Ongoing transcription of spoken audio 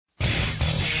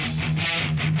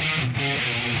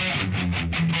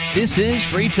This is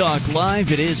Free Talk Live.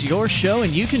 It is your show,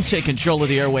 and you can take control of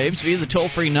the airwaves via the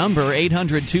toll-free number.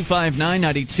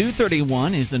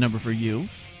 800-259-9231 is the number for you.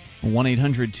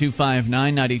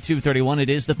 1-800-259-9231. It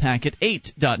is the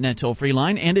Packet8.net toll-free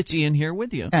line, and it's Ian here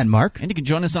with you. And Mark. And you can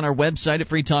join us on our website at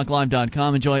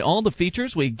freetalklive.com. Enjoy all the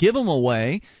features. We give them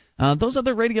away. Those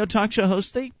other radio talk show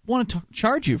hosts, they want to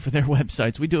charge you for their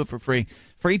websites. We do it for free.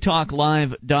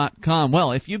 freetalklive.com.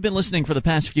 Well, if you've been listening for the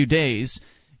past few days,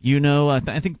 you know,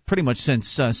 I think pretty much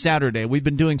since Saturday, we've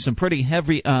been doing some pretty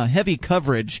heavy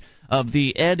coverage of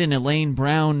the Ed and Elaine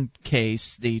Brown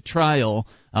case, the trial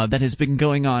that has been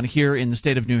going on here in the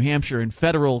state of New Hampshire in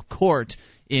federal court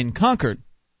in Concord.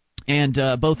 And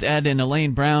both Ed and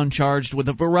Elaine Brown charged with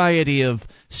a variety of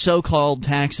so-called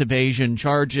tax evasion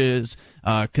charges,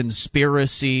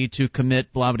 conspiracy to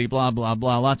commit blah, blah, blah, blah,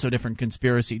 blah, lots of different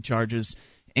conspiracy charges.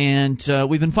 And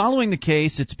we've been following the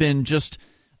case. It's been just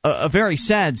a very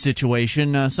sad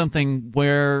situation, something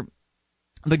where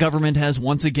the government has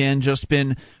once again just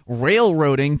been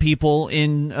railroading people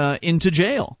into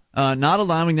jail, not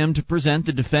allowing them to present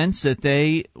the defense that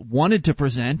they wanted to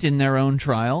present in their own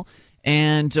trial,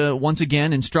 and once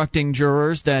again instructing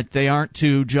jurors that they aren't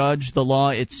to judge the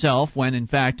law itself when, in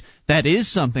fact, that is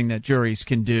something that juries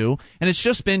can do. And it's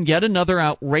just been yet another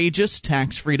outrageous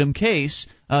tax freedom case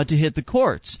to hit the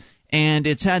courts. And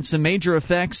it's had some major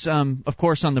effects, of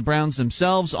course, on the Browns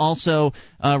themselves, also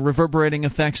reverberating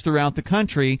effects throughout the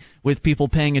country with people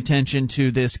paying attention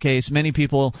to this case. Many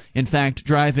people, in fact,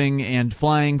 driving and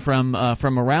flying from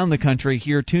around the country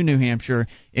here to New Hampshire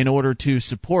in order to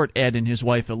support Ed and his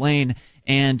wife Elaine.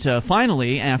 And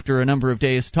finally, after a number of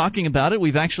days talking about it,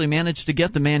 we've actually managed to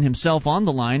get the man himself on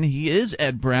the line. He is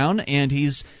Ed Brown, and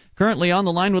he's currently on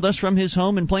the line with us from his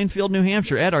home in Plainfield, New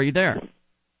Hampshire. Ed, are you there?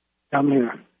 I'm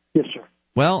here. Yes, sir.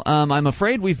 Well, I'm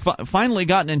afraid we've finally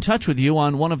gotten in touch with you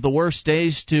on one of the worst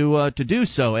days to do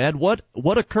so. Ed, what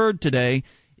occurred today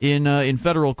in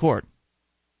federal court?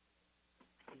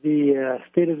 The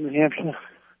state of New Hampshire.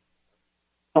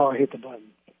 Oh, I hit the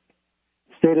button.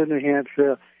 The state of New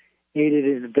Hampshire aided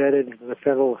and abetted the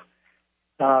federal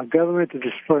government to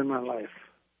destroy my life.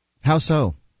 How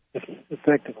so?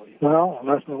 Effectively. Well, I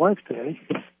lost my wife today.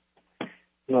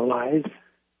 The lies,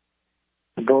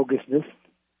 the bogusness.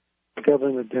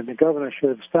 The governor should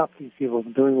have stopped these people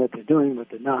from doing what they're doing, but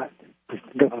they're not.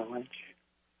 Governor Lynch.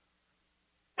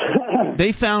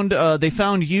 They found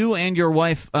you and your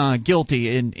wife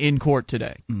guilty in court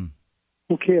today.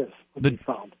 Who cares what they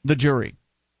found? The jury.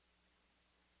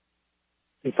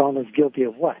 They found us guilty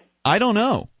of what? I don't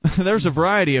know. There's a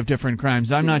variety of different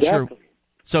crimes. I'm not sure.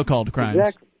 So-called crimes.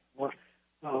 Exactly.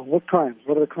 What crimes?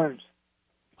 What are the crimes?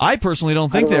 I personally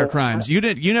don't think they're crimes. You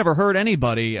never hurt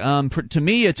anybody. To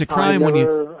me, it's a crime when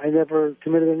you. I never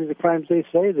committed any of the crimes they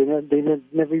say. They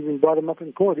never even brought them up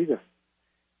in court either.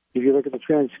 If you look at the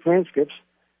transcripts,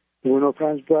 there were no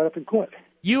crimes brought up in court.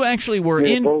 You actually were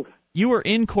You were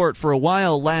in court for a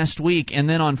while last week, and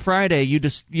then on Friday you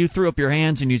threw up your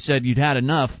hands and you said you'd had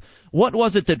enough. What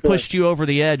was it that pushed you over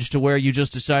the edge to where you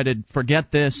just decided,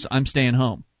 forget this, I'm staying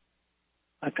home?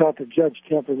 I caught the judge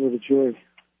tampering with the jury.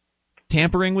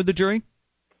 Tampering with the jury?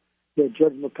 Yeah,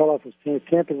 Judge McCullough was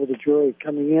tampering with the jury,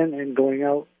 coming in and going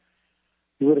out.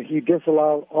 He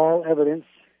disallowed all evidence.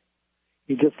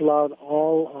 He disallowed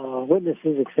all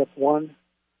witnesses except one.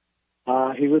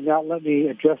 He would not let me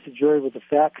address the jury with the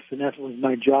facts, and that was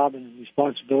my job and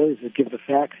responsibility, to give the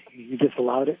facts. He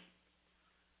disallowed it.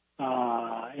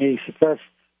 And he suppressed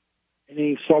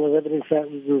any solid evidence that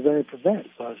we were going to present.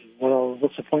 So I said, well,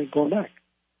 what's the point going back?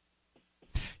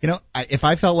 You know, if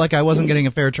I felt like I wasn't getting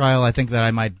a fair trial, I think that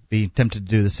I might be tempted to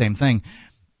do the same thing.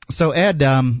 So, Ed,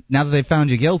 now that they've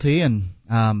found you guilty and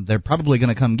they're probably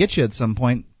going to come get you at some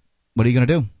point, what are you going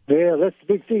to do? Yeah, that's the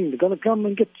big thing. They're going to come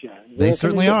and get you. They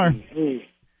certainly are. They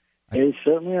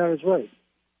certainly are, is right.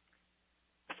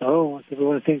 So, what's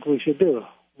everyone think we should do?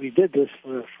 We did this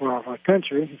for our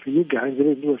country, for you guys. We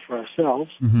didn't do it for ourselves.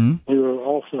 Mm-hmm. We were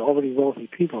also already wealthy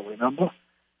people, remember?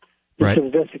 It's an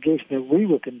investigation that we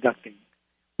were conducting.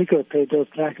 We could have paid those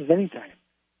taxes anytime.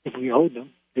 If we owed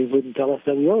them, they wouldn't tell us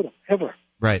that we owed them, ever.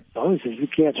 Right. So he says, you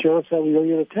can't show us that we owe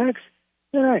you the tax?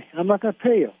 All right, I'm not going to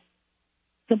pay you.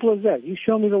 Simple as that. You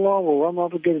show me the law where I'm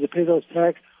obligated to pay those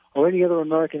tax, or any other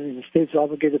American in the States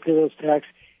obligated to pay those tax,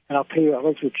 and I'll pay you. I'll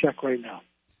write you a check right now.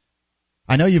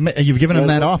 I know you've given him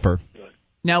that offer.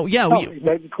 Now, yeah.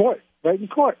 Right in court. Right in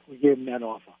court, we gave him that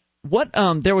offer.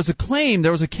 There was a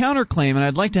counterclaim, and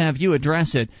I'd like to have you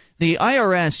address it. The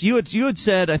IRS, you had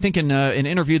said, I think in an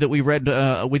interview that we read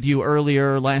with you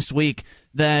earlier last week,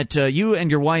 that you and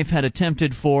your wife had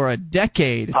attempted for a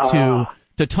decade to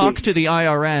to talk to the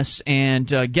IRS and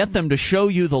get them to show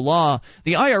you the law.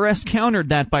 The IRS countered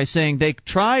that by saying they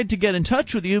tried to get in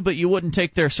touch with you, but you wouldn't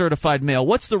take their certified mail.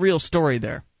 What's the real story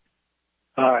there?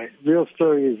 All right. Real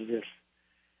story is this.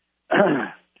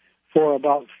 For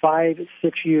about 5,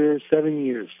 6 years, 7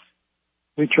 years,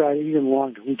 we tried, even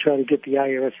longer, we tried to get the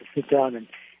IRS to sit down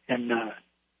and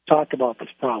talk about this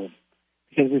problem,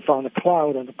 because we found a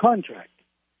cloud on the contract.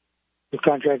 The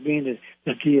contract being the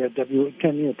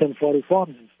W-1040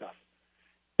 forms and stuff.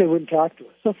 They wouldn't talk to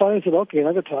us. So finally I said, okay,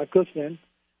 another talk to us then.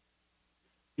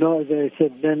 No, they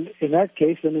said, then in that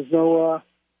case, then there's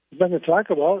nothing to talk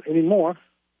about anymore.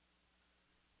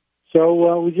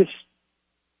 So we just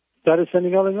started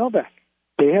sending all the mail back.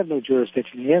 They have no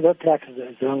jurisdiction here. That tax is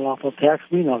an unlawful tax.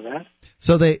 We know that.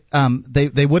 So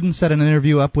they wouldn't set an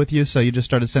interview up with you, so you just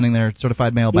started sending their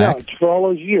certified mail back? Yeah, for all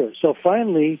those years. So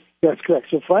finally, that's correct.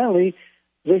 So finally,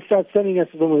 they start sending us,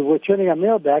 when we were turning our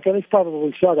mail back, at least probably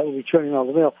we saw that we were turning all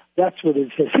the mail, that's what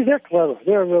they said. See, they're clever.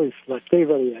 They're really slick. They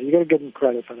really are. You got to give them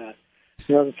credit for that.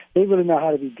 You know, they really know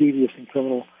how to be devious and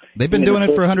criminal. They've been doing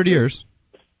it for 100 years.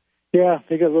 Yeah,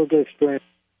 they got a real good experience.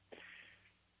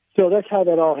 So that's how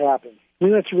that all happened.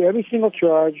 We went through every single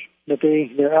charge that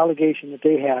their allegation that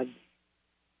they had,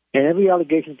 and every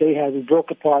allegation that they had, we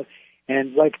broke apart,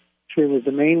 and like it was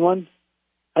the main one.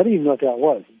 I didn't even know what that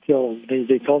was until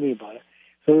they told me about it.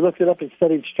 So we looked it up and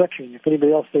studied structuring. If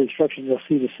anybody else studies structuring, they'll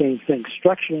see the same thing.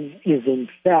 Structuring is, in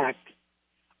fact,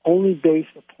 only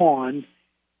based upon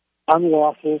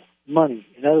unlawful money.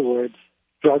 In other words,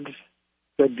 drugs,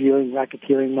 drug dealing,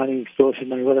 racketeering money, extortion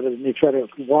money, whatever, and they try to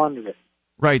launder it.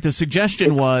 Right. The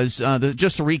suggestion was,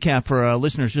 just to recap for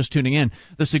listeners just tuning in,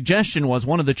 the suggestion was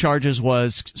one of the charges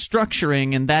was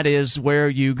structuring, and that is where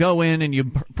you go in and you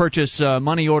purchase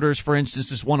money orders. For instance,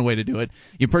 this is one way to do it.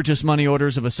 You purchase money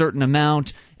orders of a certain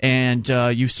amount, and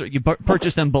you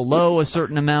purchase them below a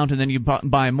certain amount, and then you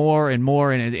buy more and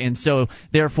more, and so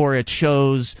therefore it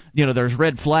shows, there's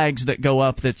red flags that go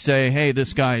up that say, hey,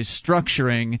 this guy's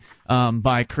structuring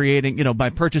by creating, by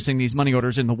purchasing these money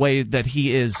orders in the way that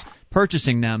he is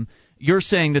purchasing them. You're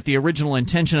saying that the original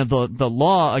intention of the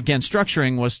law against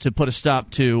structuring was to put a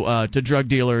stop to drug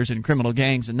dealers and criminal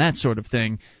gangs and that sort of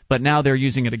thing, but now they're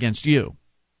using it against you.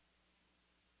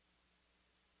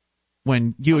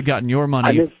 When you had gotten your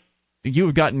money,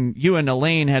 you and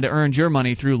Elaine had earned your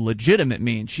money through legitimate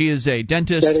means. She is a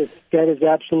dentist. That is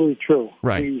absolutely true.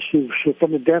 Right. She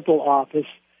from the dental office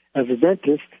as a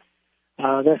dentist.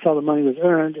 That's how the money was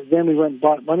earned. Then we went and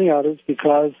bought money orders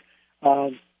because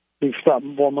we stopped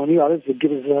and bought money orders to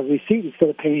give us a receipt instead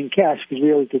of paying cash,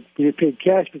 because we paid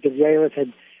cash because the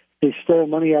IRS they stole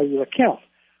money out of your account.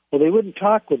 Well, they wouldn't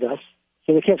talk with us,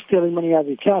 so they kept stealing money out of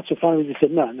the account. So finally, we just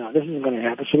said, no, this isn't going to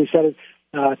happen. So we started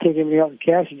taking money out in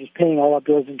cash and just paying all our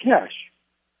bills in cash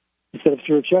instead of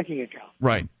through a checking account.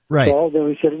 Right. So then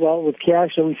we said, well, with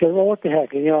cash, so we said, well, what the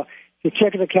heck? And, the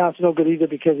checking account's no good either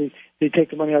because they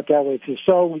take the money out that way too.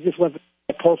 So we just went to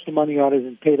postal money orders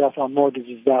and paid off our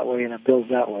mortgages that way and our bills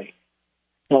that way.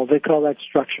 Well, they call that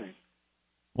structuring.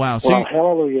 Wow. Well,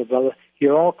 hallelujah, brother.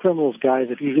 You're all criminals, guys,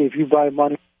 if you buy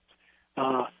money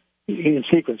in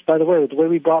sequence. By the way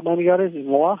we bought money orders in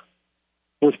law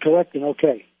was correct and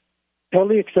okay.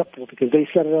 Totally acceptable because they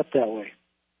set it up that way.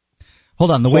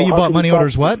 Hold on. The way you bought money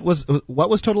orders, what was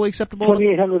totally acceptable?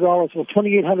 $2,800. Well,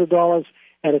 $2,800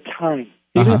 at a time.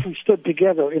 Even if we stood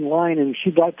together in line and she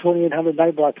bought $2,800 and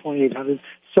I bought $2,800,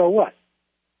 so what?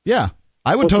 Yeah,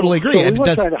 I would totally agree. So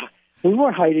we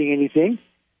weren't hiding anything.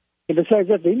 And besides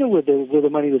that, they knew where the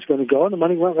money was going to go, and the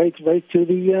money went right to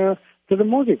the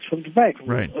mortgage from the bank.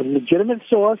 Right. A legitimate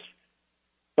source,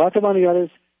 bought the money orders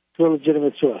to a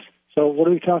legitimate source. So what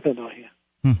are we talking about here?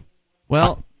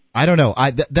 Well, I don't know.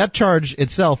 That charge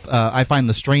itself, I find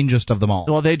the strangest of them all.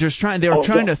 Well, they were trying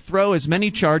to throw as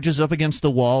many charges up against the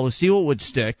wall to see what would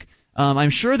stick.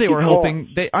 I'm sure they were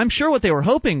hoping. I'm sure what they were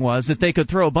hoping was that they could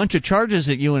throw a bunch of charges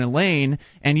at you and Elaine,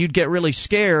 and you'd get really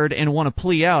scared and want to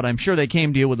plea out. I'm sure they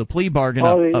came to you with a plea bargain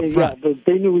up front. Yeah, but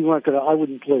they knew we weren't going to. I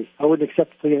wouldn't plea. I wouldn't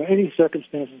accept the plea in any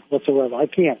circumstances whatsoever. I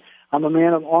can't. I'm a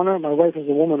man of honor. My wife is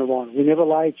a woman of honor. We never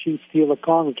lie, cheat, steal, or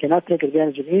con. We cannot take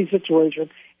advantage of any situation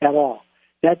at all.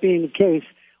 That being the case,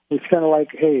 it's kind of like,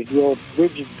 hey, the old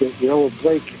bridge will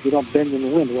break if you don't bend in the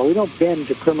wind. Well, we don't bend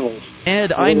to criminals.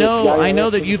 Ed, I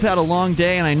know that you've had a long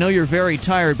day, and I know you're very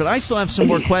tired, but I still have some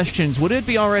more questions. Would it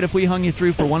be all right if we hung you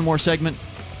through for one more segment?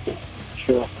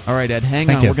 Sure. All right, Ed, hang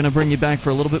on. We're going to bring you back for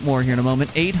a little bit more here in a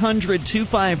moment.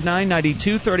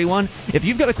 800-259-9231. If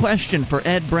you've got a question for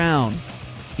Ed Brown,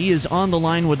 he is on the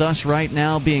line with us right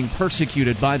now being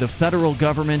persecuted by the federal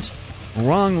government.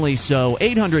 Wrongly so.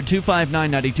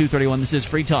 800-259-9231. This is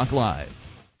Free Talk Live.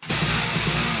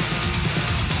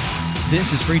 This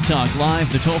is Free Talk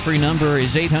Live. The toll-free number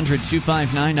is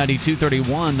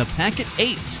 800-259-9231. The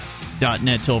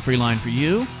Packet8.net toll-free line for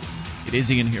you. It is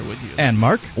Ian here with you. And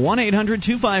Mark.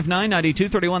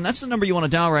 1-800-259-9231. That's the number you want to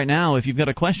dial right now if you've got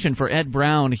a question for Ed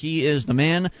Brown. He is the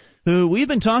man who we've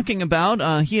been talking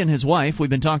about, he and his wife. We've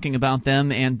been talking about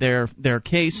them and their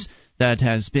case that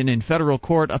has been in federal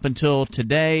court up until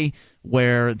today,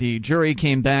 where the jury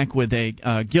came back with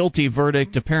a guilty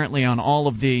verdict, apparently on all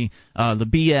of the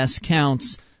BS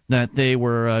counts that they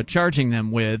were charging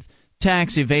them with.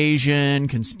 Tax evasion,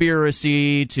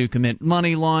 conspiracy to commit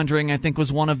money laundering, I think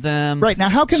was one of them. Right. Now,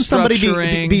 how can somebody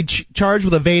be charged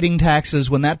with evading taxes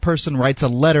when that person writes a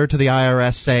letter to the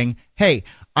IRS saying, hey,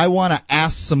 I want to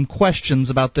ask some questions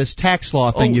about this tax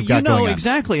law thing you've got going on? You know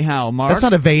exactly how, Mark. That's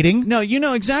not evading. No, you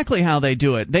know exactly how they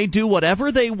do it. They do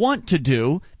whatever they want to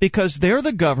do because they're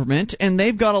the government and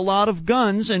they've got a lot of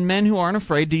guns and men who aren't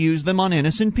afraid to use them on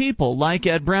innocent people, like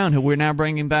Ed Brown, who we're now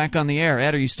bringing back on the air.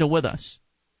 Ed, are you still with us?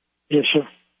 Yes, sir.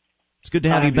 It's good to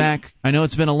have you back. I know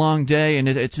it's been a long day, and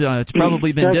it's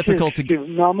probably been difficult to...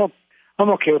 No, I'm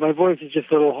okay. My voice is just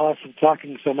a little hoarse from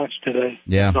talking so much today.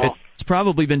 Yeah. So. It's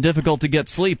probably been difficult to get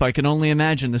sleep. I can only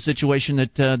imagine the situation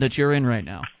that you're in right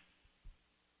now.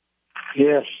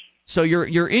 Yes. So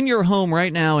you're in your home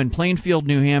right now in Plainfield,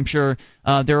 New Hampshire.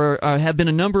 There have been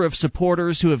a number of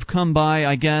supporters who have come by,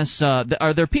 I guess.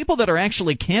 Are there people that are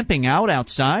actually camping out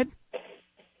outside?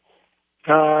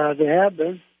 They have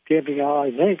been camping out,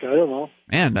 I think. I don't know.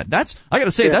 Man, I got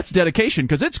to say, that's dedication,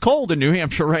 because it's cold in New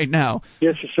Hampshire right now.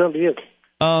 Yes, it certainly is.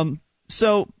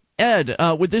 So, Ed,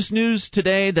 with this news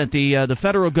today that the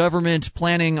federal government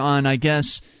planning on, I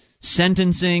guess,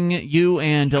 sentencing you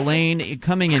and Elaine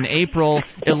coming in April,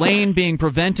 Elaine being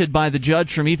prevented by the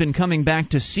judge from even coming back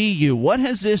to see you, what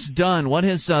has this done? What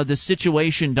has this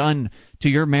situation done to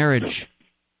your marriage?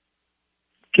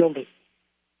 Killed it.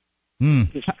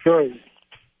 Destroyed it.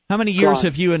 How many years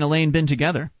have you and Elaine been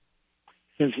together?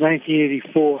 Since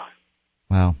 1984.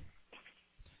 Wow.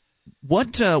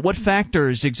 Nothing. What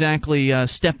factors exactly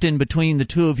stepped in between the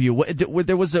two of you?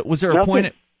 Was there a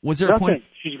point? Nothing.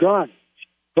 She's gone.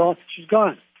 She's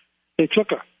gone. They took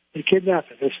her. They kidnapped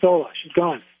her. They stole her. She's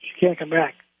gone. She can't come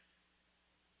back.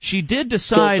 She did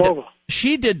decide.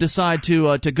 She did decide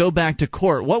to go back to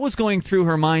court. What was going through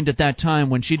her mind at that time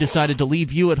when she decided to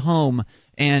leave you at home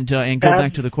and go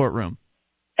back to the courtroom?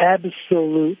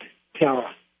 Absolute terror.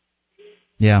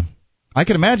 Yeah, I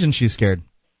can imagine she's scared.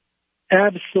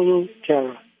 Absolute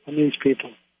terror on these people.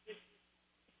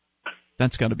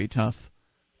 That's got to be tough.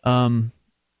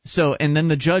 So, and then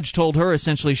the judge told her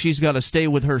essentially she's got to stay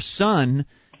with her son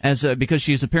because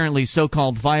she's apparently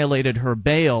so-called violated her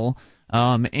bail.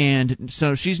 And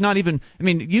so she's not even. I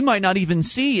mean, you might not even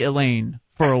see Elaine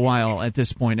for a while at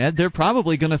this point, Ed. They're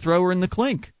probably going to throw her in the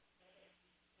clink.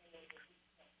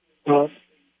 Well,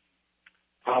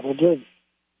 probably.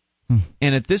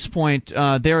 And at this point,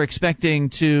 they're expecting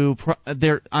to.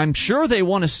 I'm sure they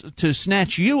want to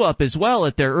snatch you up as well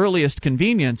at their earliest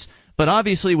convenience. But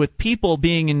obviously, with people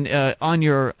being on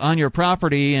your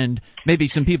property and maybe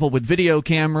some people with video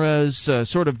cameras,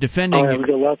 sort of defending. Oh, yeah, we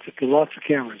got lots of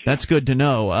cameras. That's good to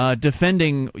know.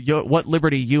 Defending what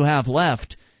liberty you have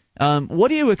left. What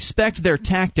do you expect their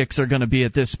tactics are going to be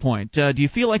at this point? Do you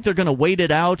feel like they're going to wait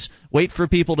it out, wait for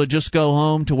people to just go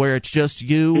home to where it's just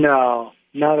you? No,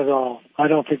 not at all. I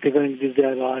don't think they're going to do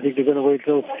that at all. I think they're going to wait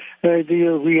till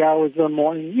the wee hours of the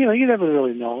morning. You know, you never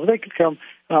really know. They could come.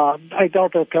 I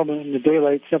doubt they'll come in the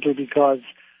daylight simply because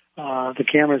the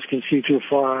cameras can see too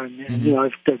far, and you know,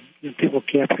 if people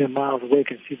can't be miles away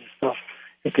can see the stuff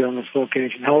if they're on this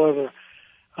location. However,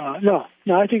 no,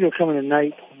 I think they'll come in at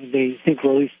night. They think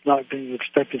we're at least not being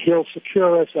expected. He'll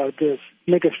secure us out this,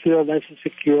 make us feel nice and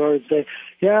secure, and say,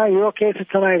 "Yeah, you're okay for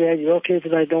tonight, Ed. You're okay for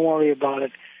tonight. Don't worry about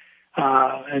it."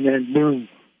 And then boom,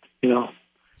 you know,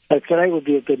 like tonight would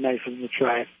be a good night for them to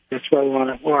try it. That's why we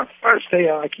want to. Well, first day,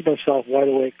 I keep myself wide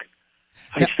awake.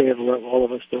 I stay up, all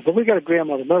of us do. But we got a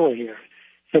grandmother Miller here,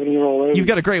 70-year-old lady. You've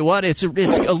got a great what? It's a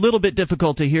little bit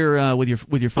difficult to hear with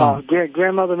your phone.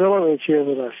 Grandmother Miller is here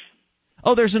with us.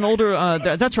 Oh, there's an older.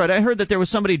 That's right. I heard that there was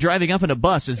somebody driving up in a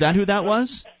bus. Is that who that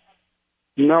was?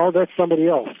 No, that's somebody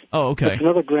else. Oh, okay. That's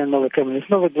another grandmother coming. There's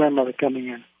another grandmother coming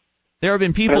in. There have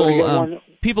been people.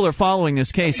 People are following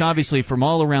this case, obviously, from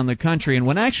all around the country. And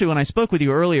when I spoke with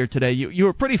you earlier today, you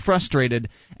were pretty frustrated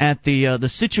at the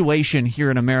situation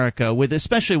here in America,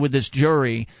 especially with this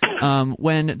jury,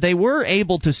 when they were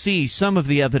able to see some of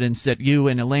the evidence that you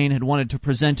and Elaine had wanted to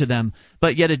present to them,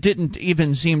 but yet it didn't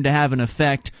even seem to have an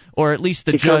effect, or at least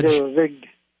the judge.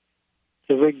 It's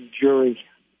a rigged jury,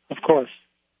 of course.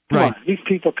 Come right. On. These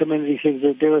people come into these things;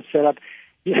 they were set up.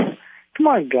 Come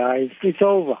on, guys. It's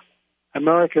over.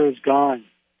 America is gone.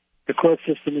 The court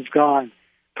system is gone.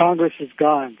 Congress is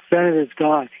gone. Senate is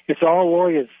gone. It's all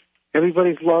lawyers.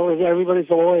 Everybody's a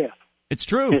lawyer. It's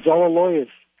true. It's all lawyers.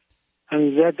 I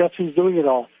mean, that's who's doing it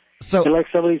all. So, and like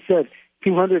somebody said,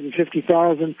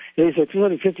 250,000. They said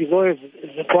 250 lawyers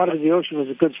at the bottom of the ocean was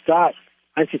a good start.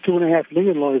 I said 2.5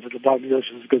 million lawyers at the bottom of the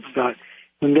ocean was a good start.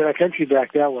 We can get our country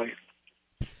back that way.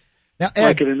 Now, Ed,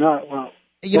 like it or not, well,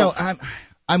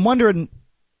 I'm wondering.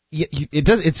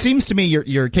 It seems to me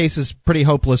your case is pretty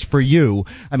hopeless for you.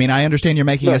 I mean, I understand you're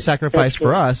making a sacrifice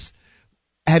for us.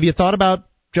 Have you thought about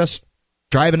just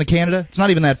driving to Canada? It's not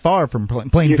even that far from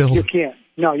Plainville. You can't.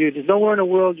 No, there's nowhere in the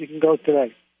world you can go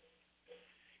today.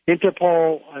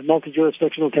 Interpol, a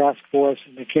multi-jurisdictional task force,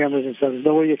 and the cameras and stuff. There's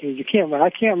nowhere you can't run. I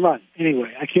can't run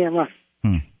anyway. I can't run.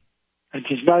 It's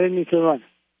just not in me to run.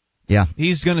 Yeah,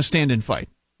 he's going to stand and fight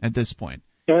at this point.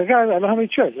 I don't have any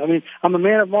choice. I mean, I'm a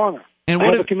man of honor. And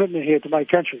I have a commitment here to my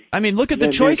country. I mean, look at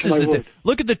the choices.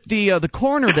 Look at the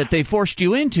corner that they forced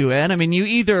you into, Ed. I mean, you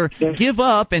either give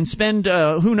up and spend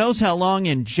who knows how long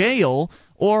in jail,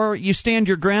 or you stand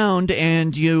your ground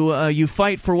and you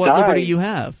fight for what liberty you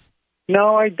have.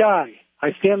 No, I die.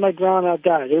 I stand my ground. I'll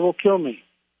die. They will kill me.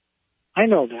 I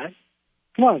know that.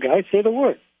 Come on, guys, say the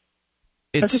word.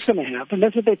 That's what's going to happen.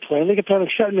 That's what they plan. They can plan on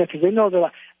shutting me because they know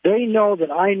that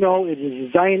I know it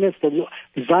is the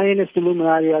Zionist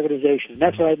Illuminati organization.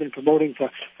 That's what I've been promoting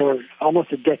for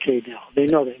almost a decade now. They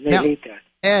know that. They hate that.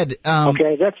 Ed,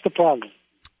 okay, that's the problem.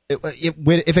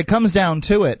 If it comes down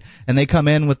to it, and they come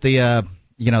in with the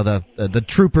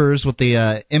troopers with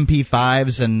the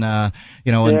MP5s and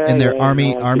in their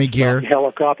army gear.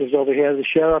 Helicopters over here. The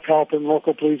sheriff helping,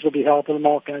 local police will be helping them,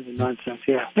 all kinds of nonsense.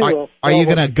 Yeah. Are you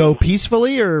going to go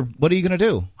peacefully, or what are you going to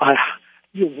do? What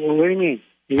do you mean?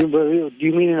 Do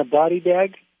you mean in a body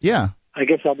bag? Yeah. I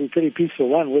guess I'll be pretty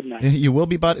peaceful then, wouldn't I? You will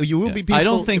be peaceful. I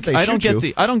don't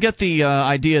get the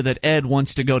idea that Ed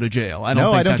wants to go to jail. I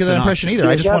don't get that impression either.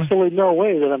 There's absolutely no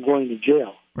way that I'm going to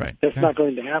jail. Right. That's not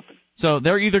going to happen. So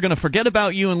they're either going to forget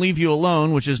about you and leave you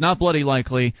alone, which is not bloody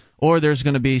likely, or there's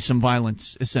going to be some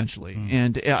violence, essentially.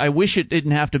 And I wish it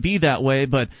didn't have to be that way,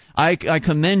 but I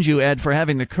commend you, Ed, for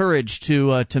having the courage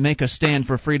to make a stand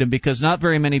for freedom, because not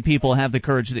very many people have the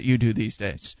courage that you do these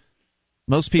days.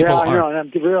 Most people are. Yeah, I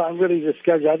know. I'm really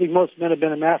discouraged. I think most men have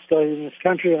been emasculated in this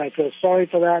country, and I feel sorry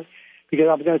for that, because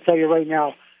I'm going to tell you right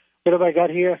now, what have I got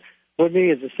here with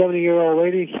me is a 70-year-old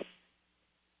lady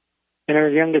and her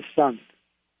youngest son.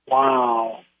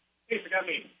 Wow. Hey, forgot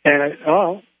me. And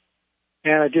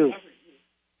I do.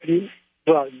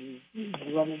 Well, you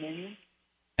want my name?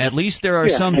 At least there are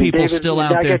some people still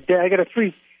out there.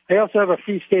 I also have a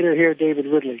free stater here, David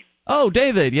Ridley. Oh,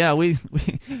 David. Yeah, we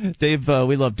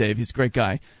love Dave. He's a great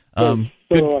guy. He is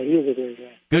a great guy.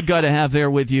 Good guy to have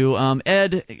there with you.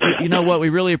 Ed, you know what? We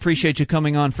really appreciate you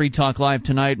coming on Free Talk Live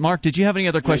tonight. Mark, did you have any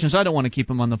other questions? I don't want to keep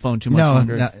him on the phone too much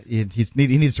longer. No, he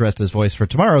needs to rest his voice for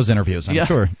tomorrow's interviews, I'm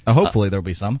sure. Hopefully there'll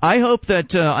be some. I hope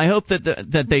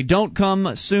that they don't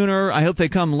come sooner. I hope they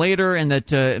come later, and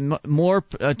that more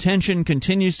attention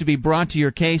continues to be brought to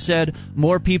your case, Ed.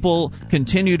 More people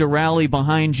continue to rally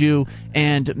behind you,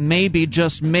 and maybe,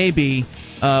 just maybe,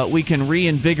 we can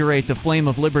reinvigorate the flame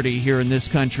of liberty here in this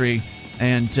country.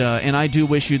 And I do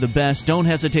wish you the best. Don't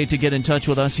hesitate to get in touch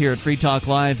with us here at Free Talk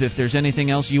Live if there's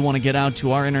anything else you want to get out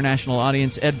to our international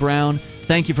audience. Ed Brown,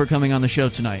 thank you for coming on the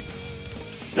show tonight.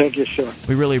 Thank you, sure.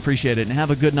 We really appreciate it. And have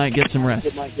a good night. Get some rest.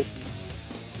 Good night.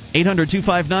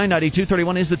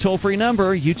 800-259-9231 is the toll-free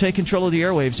number. You take control of the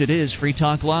airwaves. It is Free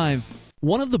Talk Live.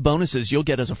 One of the bonuses you'll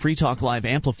get as a Free Talk Live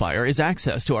amplifier is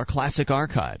access to our classic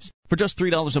archives. For just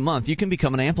 $3 a month, you can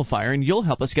become an amplifier, and you'll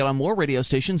help us get on more radio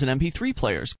stations and MP3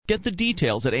 players. Get the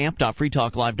details at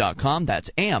amp.freetalklive.com. That's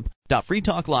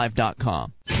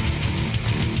amp.freetalklive.com.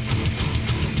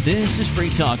 This is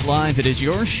Free Talk Live. It is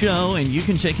your show, and you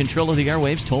can take control of the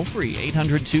airwaves toll-free.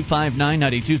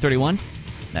 800-259-9231.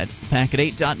 That's the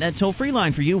Packet8.net toll-free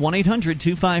line for you,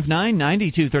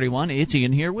 1-800-259-9231. It's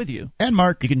Ian here with you. And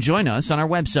Mark. You can join us on our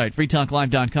website,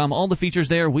 freetalklive.com. All the features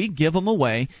there, we give them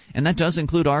away, and that does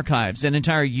include archives. An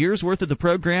entire year's worth of the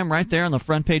program right there on the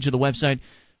front page of the website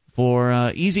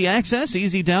for easy access,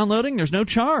 easy downloading. There's no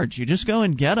charge. You just go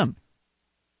and get them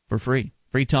for free,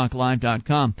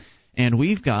 freetalklive.com. And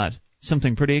we've got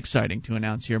something pretty exciting to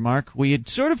announce here, Mark. We had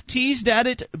sort of teased at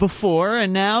it before,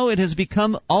 and now it has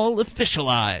become all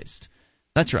officialized.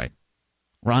 That's right.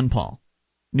 Ron Paul,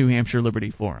 New Hampshire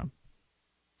Liberty Forum.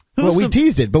 Well, we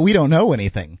teased it, but we don't know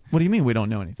anything. What do you mean we don't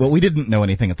know anything? Well, we didn't know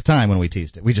anything at the time when we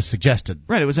teased it. We just suggested.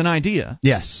 Right, it was an idea.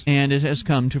 Yes. And it has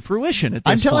come to fruition at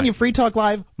this I'm telling point. you, Free Talk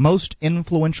Live, most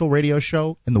influential radio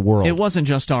show in the world. It wasn't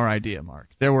just our idea, Mark.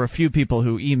 There were a few people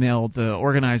who emailed the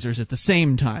organizers at the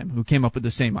same time who came up with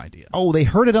the same idea. Oh, they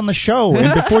heard it on the show,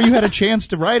 and before you had a chance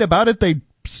to write about it, they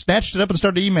snatched it up and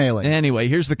started emailing. Anyway,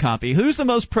 here's the copy. Who's the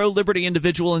most pro-liberty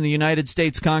individual in the United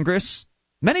States Congress?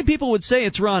 Many people would say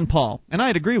it's Ron Paul, and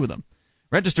I'd agree with them.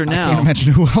 Register now. I can't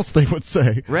imagine who else they would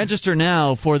say. Register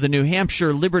now for the New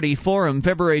Hampshire Liberty Forum,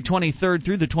 February 23rd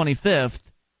through the 25th.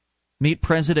 Meet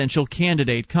presidential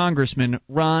candidate Congressman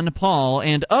Ron Paul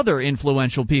and other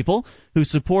influential people who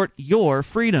support your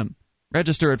freedom.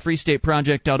 Register at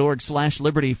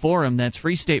freestateproject.org/libertyforum. That's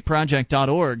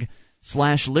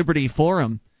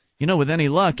freestateproject.org/libertyforum. You know, with any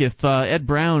luck, if Ed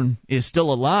Brown is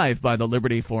still alive by the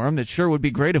Liberty Forum, it sure would be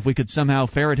great if we could somehow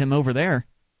ferret him over there.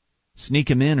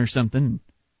 Sneak him in or something,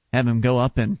 have him go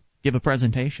up and give a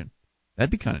presentation.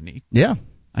 That'd be kind of neat. Yeah.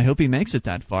 I hope he makes it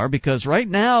that far, because right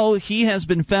now he has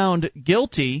been found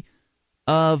guilty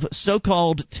of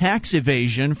so-called tax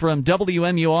evasion from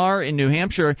WMUR in New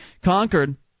Hampshire,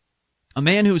 Concord. A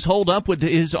man who's holed up with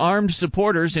his armed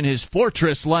supporters in his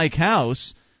fortress-like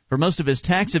house for most of his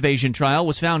tax evasion trial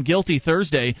was found guilty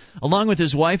Thursday, along with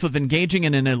his wife, of engaging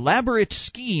in an elaborate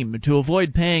scheme to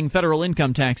avoid paying federal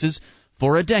income taxes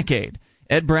for a decade.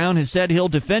 Ed Brown has said he'll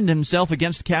defend himself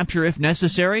against capture if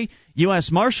necessary.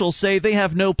 U.S. Marshals say they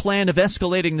have no plan of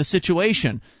escalating the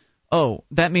situation. Oh,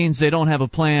 that means they don't have a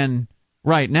plan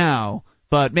right now,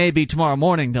 but maybe tomorrow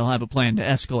morning they'll have a plan to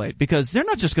escalate, because they're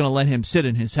not just going to let him sit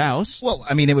in his house. Well,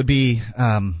 I mean, it would be,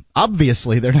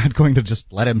 obviously they're not going to just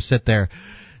let him sit there.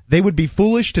 They would be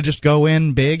foolish to just go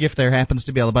in big if there happens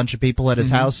to be a bunch of people at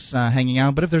his house hanging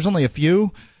out, but if there's only a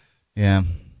few, yeah,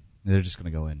 they're just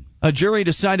going to go in. A jury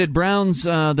decided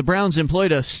the Browns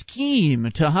employed a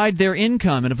scheme to hide their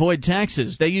income and avoid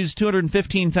taxes. They used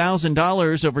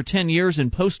 $215,000 over 10 years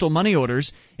in postal money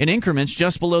orders in increments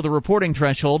just below the reporting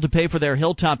threshold to pay for their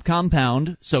Hilltop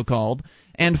compound, so-called,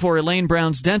 and for Elaine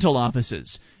Brown's dental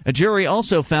offices. A jury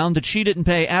also found that she didn't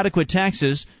pay adequate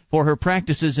taxes for her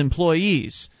practice's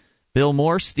employees. Bill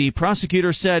Morse, the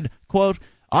prosecutor, said, quote,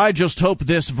 "I just hope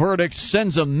this verdict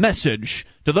sends a message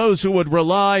to those who would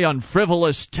rely on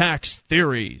frivolous tax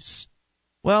theories."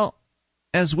 Well,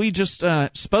 as we just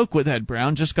spoke with Ed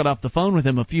Brown, just got off the phone with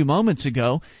him a few moments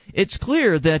ago, it's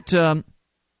clear that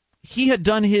he had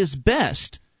done his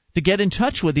best to get in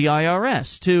touch with the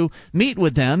IRS, to meet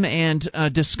with them and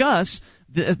discuss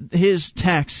his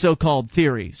tax so-called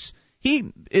theories.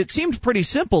 It seemed pretty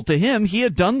simple to him. He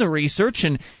had done the research,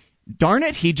 and darn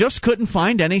it, he just couldn't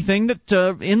find anything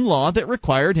that in law that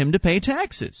required him to pay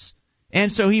taxes.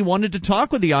 And so he wanted to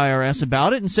talk with the IRS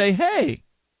about it and say, hey,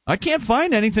 I can't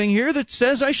find anything here that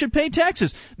says I should pay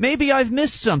taxes. Maybe I've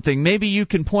missed something. Maybe you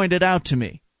can point it out to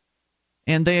me.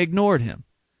 And they ignored him.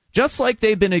 Just like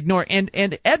they've been ignored.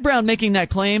 And Ed Brown making that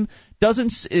claim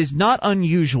is not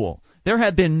unusual. There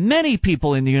have been many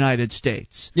people in the United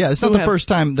States. Yeah, it's not the first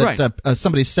time that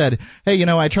somebody said, hey, you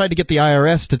know, I tried to get the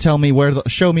IRS to tell me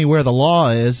show me where the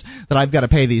law is that I've got to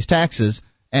pay these taxes,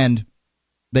 and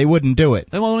they wouldn't do it.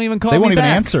 They won't even call me back. They won't even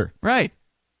answer. Right.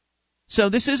 So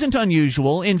this isn't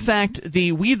unusual. In fact,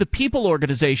 the We the People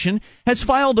organization has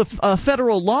filed a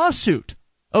federal lawsuit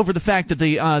over the fact that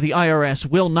the IRS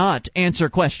will not answer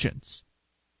questions.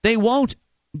 They won't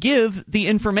give the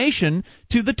information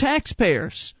to the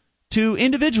taxpayers, to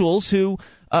individuals who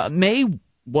may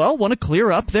want to clear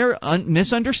up their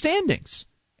misunderstandings.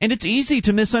 And it's easy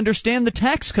to misunderstand the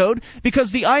tax code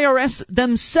because the IRS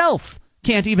themselves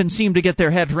can't even seem to get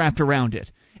their head wrapped around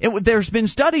it. There's been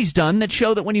studies done that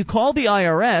show that when you call the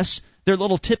IRS, their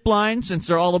little tip line, since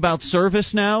they're all about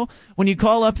service now, when you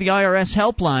call up the IRS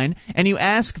helpline and you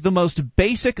ask the most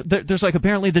basic, there's like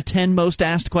apparently the 10 most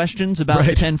asked questions about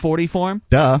the 1040 form.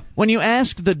 Duh. When you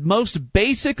ask the most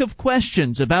basic of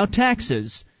questions about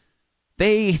taxes,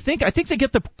 I think they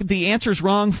get the answers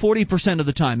wrong 40% of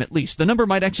the time, at least. The number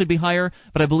might actually be higher,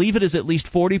 but I believe it is at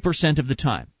least 40% of the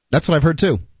time. That's what I've heard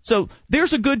too. So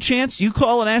there's a good chance you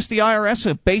call and ask the IRS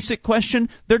a basic question,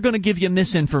 they're going to give you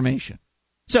misinformation.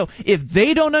 So if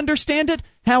they don't understand it,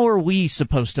 how are we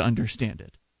supposed to understand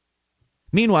it?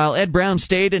 Meanwhile, Ed Brown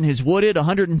stayed in his wooded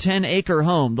 110-acre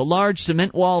home. The large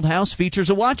cement-walled house features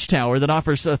a watchtower that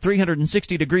offers a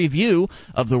 360-degree view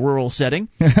of the rural setting.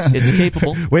 It's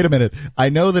capable... Wait a minute. I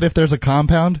know that if there's a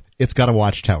compound, it's got a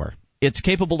watchtower. It's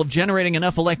capable of generating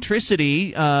enough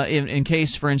electricity in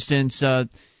case, for instance...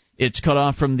 It's cut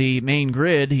off from the main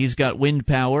grid. He's got wind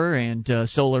power and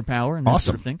solar power and that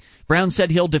sort of thing. Brown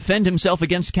said he'll defend himself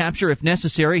against capture if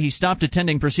necessary. He stopped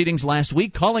attending proceedings last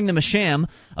week, calling them a sham.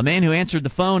 A man who answered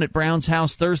the phone at Brown's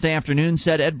house Thursday afternoon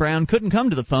said Ed Brown couldn't come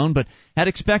to the phone but had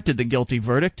expected the guilty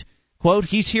verdict. Quote,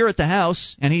 he's here at the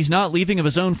house, and he's not leaving of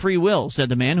his own free will, said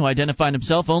the man who identified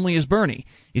himself only as Bernie.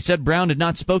 He said Brown had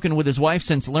not spoken with his wife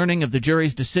since learning of the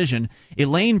jury's decision.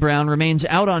 Elaine Brown remains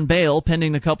out on bail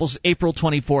pending the couple's April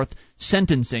 24th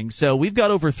sentencing. So we've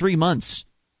got over 3 months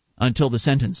until the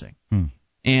sentencing.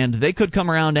 And they could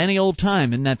come around any old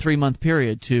time in that 3-month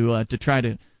period to try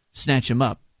to snatch him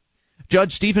up.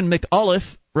 Judge Stephen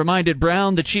McAuliffe reminded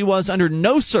Brown that she was under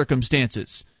no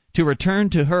circumstances to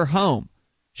return to her home.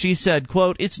 She said,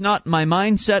 quote, it's not my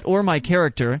mindset or my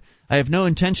character. I have no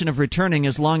intention of returning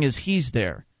as long as he's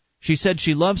there. She said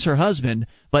she loves her husband,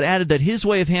 but added that his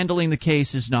way of handling the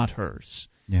case is not hers.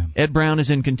 Yeah. Ed Brown is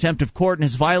in contempt of court and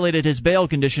has violated his bail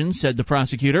conditions, said the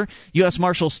prosecutor. U.S.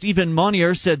 Marshal Stephen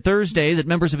Monnier said Thursday that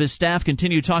members of his staff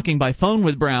continued talking by phone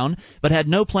with Brown, but had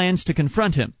no plans to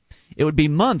confront him. It would be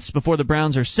months before the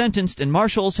Browns are sentenced, and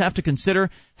marshals have to consider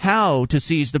how to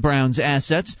seize the Browns'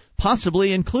 assets,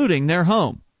 possibly including their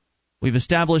home. We've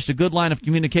established a good line of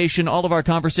communication. All of our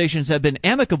conversations have been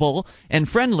amicable and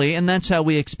friendly, and that's how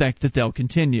we expect that they'll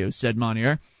continue, said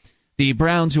Monnier. The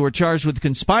Browns, who were charged with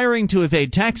conspiring to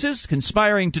evade taxes,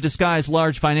 conspiring to disguise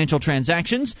large financial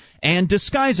transactions, and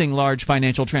disguising large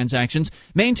financial transactions,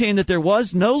 maintain that there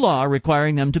was no law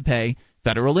requiring them to pay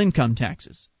federal income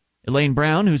taxes. Elaine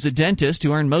Brown, who's a dentist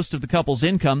who earned most of the couple's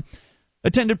income,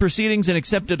 attended proceedings and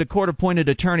accepted a court-appointed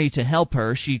attorney to help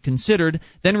her. She considered,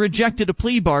 then rejected a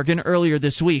plea bargain earlier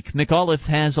this week. McAuliffe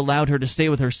has allowed her to stay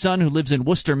with her son, who lives in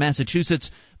Worcester,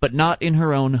 Massachusetts, but not in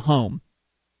her own home.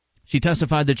 She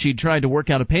testified that she'd tried to work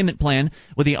out a payment plan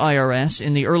with the IRS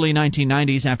in the early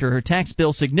 1990s after her tax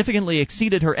bill significantly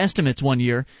exceeded her estimates one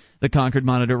year, the Concord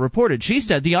Monitor reported. She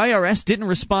said the IRS didn't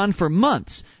respond for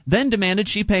months, then demanded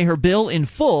she pay her bill in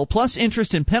full, plus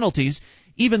interest and penalties,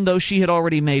 even though she had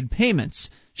already made payments.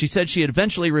 She said she had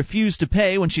eventually refused to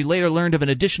pay when she later learned of an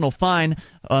additional fine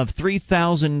of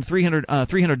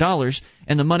 $300,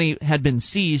 and the money had been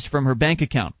seized from her bank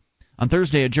account. On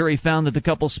Thursday, a jury found that the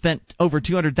couple spent over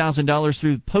 $200,000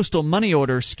 through postal money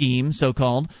order scheme,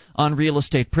 so-called, on real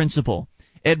estate principal.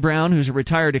 Ed Brown, who's a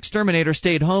retired exterminator,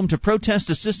 stayed home to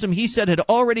protest a system he said had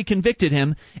already convicted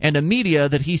him and a media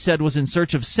that he said was in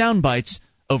search of sound bites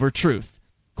over truth.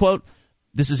 Quote,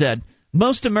 this is Ed,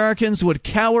 most Americans would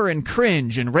cower and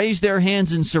cringe and raise their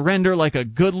hands in surrender like a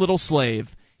good little slave,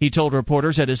 he told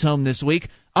reporters at his home this week.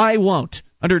 I won't,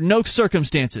 under no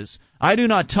circumstances. I do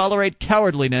not tolerate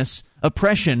cowardliness,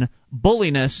 oppression,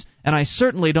 bulliness, and I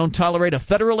certainly don't tolerate a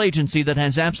federal agency that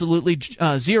has absolutely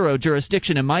zero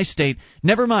jurisdiction in my state,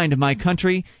 never mind in my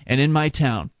country and in my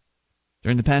town.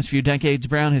 During the past few decades,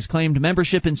 Brown has claimed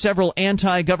membership in several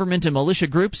anti-government and militia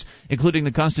groups, including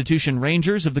the Constitution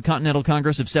Rangers of the Continental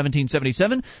Congress of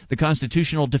 1777, the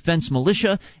Constitutional Defense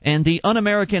Militia, and the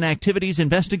Un-American Activities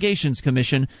Investigations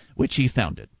Commission, which he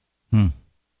founded.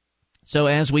 So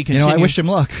as we continue... I wish him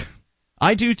luck.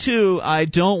 I do too. I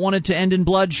don't want it to end in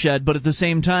bloodshed, but at the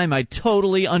same time, I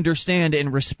totally understand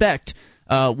and respect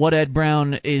what Ed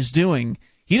Brown is doing.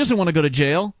 He doesn't want to go to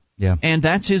jail, and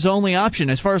that's his only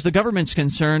option. As far as the government's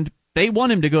concerned, they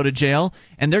want him to go to jail,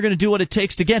 and they're going to do what it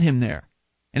takes to get him there.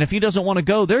 And if he doesn't want to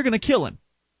go, they're going to kill him.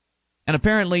 And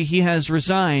apparently he has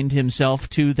resigned himself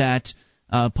to that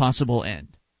possible end.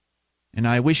 And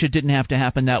I wish it didn't have to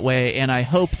happen that way, and I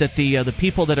hope that the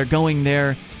people that are going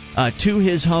there to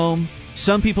his home,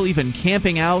 some people even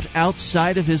camping out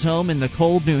outside of his home in the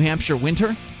cold New Hampshire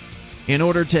winter in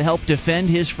order to help defend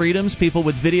his freedoms, people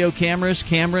with video cameras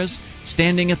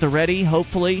standing at the ready,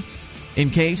 hopefully, in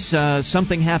case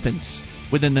something happens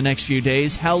within the next few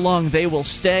days. How long they will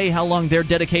stay, how long their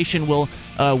dedication will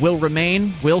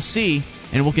remain, we'll see,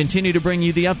 and we'll continue to bring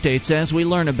you the updates as we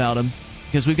learn about them,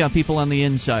 because we've got people on the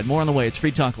inside. More on the way. It's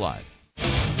Free Talk Live.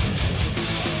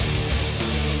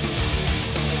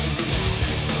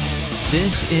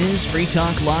 This is Free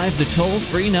Talk Live. The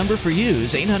toll-free number for you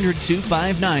is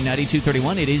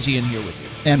 800-259-9231. It is Ian here with you.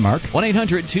 And Mark.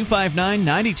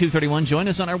 1-800-259-9231. Join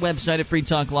us on our website at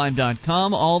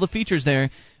freetalklive.com. All the features there,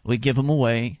 we give them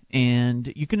away,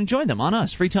 and you can enjoy them on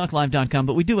us, freetalklive.com.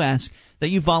 But we do ask that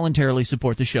you voluntarily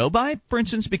support the show by, for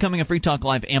instance, becoming a Free Talk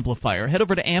Live amplifier. Head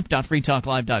over to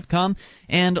amp.freetalklive.com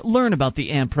and learn about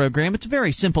the AMP program. It's a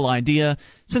very simple idea.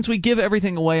 Since we give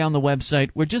everything away on the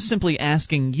website, we're just simply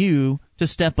asking you to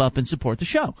step up and support the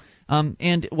show.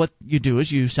 And what you do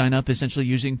is you sign up essentially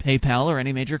using PayPal or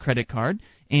any major credit card,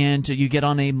 and you get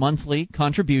on a monthly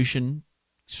contribution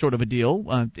sort of a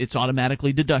deal. It's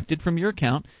automatically deducted from your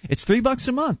account. It's $3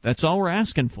 a month. That's all we're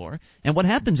asking for. And what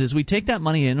happens is we take that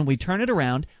money in and we turn it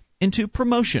around into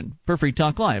promotion for Free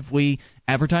Talk Live. We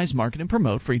advertise, market, and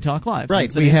promote Free Talk Live. Right.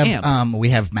 We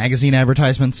have magazine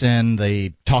advertisements in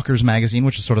the Talkers magazine,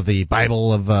 which is sort of the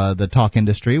Bible of the talk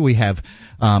industry. We have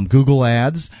Google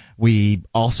ads. We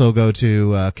also go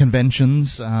to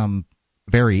conventions.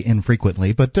 Very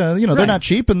infrequently, but they're not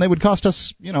cheap, and they would cost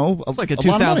us, it's like a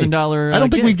 $2,000. I don't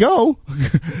think we'd go.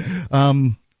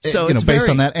 So it's based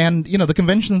on that, and the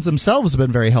conventions themselves have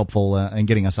been very helpful in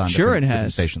getting us on. Sure, it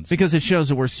has, stations, because it shows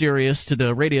that we're serious to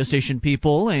the radio station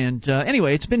people. And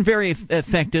anyway, it's been very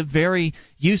effective, very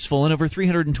useful, and over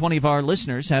 320 of our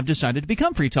listeners have decided to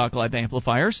become Free Talk Live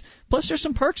amplifiers. Plus, there's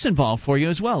some perks involved for you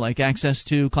as well, like access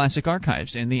to classic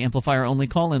archives and the amplifier-only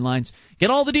call-in lines.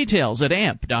 Get all the details at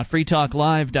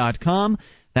amp.freetalklive.com.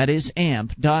 That is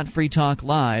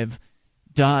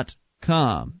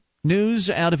amp.freetalklive.com. News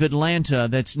out of Atlanta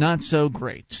that's not so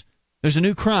great. There's a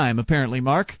new crime, apparently,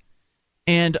 Mark.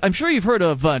 And I'm sure you've heard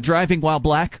of driving while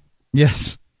black.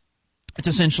 Yes. It's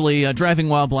essentially driving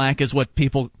while black is what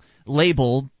people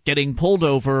label getting pulled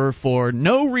over for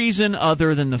no reason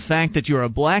other than the fact that you're a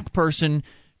black person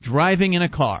driving in a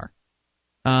car.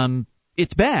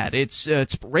 It's bad. It's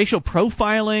racial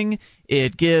profiling.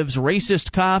 It gives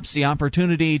racist cops the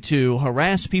opportunity to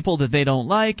harass people that they don't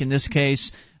like. In this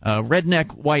case,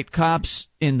 redneck white cops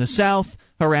in the South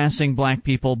harassing black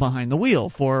people behind the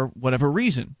wheel for whatever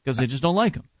reason, because they just don't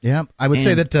like them. Yeah, I would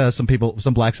say that some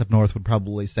blacks up north would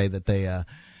probably say that they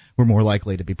were more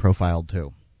likely to be profiled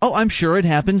too. Oh, I'm sure it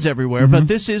happens everywhere, but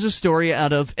this is a story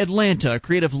out of Atlanta.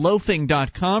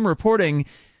 CreativeLoafing.com reporting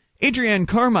Adrienne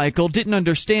Carmichael didn't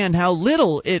understand how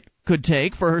little it could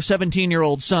take for her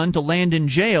 17-year-old son to land in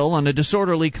jail on a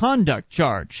disorderly conduct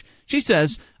charge. She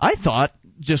says, I thought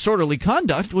disorderly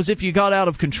conduct was if you got out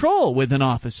of control with an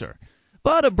officer.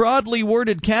 But a broadly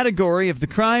worded category of the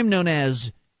crime known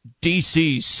as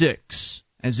DC-6,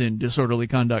 as in disorderly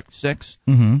conduct 6,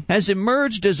 has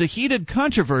emerged as a heated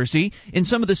controversy in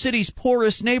some of the city's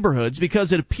poorest neighborhoods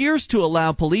because it appears to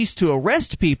allow police to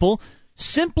arrest people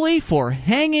simply for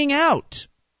hanging out.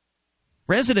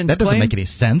 Residents that doesn't make any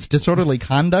sense. Disorderly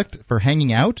conduct for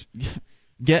hanging out?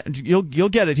 You'll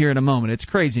get it here in a moment. It's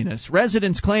craziness.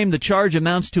 Residents claim the charge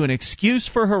amounts to an excuse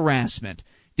for harassment.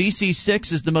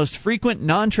 DC-6 is the most frequent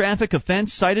non-traffic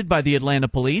offense cited by the Atlanta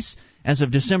police. As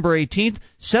of December 18th,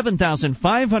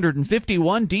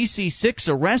 7,551 DC-6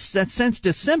 arrests. That's since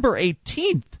December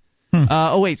 18th.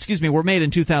 Were made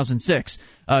in 2006.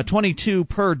 22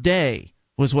 per day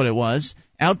was what it was,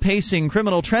 outpacing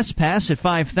criminal trespass at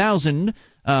 5,000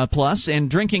 plus and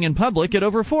drinking in public at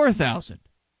over 4,000.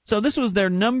 So this was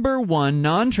their number one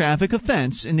non-traffic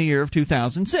offense in the year of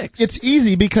 2006. It's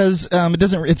easy because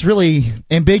it's really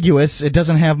ambiguous. It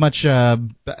doesn't have much,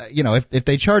 if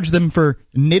they charge them for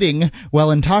knitting while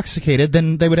intoxicated,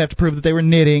 then they would have to prove that they were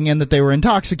knitting and that they were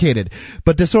intoxicated.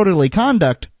 But disorderly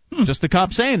conduct, just the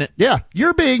cop saying it. Yeah,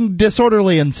 you're being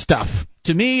disorderly and stuff.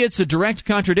 To me, it's a direct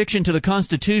contradiction to the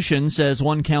Constitution, says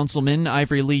one councilman,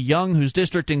 Ivory Lee Young, whose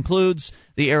district includes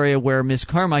the area where Miss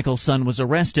Carmichael's son was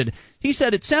arrested. He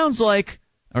said it sounds like,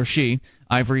 or she,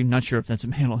 Ivory, not sure if that's a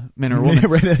man or woman.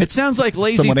 It sounds like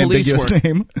lazy police work.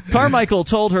 Name. Carmichael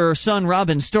told her son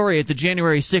Robin's story at the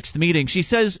January 6th meeting. She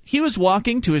says he was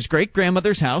walking to his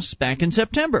great-grandmother's house back in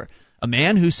September. A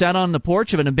man who sat on the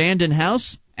porch of an abandoned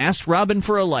house asked Robin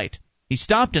for a light. He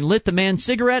stopped and lit the man's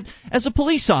cigarette as a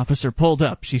police officer pulled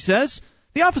up, she says.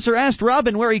 The officer asked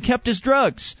Robin where he kept his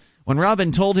drugs. When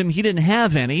Robin told him he didn't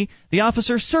have any, the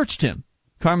officer searched him.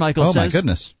 Carmichael says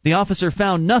the officer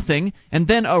found nothing and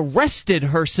then arrested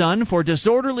her son for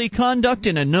disorderly conduct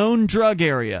in a known drug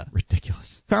area.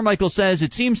 Ridiculous. Carmichael says,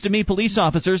 it seems to me police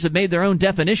officers have made their own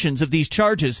definitions of these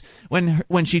charges.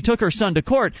 When she took her son to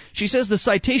court, she says the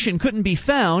citation couldn't be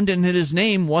found and that his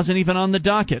name wasn't even on the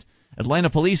docket. Atlanta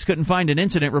police couldn't find an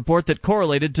incident report that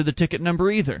correlated to the ticket number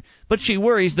either. But she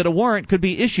worries that a warrant could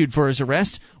be issued for his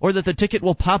arrest or that the ticket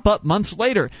will pop up months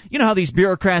later. You know how these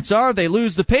bureaucrats are. They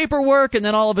lose the paperwork and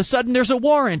then all of a sudden there's a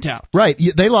warrant out. Right.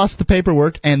 They lost the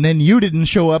paperwork and then you didn't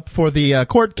show up for the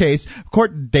court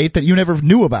date that you never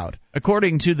knew about.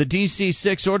 According to the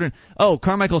DC-6 ordinance,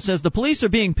 Carmichael says the police are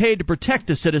being paid to protect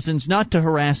the citizens, not to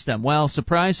harass them. Well,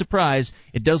 surprise, surprise,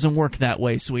 it doesn't work that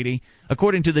way, sweetie.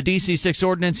 According to the DC-6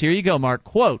 ordinance, here you go, Mark,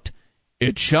 quote,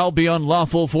 it shall be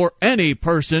unlawful for any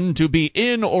person to be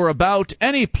in or about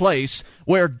any place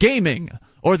where gaming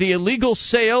or the illegal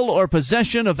sale or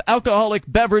possession of alcoholic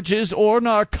beverages or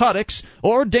narcotics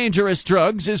or dangerous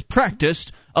drugs is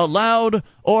practiced, allowed,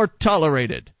 or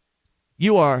tolerated.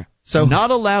 You are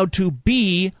not allowed to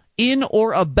be in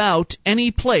or about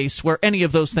any place where any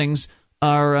of those things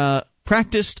are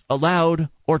practiced, allowed,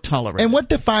 or tolerated. And what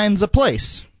defines a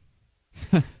place?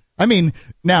 I mean,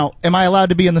 now, am I allowed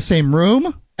to be in the same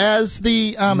room as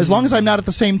the as long as I'm not at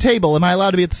the same table? Am I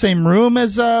allowed to be at the same room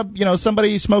as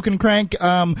somebody smoking crank,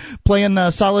 playing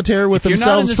solitaire with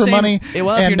themselves for money,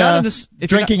 and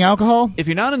drinking alcohol? If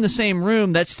you're not in the same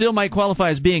room, that still might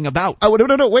qualify as being about. Oh,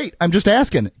 no, wait. I'm just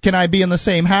asking. Can I be in the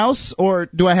same house, or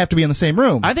do I have to be in the same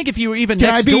room? I think if you were even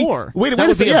next door, wait, that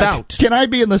would be about. Can I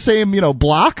be in the same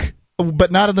block,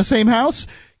 but not in the same house?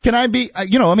 Can I be,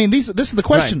 this is the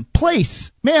question. Right.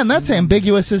 Place. Man, that's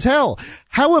ambiguous as hell.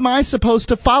 How am I supposed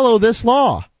to follow this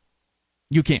law?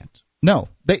 You can't. No.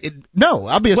 No,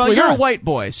 obviously not. Well, you're a white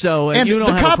boy, so you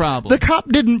don't have a problem. The cop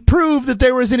didn't prove that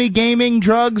there was any gaming,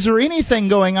 drugs, or anything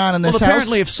going on in this house. Well,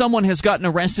 apparently if someone has gotten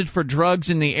arrested for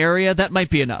drugs in the area, that might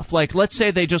be enough. Like, let's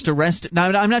say they just arrested... Now,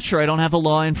 I'm not sure. I don't have the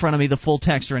law in front of me, the full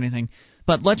text or anything.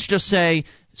 But let's just say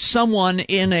someone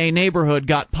in a neighborhood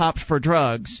got popped for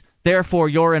drugs. Therefore,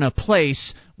 you're in a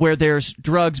place where there's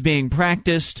drugs being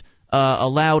practiced,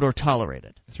 allowed, or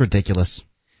tolerated. It's ridiculous.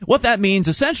 What that means,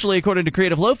 essentially, according to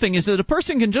Creative Loafing, is that a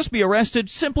person can just be arrested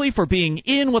simply for being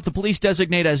in what the police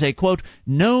designate as a, quote,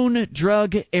 known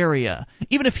drug area,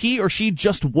 even if he or she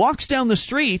just walks down the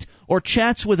street or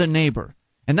chats with a neighbor.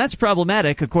 And that's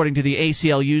problematic, according to the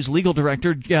ACLU's legal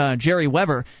director, Jerry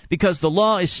Weber, because the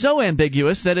law is so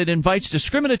ambiguous that it invites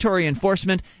discriminatory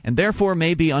enforcement and therefore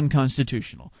may be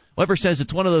unconstitutional. Weber says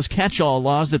it's one of those catch-all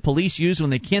laws that police use when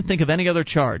they can't think of any other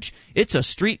charge. It's a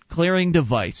street-clearing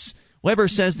device. Weber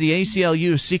says the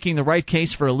ACLU is seeking the right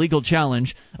case for a legal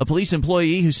challenge. A police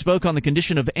employee who spoke on the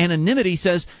condition of anonymity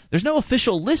says there's no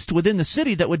official list within the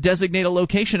city that would designate a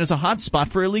location as a hot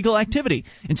spot for illegal activity.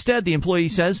 Instead, the employee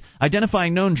says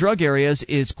identifying known drug areas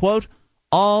is, quote,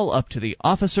 all up to the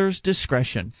officer's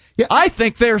discretion. Yeah. I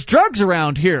think there's drugs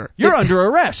around here. You're under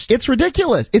arrest. It's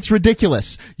ridiculous. It's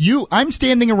ridiculous. I'm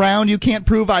standing around. You can't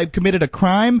prove I've committed a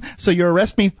crime, so you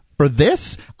arrest me for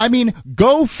this? I mean,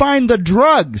 go find the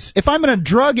drugs. If I'm in a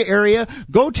drug area,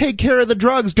 go take care of the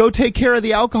drugs. Go take care of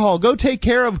the alcohol. Go take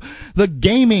care of the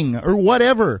gaming or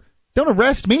whatever. Don't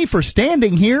arrest me for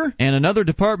standing here. And another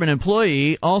department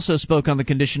employee also spoke on the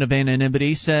condition of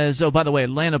anonymity, says, oh, by the way,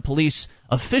 Atlanta police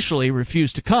officially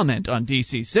refused to comment on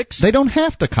DC-6. They don't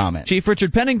have to comment. Chief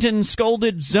Richard Pennington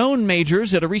scolded zone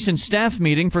majors at a recent staff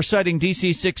meeting for citing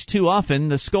DC-6 too often.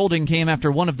 The scolding came after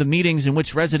one of the meetings in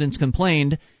which residents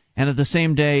complained, and at the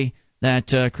same day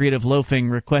that Creative Loafing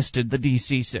requested the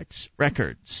DC-6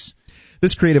 records.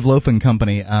 This Creative Loafing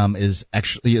company is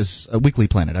a Weekly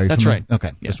Planet. Are you That's familiar? right.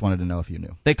 Okay, yeah. Just wanted to know if you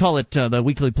knew. They call it the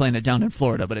Weekly Planet down in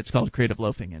Florida, but it's called Creative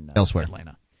Loafing in elsewhere.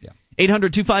 Atlanta. Yeah.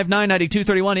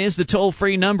 800-259-9231 is the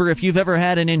toll-free number if you've ever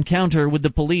had an encounter with the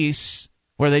police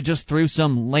where they just threw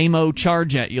some lame-o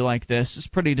charge at you like this. It's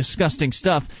pretty disgusting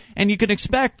stuff. And you can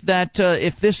expect that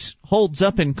if this holds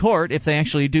up in court, if they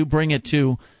actually do bring it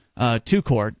to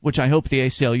court, which I hope the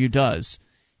ACLU does,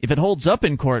 if it holds up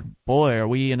in court, boy, are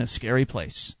we in a scary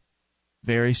place.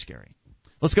 Very scary.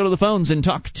 Let's go to the phones and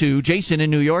talk to Jason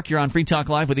in New York. You're on Free Talk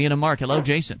Live with Ian and Mark. Hello,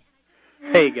 Jason.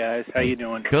 Hey, guys. How you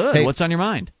doing? Good. Hey. What's on your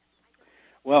mind?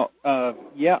 Well, I've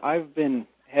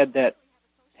had that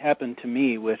happen to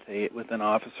me with an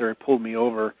officer. He pulled me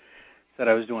over, said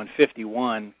I was doing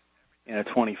 51 in a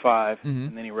 25,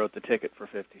 and then he wrote the ticket for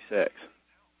 56.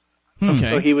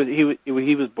 Okay. So he was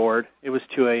bored. It was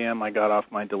 2 a.m. I got off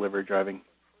my delivery driving.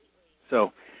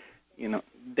 So,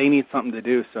 they need something to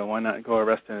do, so why not go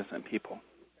arrest innocent people?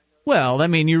 Well, I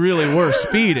mean, you really were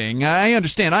speeding. I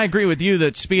understand. I agree with you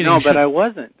that speeding... No, but I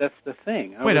wasn't. That's the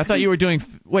thing. I thought you were doing...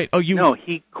 No,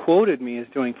 he quoted me as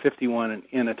doing 51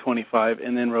 in a 25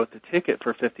 and then wrote the ticket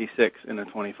for 56 in a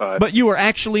 25. But you were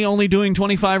actually only doing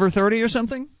 25 or 30 or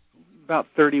something? About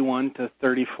 31 to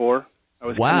 34. I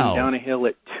was coming down a hill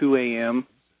at 2 a.m.,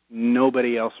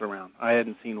 nobody else around. I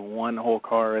hadn't seen one whole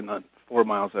car in the 4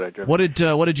 miles that I drove. What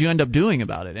did you end up doing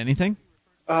about it? Anything?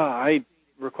 I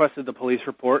requested the police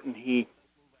report, and he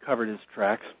covered his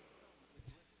tracks.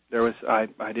 I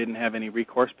didn't have any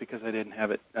recourse because I didn't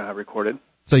have it recorded.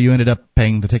 So you ended up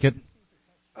paying the ticket?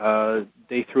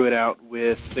 They threw it out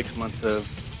with 6 months of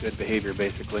good behavior,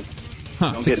 basically.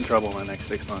 Don't get in trouble in the next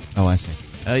 6 months. Oh, I see.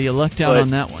 You lucked out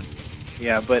on that one.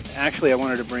 Yeah, but actually I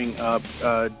wanted to bring up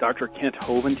Dr. Kent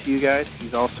Hovind to you guys.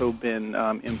 He's also been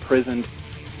imprisoned.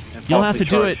 You'll have to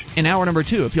do it in hour number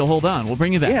 2 if you'll hold on. We'll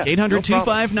bring you back. Yeah,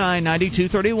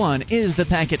 800-259-9231 is the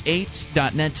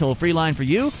packet8.net toll-free line for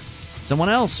you. Someone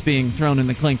else being thrown in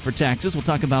the clink for taxes. We'll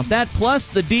talk about that. Plus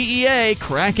the DEA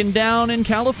cracking down in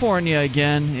California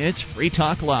again. It's Free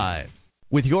Talk Live.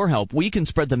 With your help, we can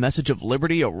spread the message of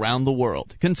liberty around the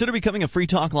world. Consider becoming a Free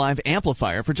Talk Live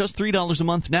amplifier for just $3 a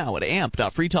month now at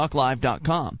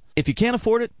amp.freetalklive.com. If you can't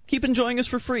afford it, keep enjoying us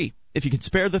for free. If you can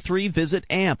spare the $3, visit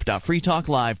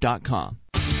amp.freetalklive.com.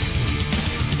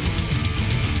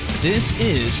 This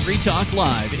is Free Talk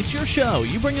Live. It's your show.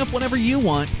 You bring up whatever you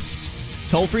want.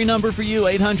 Toll-free number for you,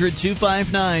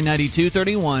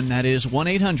 800-259-9231. That is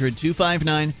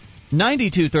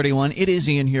 1-800-259-9231. It is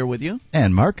Ian here with you.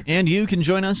 And Mark. And you can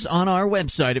join us on our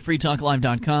website at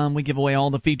freetalklive.com. We give away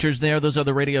all the features there. Those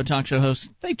other radio talk show hosts,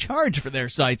 they charge for their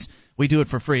sites. We do it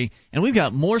for free. And we've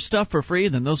got more stuff for free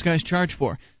than those guys charge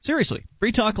for. Seriously,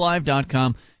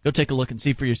 freetalklive.com. Go take a look and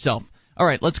see for yourself. All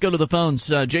right, let's go to the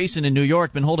phones. Jason in New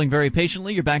York, been holding very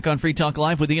patiently. You're back on Free Talk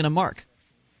Live with Ian and Mark.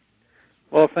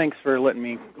 Well, thanks for letting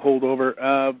me hold over.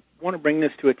 I want to bring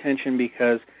this to attention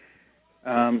because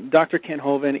Dr. Kent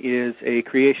Hovind is a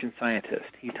creation scientist.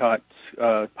 He taught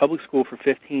public school for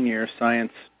 15 years,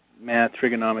 science, math,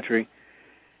 trigonometry,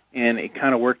 and it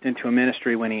kind of worked into a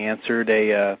ministry when he answered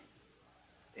an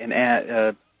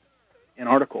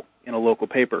article in a local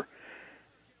paper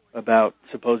about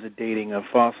supposed dating of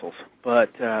fossils.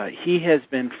 But he has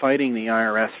been fighting the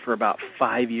IRS for about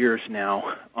 5 years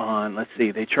now on, let's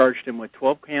see, they charged him with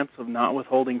 12 counts of not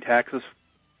withholding taxes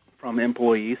from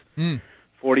employees,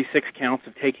 46 counts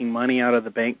of taking money out of the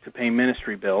bank to pay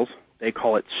ministry bills. They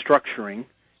call it structuring,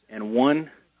 and 1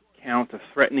 count of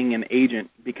threatening an agent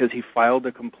because he filed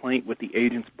a complaint with the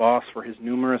agent's boss for his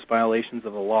numerous violations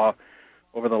of the law.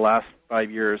 Over the last 5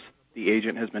 years, the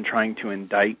agent has been trying to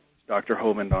indict Dr.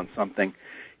 Hovind on something.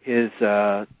 His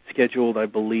scheduled, I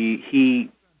believe,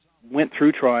 he went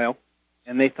through trial,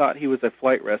 and they thought he was a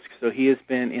flight risk, so he has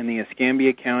been in the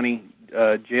Escambia County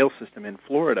jail system in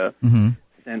Florida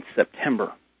since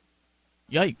September.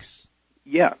 Yikes.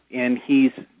 Yeah, and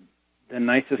he's the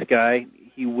nicest guy.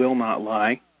 He will not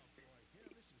lie.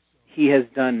 He has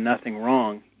done nothing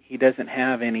wrong. He doesn't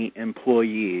have any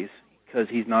employees because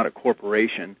he's not a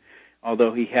corporation.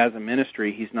 Although he has a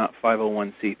ministry, he's not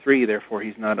 501c3, therefore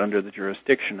he's not under the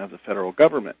jurisdiction of the federal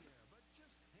government.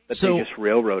 But they just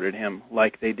railroaded him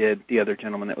like they did the other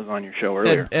gentleman that was on your show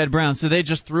earlier. Ed Brown. So they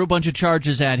just threw a bunch of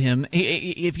charges at him.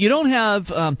 If you don't have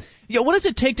what does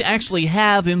it take to actually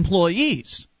have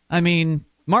employees? I mean,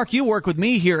 Mark, you work with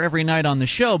me here every night on the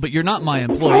show, but you're not my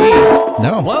employee.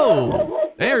 No. Whoa.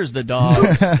 There's the dog.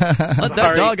 Let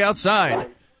that dog outside.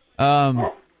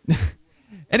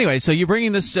 Anyway, so you're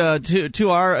bringing this to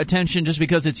our attention just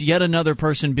because it's yet another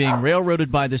person being railroaded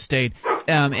by the state.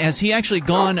 Has he actually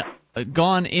gone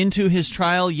into his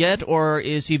trial yet, or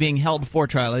is he being held for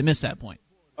trial? I missed that point.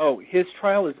 Oh, his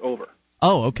trial is over.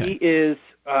 Oh, okay. He is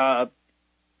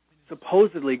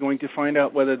supposedly going to find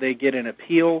out whether they get an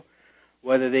appeal,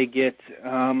 whether they get...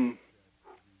 I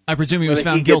presume he was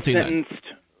found guilty then.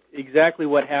 Exactly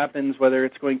what happens, whether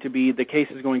it's going to be, the case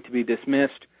is going to be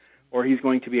dismissed, or he's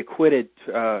going to be acquitted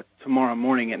tomorrow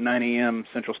morning at 9 a.m.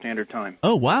 Central Standard Time.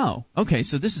 Oh, wow. Okay,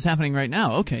 so this is happening right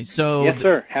now. Okay, so... Yes,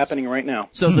 sir, happening right now.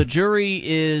 So the jury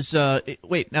is...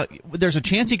 wait, now, there's a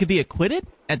chance he could be acquitted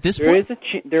at this point?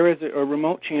 There is a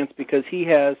remote chance because he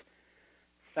has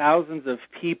thousands of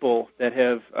people that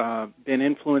have been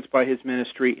influenced by his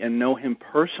ministry and know him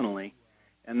personally,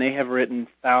 and they have written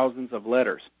thousands of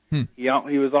letters. He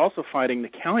was also fighting the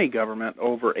county government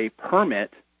over a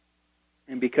permit,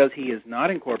 and because he is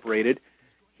not incorporated,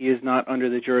 he is not under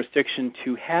the jurisdiction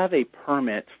to have a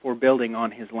permit for building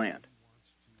on his land,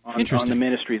 on the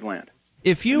ministry's land.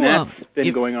 If you, and that's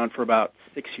been going on for about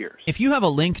 6 years. If you have a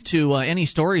link to any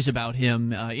stories about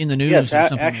him in the news, yes, or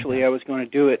something actually, like that. I was going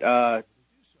to do it.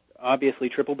 Obviously,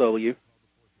 www.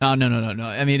 Oh, no.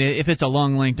 I mean, if it's a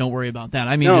long link, don't worry about that.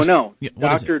 I mean,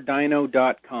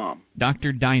 DrDino.com.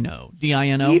 Dr. Dino,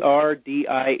 D-I-N-O?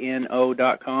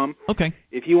 DrDino.com. Okay.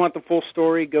 If you want the full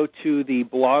story, go to the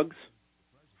blogs.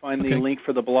 Find the link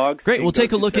for the blogs. Great. We'll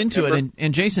take a look into it.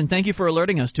 And Jason, thank you for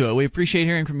alerting us to it. We appreciate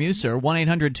hearing from you, sir.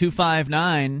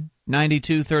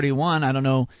 1-800-259-9231. I don't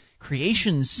know.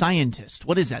 Creation scientist.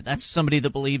 What is that? That's somebody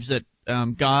that believes that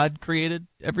God created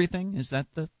everything? Is that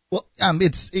the... Well,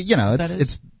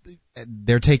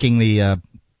 they're taking the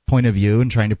point of view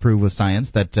and trying to prove with science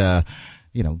that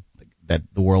that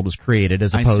the world was created,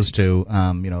 as opposed to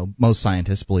most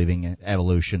scientists believing in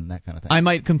evolution, that kind of thing. I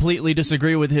might completely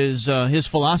disagree with his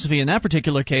philosophy in that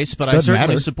particular case, but I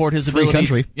certainly support his ability. Free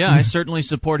country. Yeah, I certainly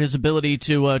support his ability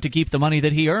to keep the money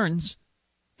that he earns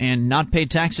and not pay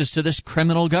taxes to this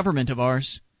criminal government of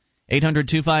ours.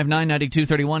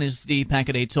 800-259-9231 is the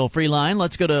Packet 8 toll-free line.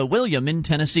 Let's go to William in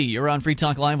Tennessee. You're on Free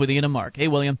Talk Live with Ian and Mark. Hey,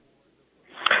 William.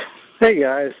 Hey,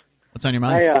 guys. What's on your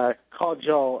mind? I called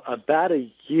y'all about a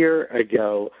year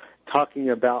ago talking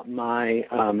about my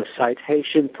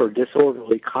citation for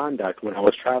disorderly conduct when I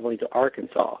was traveling to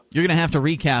Arkansas. You're going to have to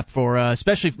recap for,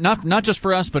 especially not just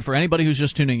for us, but for anybody who's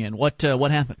just tuning in. What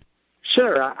happened?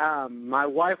 Sure. My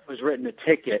wife was written a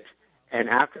ticket, and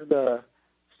after the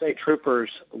state troopers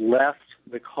left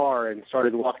the car and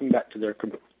started walking back to their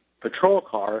patrol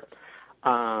car,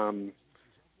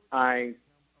 I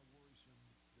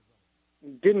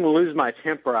didn't lose my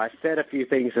temper. I said a few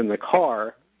things in the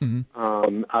car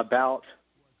about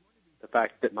the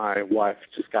fact that my wife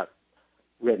just got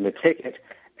written a ticket.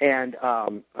 And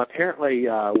apparently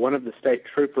one of the state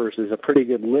troopers is a pretty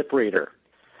good lip reader.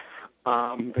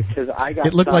 Because I got.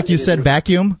 It looked like you said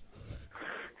vacuum?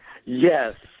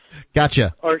 Yes.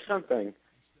 Gotcha. Or something.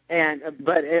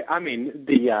 But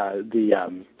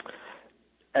the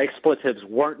expletives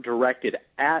weren't directed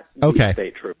at the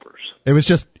state troopers. It was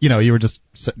just, you were just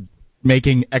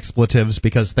making expletives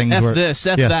because things were...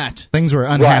 that. Things were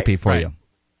unhappy for you.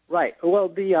 Right. Well,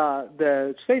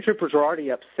 the state troopers were already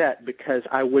upset because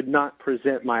I would not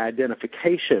present my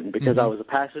identification because I was a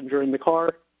passenger in the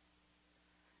car.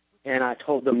 And I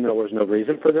told them there was no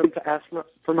reason for them to ask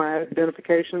for my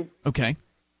identification. Okay.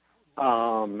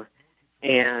 And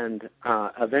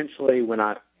eventually when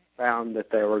I found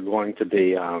that they were going to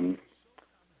be, I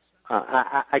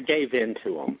gave in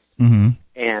to them.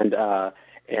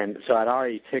 And so I'd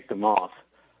already ticked them off.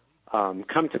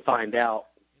 Come to find out,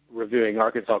 reviewing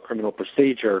Arkansas criminal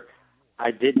procedure, I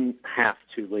didn't have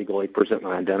to legally present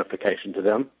my identification to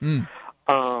them.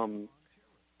 I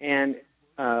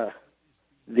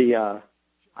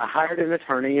hired an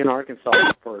attorney in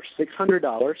Arkansas for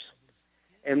 $600,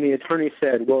 and the attorney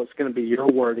said, well, it's going to be your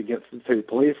word against the two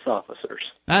police officers.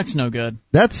 That's no good.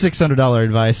 That's $600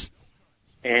 advice.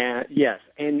 And yes,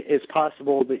 and it's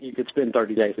possible that you could spend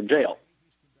 30 days in jail.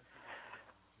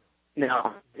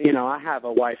 Now, I have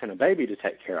a wife and a baby to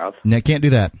take care of. No, can't do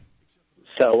that.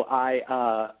 So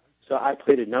I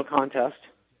pleaded no contest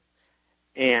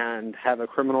and have a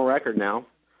criminal record now.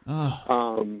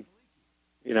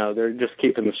 They're just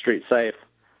keeping the street safe.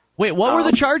 Wait, what were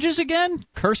the charges again?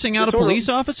 Cursing out a police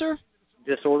officer?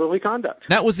 Disorderly conduct.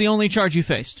 That was the only charge you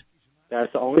faced?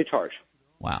 That's the only charge.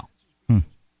 Wow.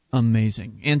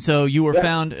 Amazing. And so you were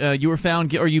found,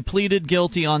 or you pleaded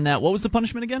guilty on that. What was the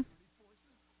punishment again?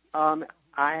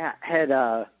 I had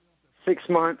 6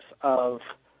 months of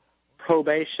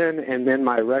probation, and then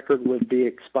my record would be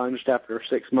expunged after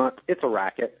 6 months. It's a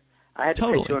racket. I had to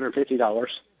pay $250.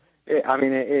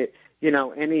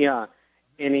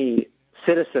 Any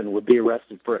citizen would be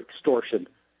arrested for extortion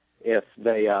if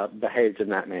they behaved in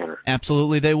that manner.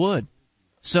 Absolutely, they would.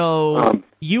 So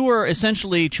you were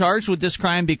essentially charged with this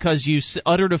crime because you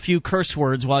uttered a few curse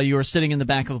words while you were sitting in the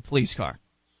back of a police car.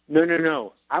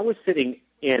 No. I was sitting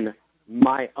in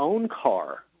my own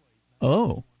car.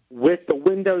 Oh. With the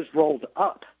windows rolled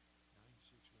up.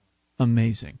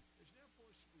 Amazing.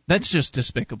 That's just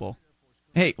despicable.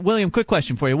 Hey, William, quick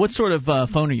question for you. What sort of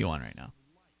phone are you on right now?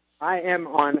 I am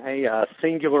on a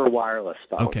singular wireless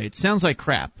phone. Okay, it sounds like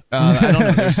crap. I don't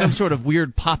know. There's some sort of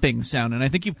weird popping sound, and I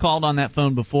think you've called on that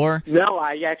phone before. No,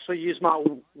 I actually used my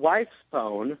wife's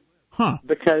phone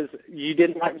because you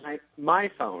didn't like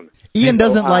my phone. Ian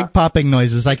doesn't like popping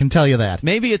noises, I can tell you that.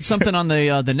 Maybe it's something on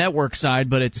the network side,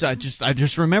 but it's I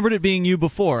just remembered it being you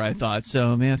before, I thought.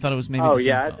 So, I thought it was maybe the same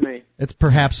it's phone. me. It's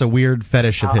perhaps a weird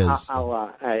fetish of his.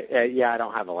 I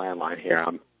don't have a landline here.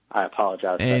 I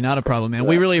apologize. Hey, not a problem, man.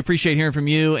 We really appreciate hearing from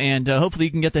you, and hopefully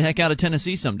you can get the heck out of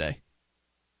Tennessee someday.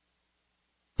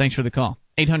 Thanks for the call.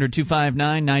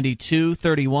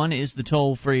 800-259-9231 is the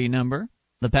toll-free number.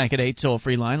 The Packet 8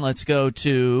 toll-free line. Let's go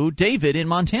to David in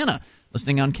Montana,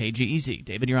 listening on KGEZ.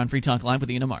 David, you're on Free Talk Live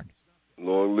with Ian and Mark.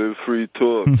 Long live Free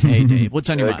Talk. Hey, Dave. What's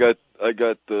on your mind? I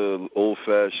got the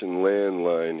old-fashioned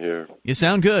landline here. You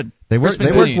sound good. They work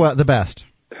the best.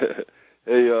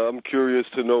 Hey, I'm curious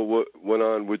to know what went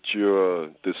on with your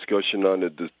discussion on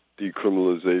the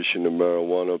decriminalization of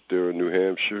marijuana up there in New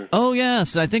Hampshire. Oh,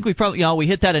 yes. I think we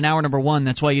hit that in hour number 1.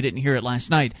 That's why you didn't hear it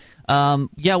last night.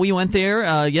 We went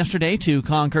there yesterday to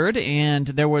Concord, and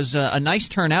there was a nice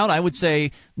turnout. I would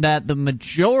say that the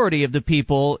majority of the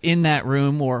people in that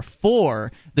room were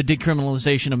for the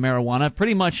decriminalization of marijuana.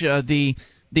 Pretty much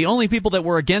the only people that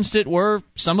were against it were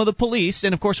some of the police,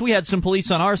 and of course we had some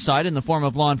police on our side in the form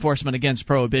of law enforcement against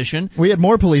prohibition. We had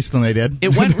more police than they did.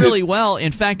 It went really well.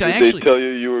 In fact, Did they tell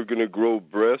you were going to grow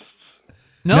breasts?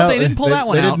 No, they didn't pull that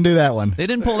one out. They didn't do that one. They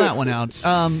didn't pull that one out.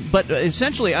 But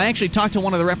essentially, I actually talked to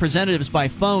one of the representatives by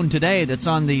phone today that's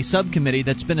on the subcommittee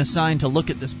that's been assigned to look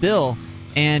at this bill,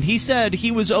 and he said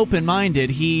he was open-minded.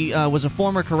 He was a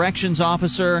former corrections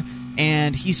officer,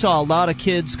 and he saw a lot of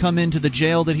kids come into the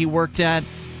jail that he worked at.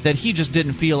 that he just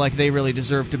didn't feel like they really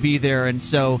deserved to be there. And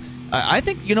so I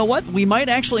think, you know what, we might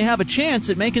actually have a chance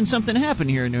at making something happen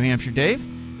here in New Hampshire, Dave.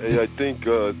 Hey, I think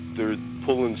they're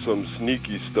pulling some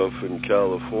sneaky stuff in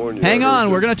California. Hang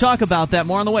on, we're going to talk about that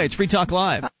more on the way. It's Free Talk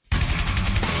Live.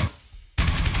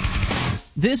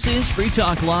 This is Free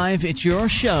Talk Live. It's your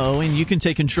show, and you can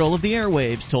take control of the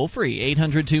airwaves toll-free.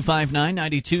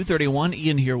 800-259-9231.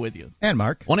 Ian here with you. And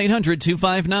Mark.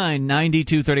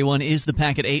 1-800-259-9231 is the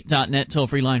packet8.net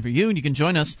toll-free line for you, and you can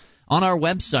join us on our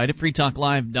website at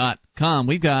freetalklive.com.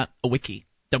 We've got a wiki.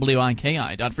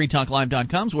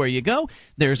 wiki.freetalklive.com is where you go.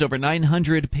 There's over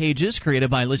 900 pages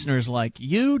created by listeners like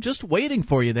you just waiting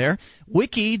for you there.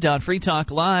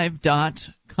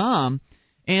 wiki.freetalklive.com.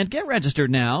 And get registered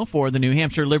now for the New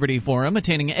Hampshire Liberty Forum,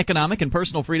 attaining economic and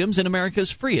personal freedoms in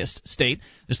America's freest state.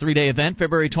 This 3-day event,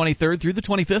 February 23rd through the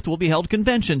 25th, will be held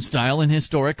convention-style in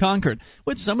historic Concord,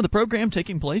 with some of the program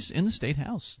taking place in the State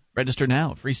House. Register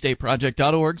now at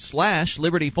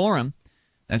freestateproject.org/Liberty Forum.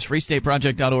 That's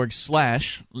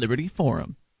freestateproject.org/Liberty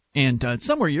Forum. And it's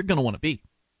somewhere you're going to want to be,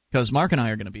 because Mark and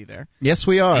I are going to be there. Yes,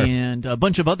 we are. And a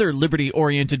bunch of other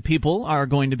liberty-oriented people are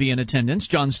going to be in attendance.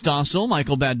 John Stossel,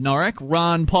 Michael Badnarik,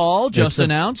 Ron Paul just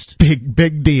announced.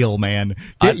 Big deal, man.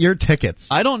 Get your tickets.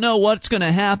 I don't know what's going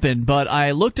to happen, but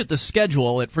I looked at the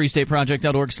schedule at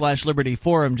freestateproject.org/Liberty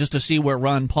Forum just to see where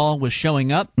Ron Paul was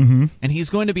showing up, and he's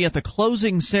going to be at the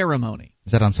closing ceremony.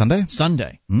 Is that on Sunday?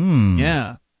 Sunday.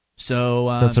 Yeah. So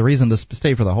that's a reason to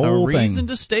stay for the whole thing. A reason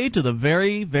to stay to the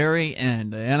very, very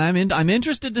end. And I'm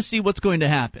interested to see what's going to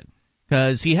happen,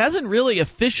 because he hasn't really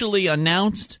officially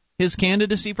announced his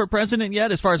candidacy for president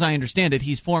yet. As far as I understand it,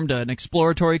 he's formed an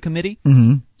exploratory committee.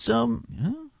 So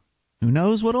who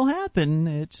knows what'll happen?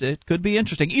 It could be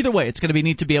interesting. Either way, it's going to be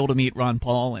neat to be able to meet Ron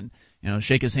Paul and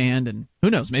shake his hand. And who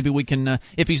knows? Maybe we can,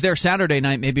 if he's there Saturday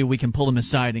night, maybe we can pull him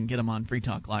aside and get him on Free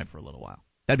Talk Live for a little while.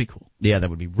 That'd be cool. Yeah, that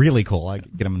would be really cool.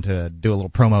 I'd get him to do a little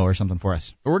promo or something for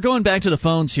us. We're going back to the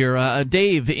phones here.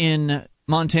 Dave in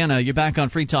Montana, you're back on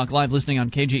Free Talk Live listening on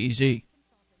KGEZ. You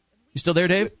still there,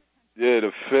 Dave? Yeah,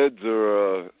 the feds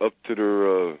are up to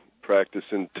their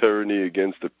practicing tyranny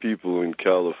against the people in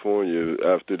California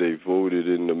after they voted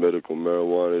in the medical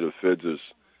marijuana. The feds has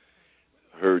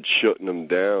heard shutting them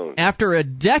down. After a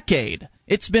decade.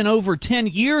 It's been over 10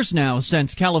 years now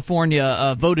since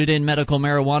California voted in medical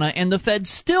marijuana, and the feds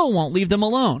still won't leave them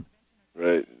alone.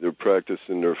 Right. They're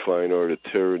practicing their fine art of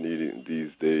tyranny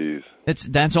these days.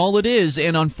 That's all it is,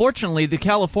 and unfortunately the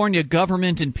California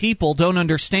government and people don't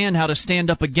understand how to stand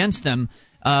up against them.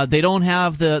 They don't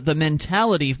have the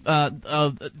mentality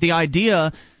of the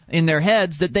idea in their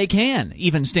heads that they can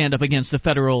even stand up against the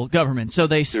federal government. So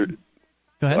they...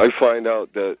 Go ahead. I find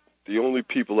out that the only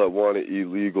people that want it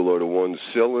illegal are the ones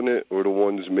selling it or the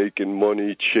ones making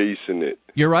money chasing it.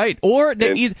 You're right. Or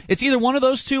it's either one of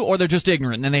those two, or they're just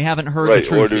ignorant and they haven't heard the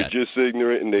truth yet. Right, or they're yet. just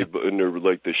ignorant and they're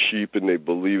like the sheep and they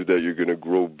believe that you're going to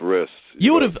grow breasts.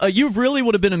 You really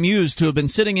would have been amused to have been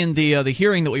sitting in the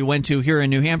hearing that we went to here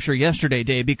in New Hampshire yesterday,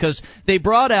 Dave, because they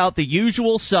brought out the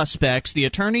usual suspects, the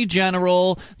Attorney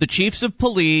General, the chiefs of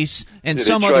police, and they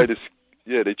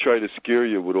try to scare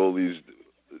you with all these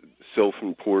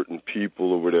self-important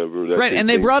people or whatever. Right, and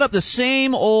they brought up the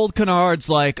same old canards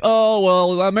like, oh,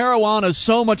 well, marijuana is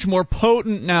so much more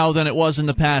potent now than it was in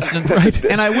the past. And,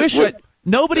 and I wish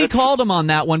nobody called them on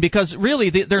that one, because really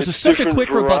there's such a quick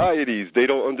varieties. They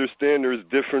don't understand there's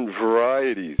different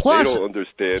varieties. They don't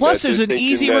understand. Plus, there's an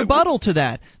easy rebuttal to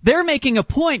that. They're making a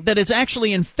point that is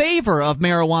actually in favor of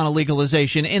marijuana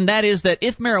legalization, and that is that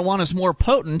if marijuana is more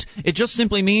potent, it just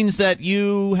simply means that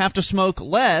you have to smoke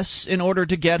less in order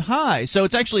to get high. So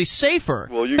it's actually safer.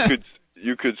 Well, you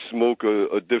could smoke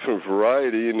a different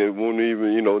variety, and it won't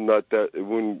even, it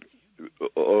wouldn't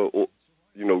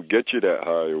get you that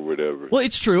high or whatever. Well,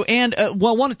 it's true, and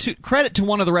credit to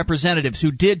one of the representatives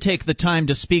who did take the time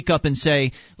to speak up and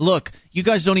say, look, you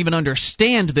guys don't even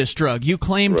understand this drug. You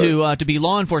claim to be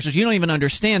law enforcers. You don't even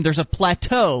understand. There's a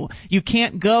plateau. You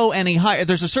can't go any higher.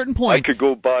 There's a certain point. I could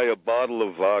go buy a bottle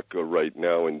of vodka right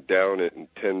now and down it in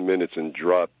 10 minutes and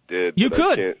drop dead. You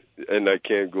could. I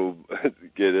can't go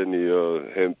get any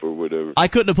hemp or whatever. I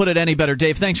couldn't have put it any better,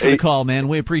 Dave. Thanks for the call, man.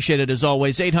 We appreciate it as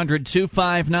always.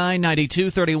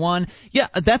 800-259-9231. Yeah,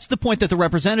 that's the point that the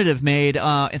representative made.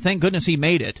 And thank goodness he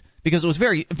made it, because it was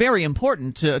very, very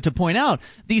important to point out.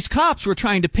 These cops were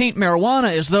trying to paint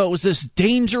marijuana as though it was this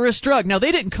dangerous drug. Now,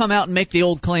 they didn't come out and make the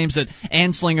old claims that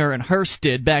Anslinger and Hearst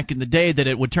did back in the day, that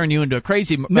it would turn you into a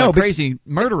crazy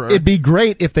murderer. It'd be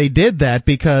great if they did that,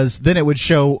 because then it would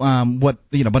show what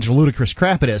a bunch of ludicrous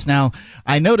crap it is. Now,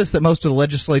 I noticed that most of the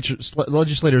legislators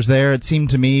there, it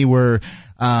seemed to me, were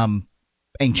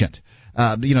ancient.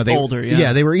 they older,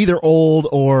 yeah. they were either old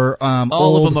or all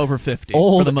old, of them over 50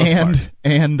 old for the most part.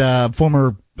 and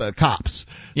former cops.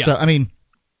 Yeah. So I mean,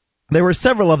 there were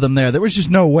several of them there. There was just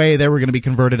no way they were going to be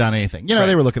converted on anything. You know,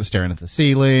 They were staring at the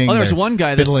ceiling. Oh, there's one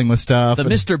guy fiddling with stuff. The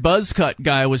Mr. Buzzcut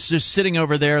guy was just sitting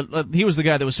over there. He was the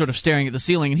guy that was sort of staring at the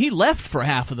ceiling, and he left for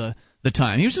half of the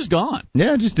time. He was just gone.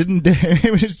 Yeah, just didn't.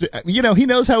 It was just, he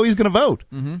knows how he's going to vote,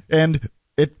 and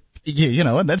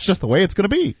and that's just the way it's going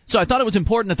to be. So I thought it was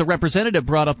important that the representative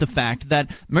brought up the fact that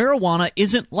marijuana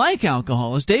isn't like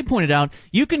alcohol. As Dave pointed out,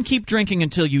 you can keep drinking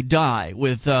until you die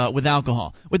with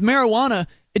alcohol. With marijuana,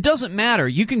 it doesn't matter.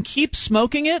 You can keep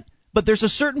smoking it, but there's a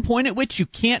certain point at which you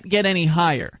can't get any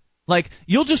higher. Like,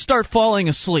 you'll just start falling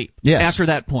asleep after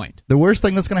that point. The worst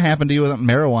thing that's going to happen to you with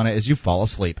marijuana is you fall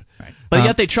asleep. Right. But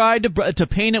yet they tried to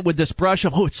paint it with this brush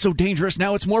of, it's so dangerous,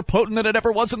 now it's more potent than it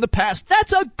ever was in the past.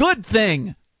 That's a good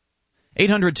thing.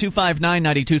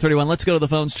 800-259-9231. Let's go to the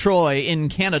phones. Troy in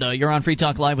Canada. You're on Free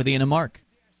Talk Live with Ian and Mark.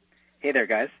 Hey there,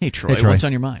 guys. Hey, Troy. What's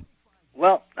on your mind?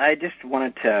 Well, I just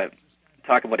wanted to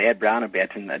talk about Ed Brown a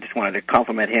bit, and I just wanted to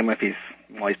compliment him if he's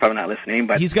probably not listening.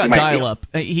 But he's got dial-up.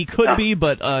 He could be,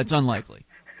 but it's unlikely.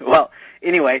 Well,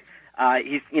 anyway,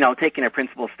 he's taking a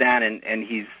principled stand, and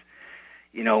he's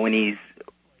when he's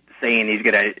saying he's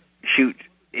going to shoot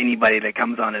anybody that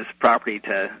comes on his property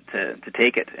to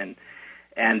take it, and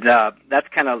that's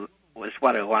kind of was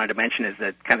what I wanted to mention, is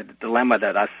that kind of the dilemma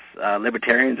that us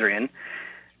libertarians are in,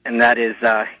 and that is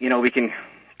we can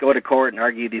go to court and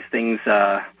argue these things.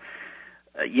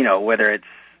 Whether it's,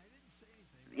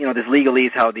 this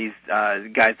legalese, how these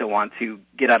guys that want to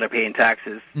get out of paying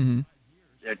taxes,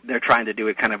 they're trying to do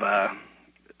it kind of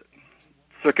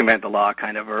circumvent the law,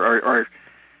 kind of, or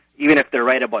even if they're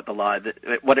right about the law,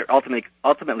 what it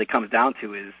ultimately comes down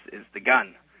to is the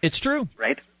gun. It's true.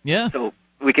 Right? Yeah. So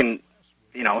we can,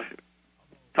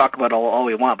 talk about all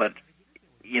we want, but,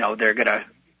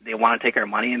 they want to take our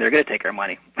money, and they're going to take our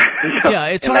money.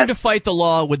 It's hard to fight the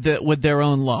law with their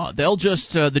own law. They'll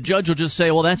just the judge will just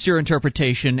say, well, that's your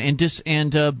interpretation, and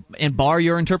bar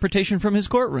your interpretation from his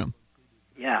courtroom.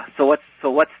 Yeah. So what's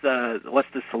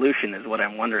the solution is what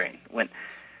I'm wondering.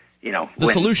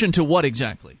 Solution to what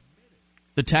exactly?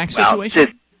 The tax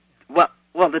situation?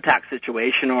 The tax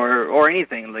situation or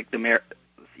anything like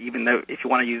even though if you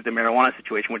want to use the marijuana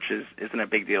situation, which isn't a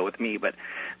big deal with me, but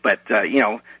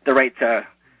the right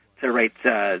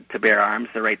to bear arms,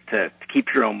 the right to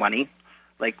keep your own money.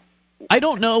 I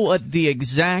don't know what the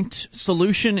exact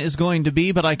solution is going to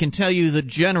be, but I can tell you the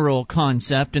general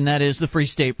concept, and that is the Free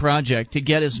State Project, to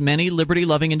get as many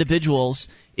liberty-loving individuals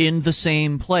in the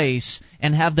same place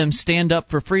and have them stand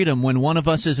up for freedom. When one of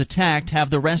us is attacked,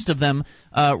 have the rest of them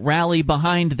rally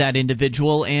behind that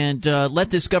individual and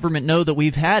let this government know that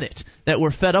we've had it, that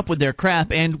we're fed up with their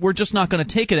crap, and we're just not going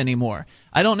to take it anymore.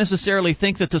 I don't necessarily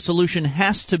think that the solution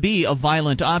has to be a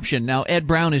violent option. Now, Ed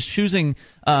Brown is choosing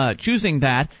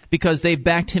that because they've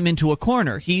backed him into a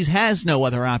corner. He has no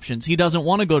other options. He doesn't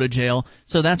want to go to jail,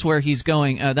 so that's where he's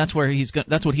going. That's what he's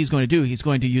going to do. He's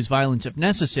going to use violence if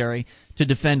necessary to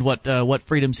defend what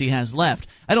freedoms he has left.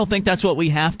 I don't think that's what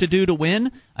we have to do to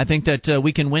win. I think that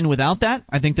we can win without that.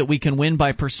 I think that we can win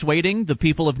by persuading the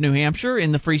people of New Hampshire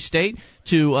in the Free State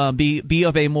to be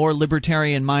of a more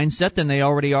libertarian mindset than they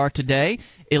already are today.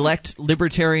 Elect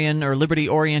libertarian or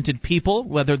liberty-oriented people,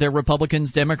 whether they're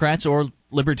Republicans, Democrats, or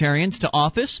libertarians, to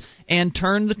office, and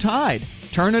turn the tide,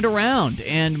 turn it around,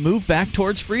 and move back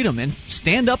towards freedom, and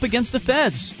stand up against the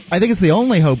feds. I think it's the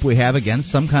only hope we have against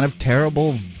some kind of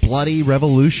terrible, bloody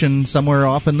revolution somewhere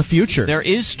off in the future. There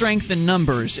is strength in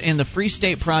numbers, and the Free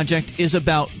State Project is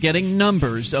about getting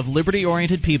numbers of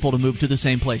liberty-oriented people to move to the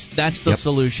same place. That's the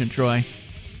solution, Troy.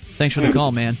 Thanks for the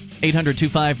call, man.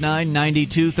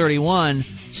 800-259-9231.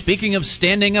 Speaking of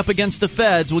standing up against the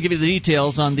feds, we'll give you the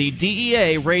details on the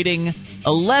DEA raiding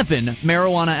 11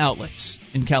 marijuana outlets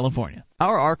in California.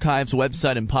 Our archives,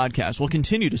 website, and podcast will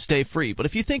continue to stay free, but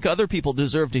if you think other people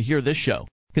deserve to hear this show,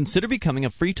 consider becoming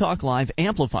a Free Talk Live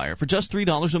amplifier for just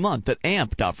 $3 a month at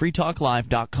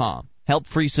amp.freetalklive.com. Help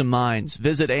free some minds.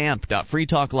 Visit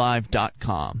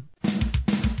amp.freetalklive.com.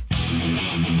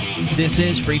 This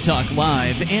is Free Talk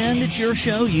Live, and it's your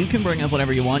show. You can bring up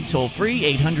whatever you want. Toll free,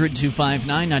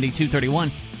 800-259-9231.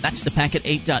 That's the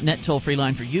packet8.net toll-free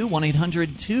line for you,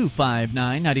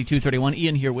 1-800-259-9231.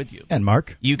 Ian here with you. And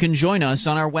Mark. You can join us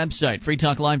on our website,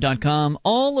 freetalklive.com.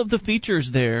 All of the features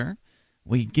there,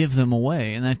 we give them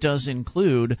away, and that does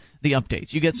include the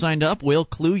updates. You get signed up, we'll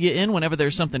clue you in whenever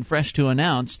there's something fresh to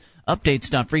announce.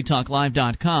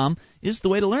 Updates.freetalklive.com is the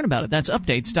way to learn about it. That's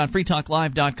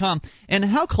updates.freetalklive.com. And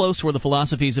how close were the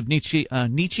philosophies of Nietzsche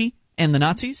and the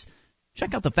Nazis?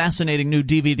 Check out the fascinating new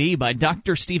DVD by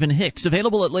Dr. Stephen Hicks,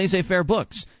 available at Laissez-Faire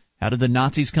Books. How did the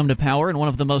Nazis come to power in one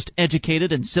of the most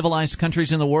educated and civilized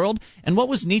countries in the world? And what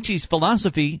was Nietzsche's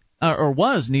philosophy,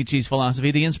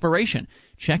 the inspiration?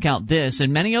 Check out this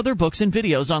and many other books and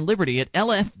videos on Liberty at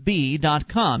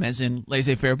lfb.com, as in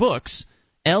Laissez-Faire Books,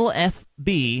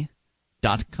 lfb.com.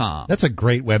 That's a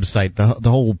great website. The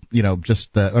whole, just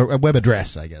a web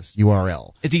address, I guess,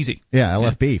 URL. It's easy. Yeah,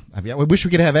 LFB. I wish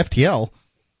we could have FTL.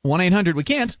 1-800, we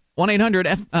can't.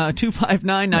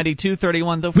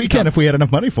 1-800-259-9231. We can if we had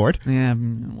enough money for it. Yeah,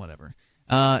 whatever.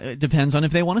 It depends on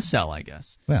if they want to sell, I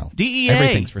guess. Well, DEA,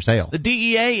 everything's for sale. The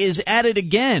DEA is at it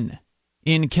again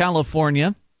in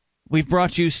California. We've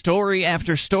brought you story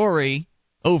after story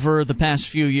over the past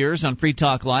few years on Free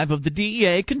Talk Live of the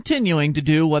DEA continuing to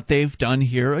do what they've done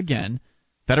here again.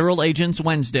 Federal agents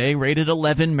Wednesday raided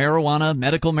 11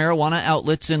 medical marijuana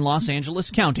outlets in Los Angeles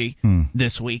County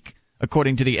this week.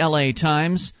 According to the LA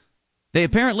Times, they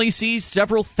apparently seized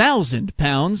several thousand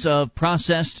pounds of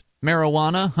processed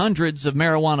marijuana, hundreds of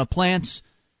marijuana plants,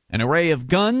 an array of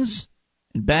guns,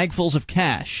 and bagfuls of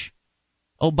cash.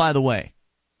 Oh, by the way,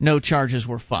 no charges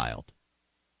were filed.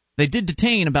 They did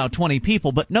detain about 20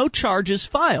 people, but no charges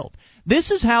filed. This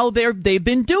is how they've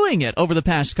been doing it over the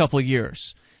past couple of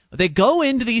years. They go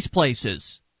into these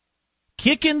places,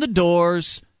 kick in the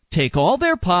doors, take all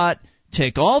their pot,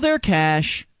 take all their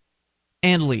cash,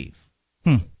 and leave.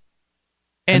 And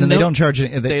then they don't charge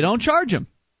it. They don't charge them.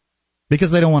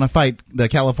 Because they don't want to fight the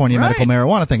California medical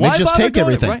marijuana thing. Why they just take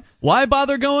everything. Why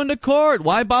bother going to court?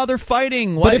 Why bother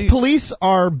fighting? But if police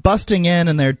are busting in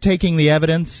and they're taking the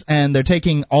evidence and they're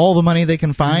taking all the money they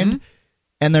can find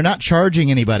and they're not charging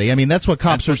anybody, I mean, that's what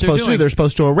cops are supposed to do. They're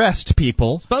supposed to arrest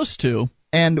people. Supposed to.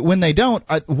 And when they don't,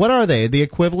 what are they? The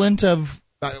equivalent of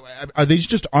are these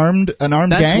just an armed gang?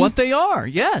 That's what they are,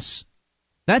 yes.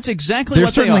 That's exactly They're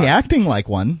what they are. They're certainly acting like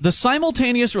one. The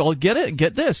simultaneous,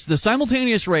 get this. The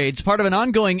simultaneous raids, part of an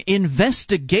ongoing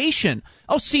investigation.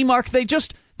 Oh, see, Mark, they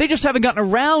just haven't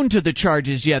gotten around to the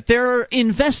charges yet. They're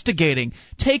investigating,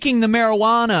 taking the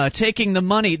marijuana, taking the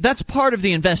money. That's part of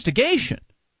the investigation.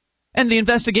 And the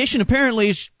investigation apparently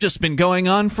has just been going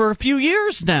on for a few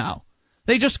years now.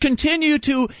 They just continue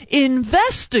to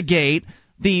investigate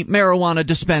the marijuana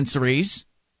dispensaries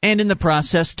and in the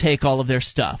process take all of their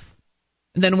stuff.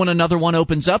 And then when another one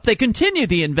opens up, they continue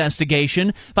the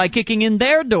investigation by kicking in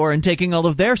their door and taking all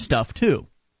of their stuff, too.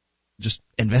 Just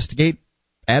investigate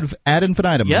ad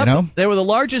infinitum, Yep. They were the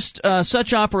largest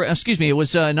such operation. It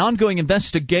was an ongoing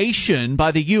investigation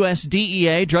by the U.S.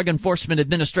 DEA, Drug Enforcement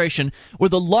Administration, were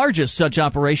the largest such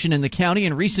operation in the county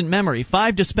in recent memory.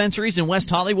 5 dispensaries in West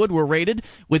Hollywood were raided,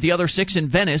 with the other 6 in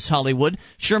Venice, Hollywood,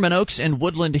 Sherman Oaks, and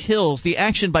Woodland Hills. The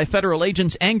action by federal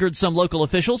agents angered some local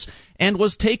officials and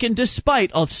was taken despite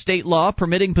a state law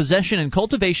permitting possession and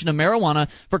cultivation of marijuana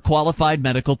for qualified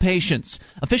medical patients.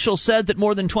 Officials said that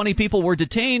more than 20 people were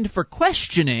detained for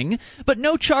questioning, but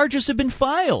no charges have been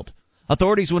filed.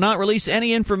 Authorities would not release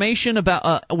any information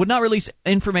about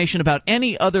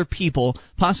any other people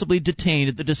possibly detained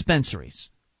at the dispensaries.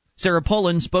 Sarah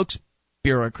Poland,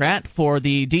 spokesbureaucrat for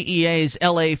the DEA's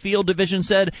LA Field Division,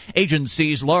 said agents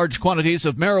seized large quantities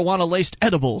of marijuana-laced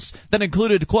edibles that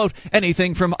included, quote,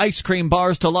 anything from ice cream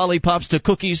bars to lollipops to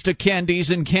cookies to candies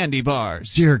and candy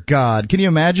bars. Dear God, can you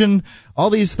imagine all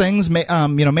these things made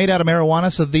out of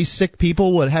marijuana so these sick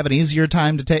people would have an easier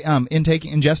time to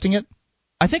ingesting it?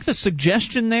 I think the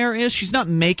suggestion there is she's not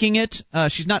making it.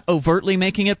 She's not overtly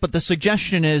making it, but the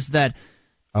suggestion is that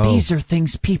these are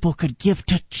things people could give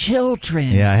to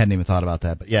children. Yeah, I hadn't even thought about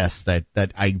that, but yes, that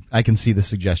I can see the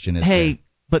suggestion is. Hey,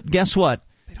 but guess what?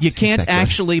 You can't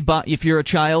actually buy, if you're a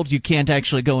child, you can't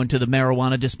actually go into the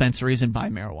marijuana dispensaries and buy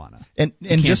marijuana. And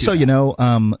just so you know,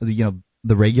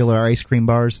 the regular ice cream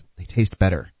bars, they taste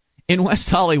better. In West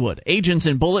Hollywood, agents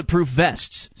in bulletproof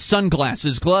vests,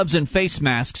 sunglasses, gloves, and face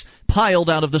masks piled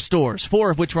out of the stores,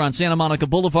 4 of which were on Santa Monica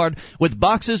Boulevard, with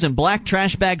boxes and black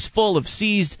trash bags full of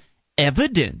seized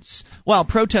evidence, while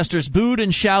protesters booed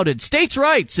and shouted, "States'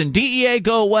 rights" and "DEA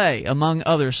go away," among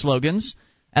other slogans.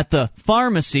 At the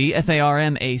pharmacy,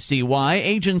 Pharmacy,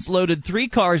 agents loaded 3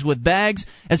 cars with bags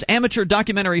as amateur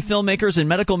documentary filmmakers and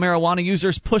medical marijuana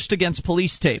users pushed against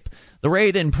police tape. The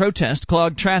raid and protest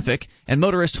clogged traffic, and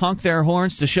motorists honked their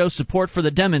horns to show support for the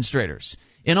demonstrators.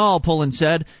 In all, Poland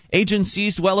said, agents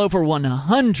seized well over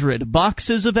 100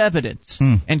 boxes of evidence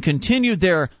and continued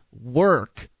their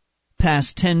work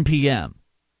past 10 p.m.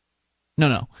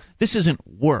 No, this isn't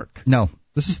work. No,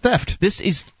 this is theft. This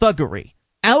is thuggery.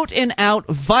 Out-and-out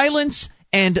violence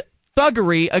and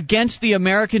thuggery against the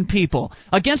American people,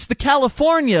 against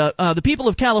the people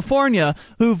of California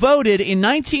who voted in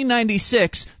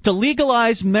 1996 to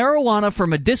legalize marijuana for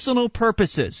medicinal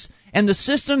purposes. And the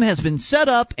system has been set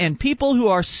up, and people who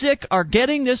are sick are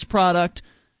getting this product.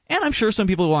 And I'm sure some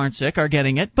people who aren't sick are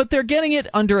getting it, but they're getting it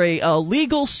under a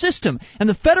legal system. And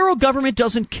the federal government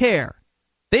doesn't care.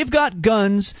 They've got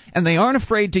guns, and they aren't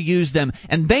afraid to use them.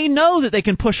 And they know that they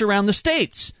can push around the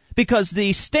states, because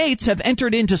the states have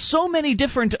entered into so many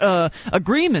different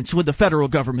agreements with the federal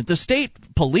government. The state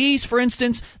police, for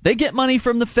instance, they get money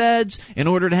from the feds in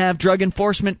order to have drug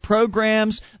enforcement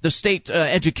programs. The state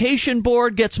education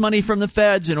board gets money from the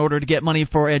feds in order to get money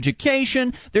for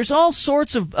education. There's all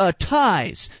sorts of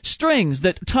strings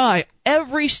that tie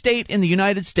every state in the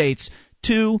United States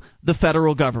to the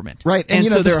federal government. Right. And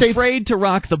so they're states, afraid to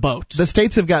rock the boat. The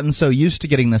states have gotten so used to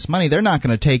getting this money, they're not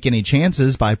going to take any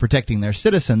chances by protecting their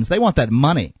citizens. They want that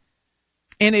money.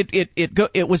 And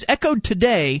it was echoed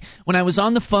today when I was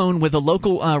on the phone with a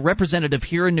local representative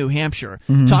here in New Hampshire,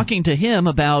 talking to him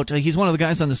about, he's one of the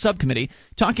guys on the subcommittee,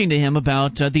 talking to him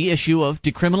about the issue of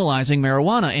decriminalizing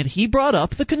marijuana. And he brought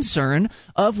up the concern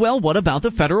of, well, what about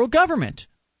the federal government?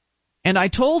 And I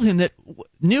told him that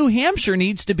New Hampshire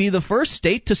needs to be the first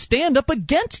state to stand up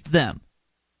against them.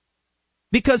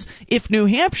 Because if New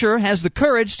Hampshire has the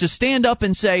courage to stand up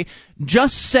and say,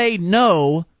 just say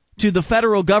no to the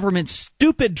federal government's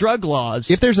stupid drug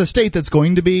laws. If there's a state that's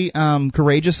going to be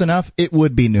courageous enough, it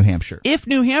would be New Hampshire. If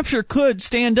New Hampshire could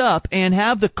stand up and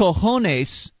have the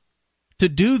cojones to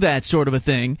do that sort of a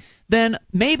thing, then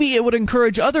maybe it would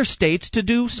encourage other states to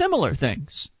do similar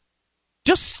things.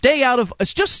 Just stay out.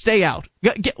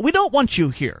 We don't want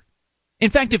you here. In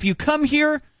fact, if you come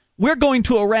here, we're going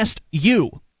to arrest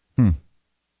you.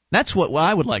 That's what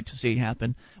I would like to see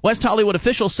happen. West Hollywood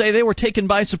officials say they were taken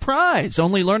by surprise,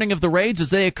 only learning of the raids as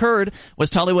they occurred.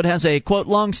 West Hollywood has a, quote,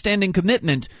 long-standing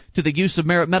commitment to the use of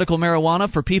medical marijuana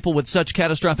for people with such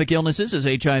catastrophic illnesses as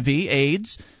HIV,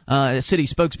 AIDS. City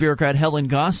spokesbureaucrat Helen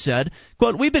Goss said,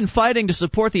 quote, we've been fighting to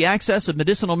support the access of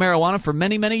medicinal marijuana for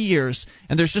many, many years,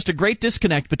 and there's just a great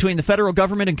disconnect between the federal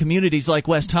government and communities like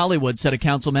West Hollywood, said a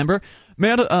council member.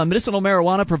 Medicinal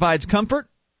marijuana provides comfort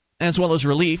as well as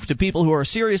relief to people who are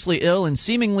seriously ill, and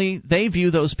seemingly they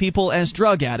view those people as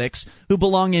drug addicts who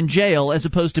belong in jail as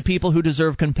opposed to people who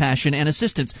deserve compassion and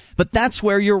assistance. But that's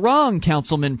where you're wrong,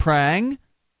 Councilman Prang.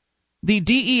 The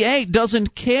DEA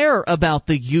doesn't care about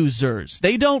the users.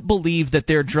 They don't believe that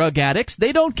they're drug addicts.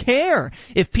 They don't care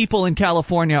if people in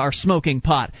California are smoking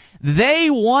pot.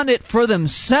 They want it for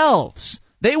themselves.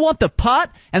 They want the pot,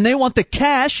 and they want the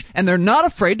cash, and they're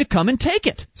not afraid to come and take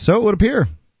it. So it would appear.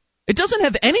 It doesn't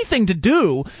have anything to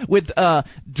do with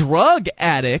drug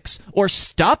addicts or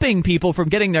stopping people from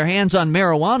getting their hands on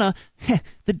marijuana.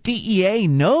 The DEA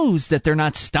knows that they're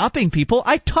not stopping people.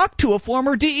 I talked to a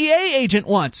former DEA agent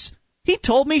once. He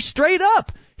told me straight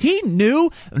up. He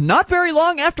knew not very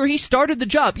long after he started the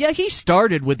job. Yeah, he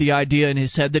started with the idea in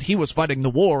his head that he was fighting the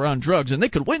war on drugs and they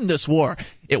could win this war.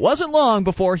 It wasn't long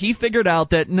before he figured out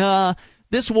that,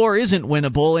 this war isn't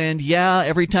winnable, and yeah,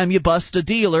 every time you bust a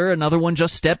dealer, another one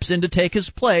just steps in to take his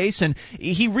place, and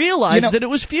he realized that it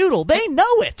was futile. They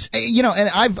know it. And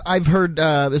I've heard,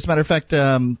 as a matter of fact,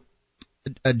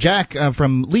 Jack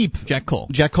from Leap, Jack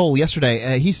Cole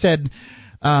yesterday, he said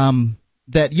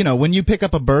that, when you pick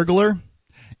up a burglar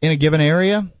in a given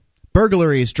area,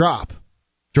 burglaries drop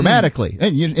dramatically.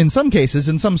 And in some cases,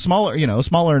 in some smaller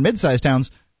and mid-sized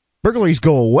towns, burglaries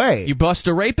go away. You bust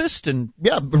a rapist and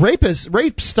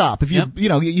rape stop. If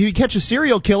you catch a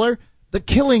serial killer, the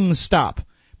killings stop.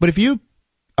 But if you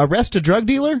arrest a drug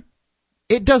dealer,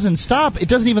 it doesn't stop. It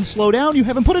doesn't even slow down. You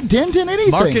haven't put a dent in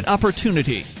anything. Market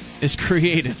opportunity is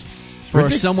created for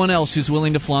someone else who's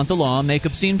willing to flaunt the law and make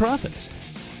obscene profits.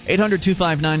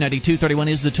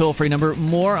 800-259-9231 is the toll-free number.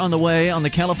 More on the way on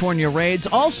the California raids.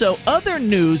 Also, other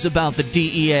news about the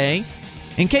DEA.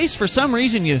 In case for some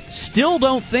reason you still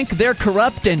don't think they're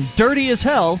corrupt and dirty as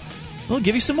hell, we'll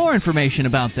give you some more information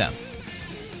about them.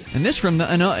 And this from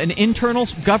an internal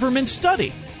government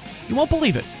study. You won't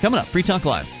believe it. Coming up, Free Talk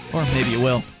Live. Or maybe you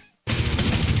will.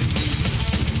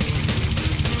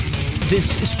 This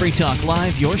is Free Talk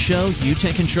Live, your show. You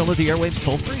take control of the airwaves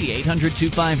toll-free.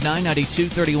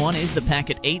 800-259-9231 is the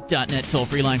packet8.net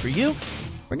toll-free line for you.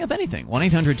 Bring up anything.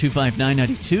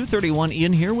 1-800-259-9231.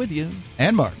 Ian here with you.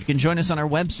 And Mark. You can join us on our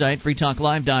website,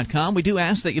 freetalklive.com. We do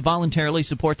ask that you voluntarily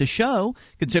support the show,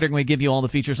 considering we give you all the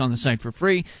features on the site for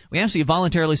free. We ask that you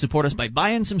voluntarily support us by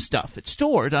buying some stuff. It's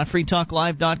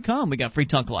store.freetalklive.com. We got Free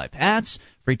Talk Live hats,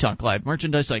 Free Talk Live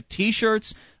merchandise like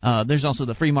T-shirts. There's also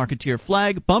the Free Marketeer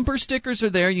flag. Bumper stickers are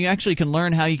there. You actually can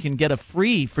learn how you can get a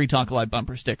free Free Talk Live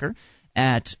bumper sticker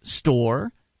at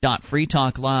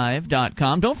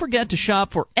store.freetalklive.com. Don't forget to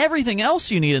shop for everything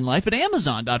else you need in life at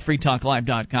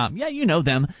amazon.freetalklive.com. Yeah, you know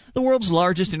them, the world's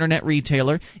largest internet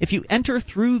retailer. If you enter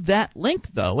through that link,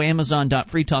 though,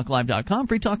 amazon.freetalklive.com,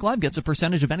 Free Talk Live gets a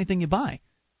percentage of anything you buy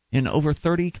in over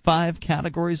 35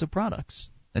 categories of products.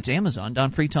 That's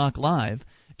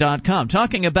amazon.freetalklive.com.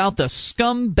 Talking about the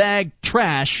scumbag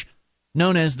trash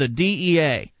known as the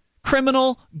DEA.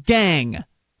 Criminal gang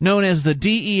known as the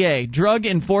DEA, Drug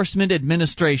Enforcement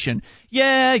Administration.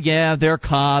 Yeah, they're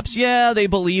cops. Yeah, they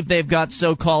believe they've got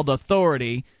so-called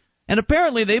authority. And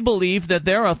apparently they believe that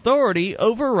their authority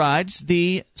overrides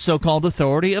the so-called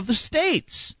authority of the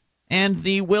states and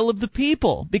the will of the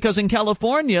people. Because in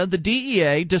California, the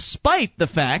DEA, despite the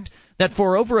fact that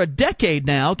for over a decade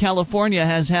now, California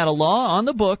has had a law on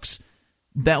the books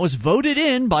that was voted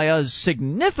in by a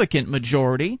significant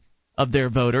majority of their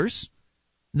voters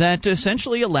that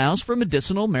essentially allows for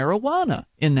medicinal marijuana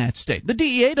in that state. The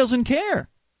DEA doesn't care.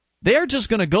 They're just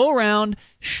going to go around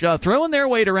throwing their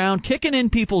weight around, kicking in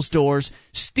people's doors,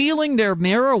 stealing their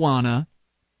marijuana,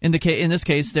 in this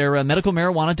case, their medical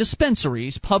marijuana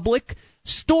dispensaries, public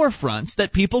storefronts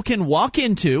that people can walk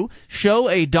into, show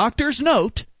a doctor's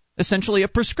note, essentially a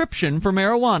prescription for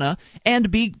marijuana,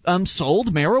 and be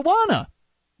sold marijuana.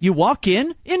 You walk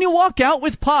in and you walk out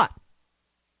with pot.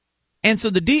 And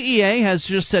so the DEA has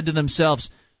just said to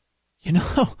themselves, here's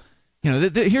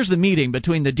the meeting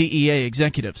between the DEA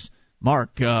executives.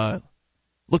 Mark,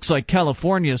 looks like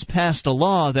California's passed a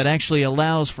law that actually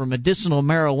allows for medicinal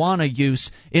marijuana use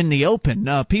in the open.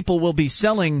 People will be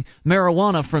selling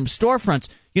marijuana from storefronts.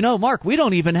 Mark, we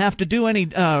don't even have to do any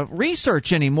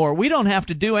research anymore. We don't have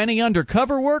to do any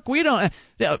undercover work.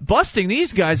 Busting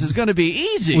these guys is going to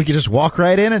be easy. We can just walk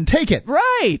right in and take it.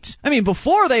 Right. I mean,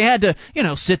 before they had to,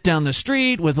 sit down the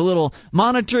street with little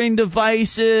monitoring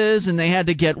devices, and they had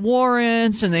to get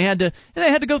warrants, and they had to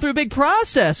go through a big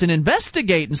process and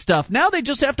investigate and stuff. Now they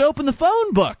just have to open the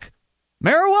phone book.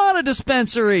 Marijuana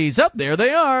dispensaries. Up there they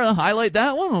are. I'll highlight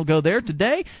that one. We'll go there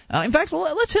today. In fact,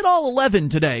 let's hit all 11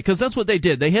 today, because that's what they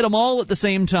did. They hit them all at the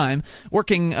same time.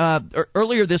 Working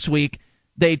earlier this week,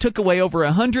 they took away over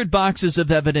 100 boxes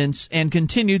of evidence and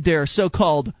continued their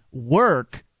so-called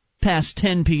work past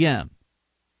 10 p.m.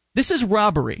 This is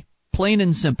robbery, plain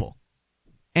and simple.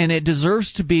 And it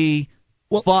deserves to be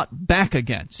fought back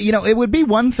against. It would be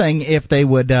one thing if they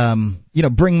would,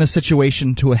 bring the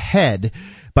situation to a head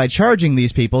by charging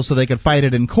these people so they could fight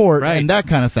it in court and that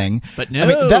kind of thing. But no. I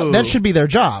mean, that should be their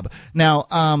job. Now,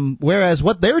 whereas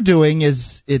what they're doing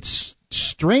it's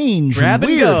strange Grab and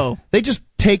weird. Go. They just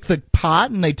take the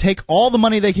pot and they take all the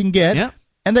money they can get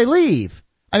and they leave.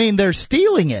 I mean, they're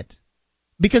stealing it.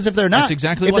 Because if they're not, that's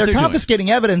exactly if what they're confiscating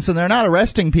doing. Evidence and they're not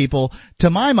arresting people, to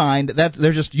my mind, that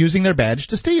they're just using their badge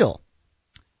to steal.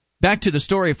 Back to the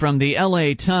story from the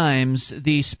L.A. Times.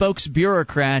 The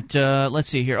spokesbureaucrat, let's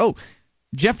see here.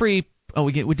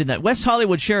 We did that. West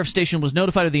Hollywood Sheriff Station was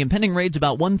notified of the impending raids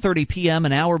about 1:30 p.m.,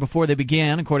 an hour before they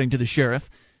began, according to the sheriff.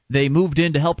 They moved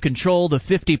in to help control the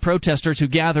 50 protesters who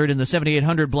gathered in the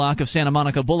 7800 block of Santa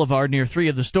Monica Boulevard near 3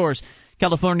 of the stores.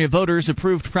 California voters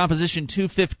approved Proposition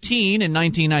 215 in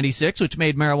 1996, which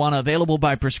made marijuana available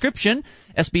by prescription.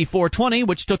 SB 420,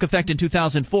 which took effect in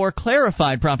 2004,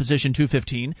 clarified Proposition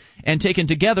 215, and taken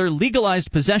together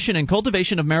legalized possession and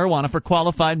cultivation of marijuana for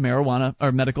qualified marijuana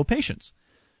or medical patients.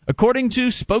 According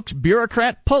to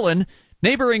spokesbureaucrat Pullen,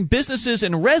 neighboring businesses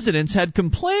and residents had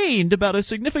complained about a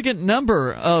significant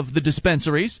number of the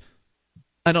dispensaries.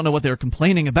 I don't know what they're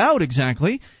complaining about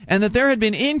exactly, and that there had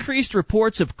been increased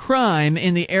reports of crime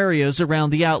in the areas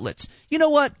around the outlets. You know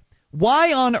what?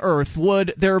 Why on earth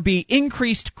would there be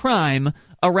increased crime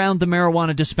around the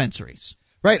marijuana dispensaries?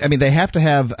 Right. I mean, they have to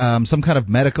have some kind of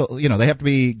medical, they have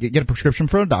to get a prescription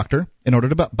from a doctor in order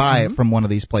to buy it from one of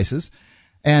these places.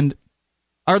 And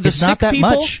Are the It's not sick that people?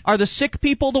 much. Are the sick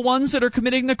people the ones that are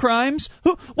committing the crimes?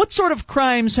 What sort of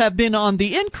crimes have been on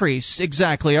the increase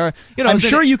exactly? I'm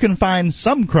sure you can find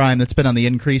some crime that's been on the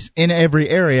increase in every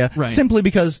area, Right. simply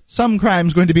because some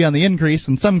crime's going to be on the increase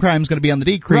and some crime's going to be on the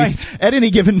decrease at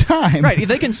any given time. Right.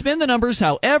 They can spin the numbers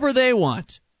however they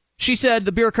want.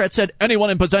 The bureaucrat said, anyone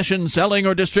in possession, selling,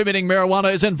 or distributing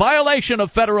marijuana is in violation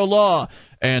of federal law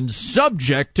and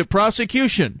subject to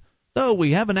prosecution. Though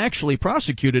we haven't actually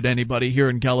prosecuted anybody here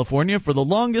in California for the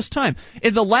longest time.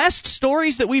 In the last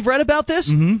stories that we've read about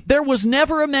this, there was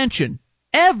never a mention,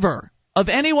 ever, of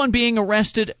anyone being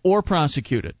arrested or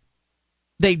prosecuted.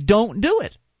 They don't do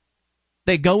it.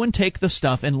 They go and take the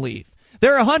stuff and leave.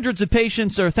 There are hundreds of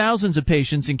patients or thousands of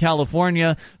patients in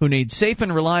California who need safe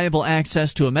and reliable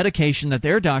access to a medication that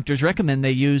their doctors recommend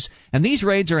they use, and these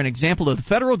raids are an example of the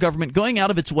federal government going out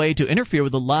of its way to interfere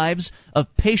with the lives of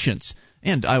patients.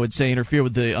 And I would say interfere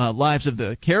with the lives of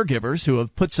the caregivers who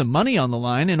have put some money on the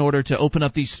line in order to open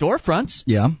up these storefronts.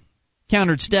 Yeah.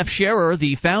 Countered Steph Scherer,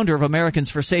 the founder of Americans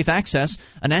for Safe Access,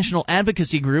 a national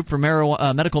advocacy group for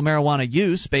medical marijuana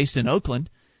use based in Oakland.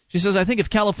 She says, I think if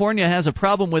California has a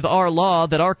problem with our law,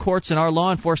 that our courts and our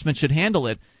law enforcement should handle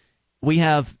it. We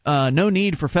have no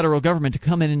need for federal government to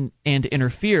come in and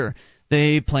interfere.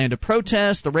 They plan to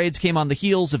protest. The raids came on the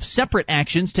heels of separate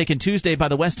actions taken Tuesday by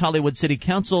the West Hollywood City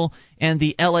Council and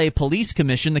the L.A. Police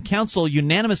Commission. The council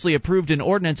unanimously approved an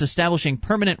ordinance establishing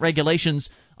permanent regulations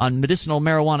on medicinal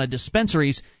marijuana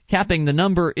dispensaries, capping the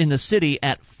number in the city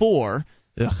at 4.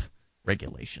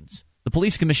 Regulations. The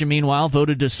Police Commission, meanwhile,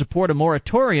 voted to support a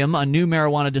moratorium on new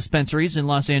marijuana dispensaries in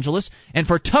Los Angeles and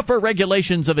for tougher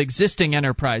regulations of existing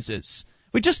enterprises.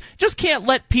 We just can't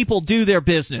let people do their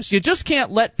business. You just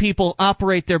can't let people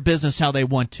operate their business how they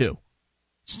want to.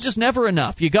 It's just never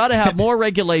enough. You got to have more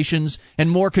regulations and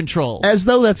more control. As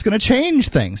though that's going to change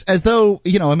things. As though,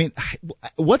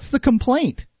 what's the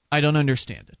complaint? I don't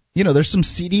understand it. There's some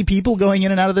seedy people going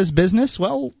in and out of this business.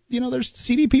 Well, there's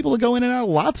seedy people that go in and out of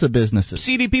lots of businesses.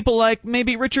 Seedy people like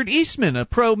maybe Richard Eastman, a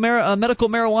medical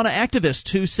marijuana activist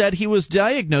who said he was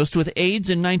diagnosed with AIDS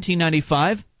in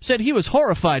 1995, said he was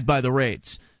horrified by the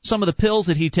raids. Some of the pills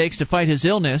that he takes to fight his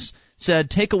illness said,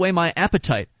 take away my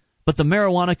appetite, but the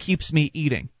marijuana keeps me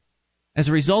eating. As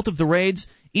a result of the raids,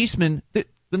 Eastman,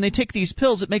 when they take these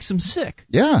pills, it makes them sick.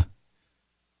 Yeah.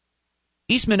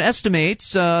 Eastman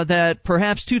estimates that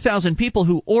perhaps 2,000 people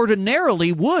who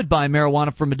ordinarily would buy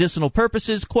marijuana for medicinal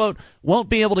purposes, quote, won't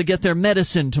be able to get their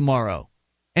medicine tomorrow.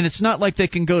 And it's not like they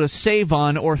can go to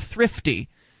Save-On or Thrifty.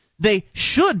 They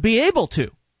should be able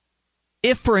to.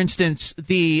 If, for instance,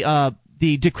 the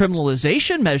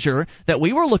decriminalization measure that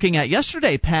we were looking at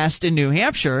yesterday passed in New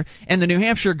Hampshire, and the New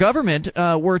Hampshire government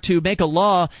were to make a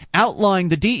law outlawing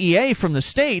the DEA from the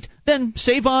state, then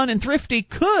Save-On and Thrifty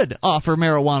could offer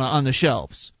marijuana on the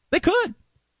shelves. They could.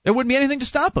 There wouldn't be anything to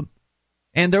stop them.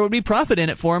 And there would be profit in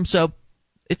it for them, so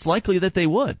it's likely that they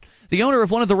would. The owner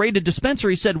of one of the raided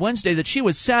dispensaries said Wednesday that she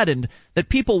was saddened that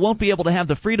people won't be able to have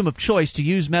the freedom of choice to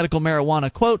use medical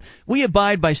marijuana. Quote, we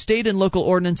abide by state and local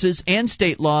ordinances and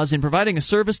state laws in providing a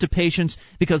service to patients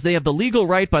because they have the legal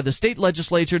right by the state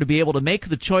legislature to be able to make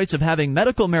the choice of having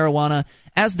medical marijuana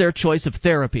as their choice of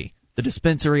therapy, the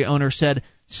dispensary owner said,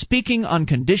 speaking on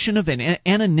condition of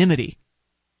anonymity.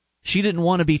 She didn't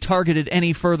want to be targeted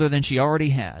any further than she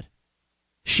already had.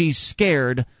 She's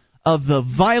scared of the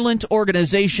violent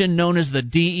organization known as the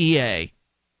DEA.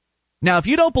 Now, if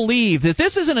you don't believe that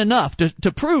this isn't enough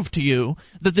to prove to you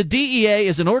that the DEA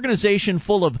is an organization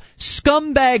full of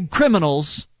scumbag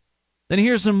criminals, then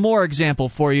here's some more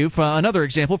example for you, another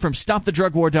example from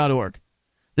StopTheDrugWar.org.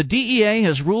 The DEA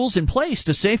has rules in place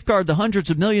to safeguard the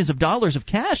hundreds of millions of dollars of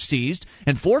cash seized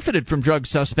and forfeited from drug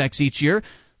suspects each year,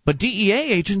 but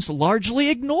DEA agents largely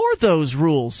ignore those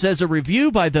rules, says a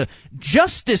review by the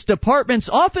Justice Department's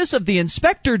Office of the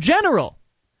Inspector General.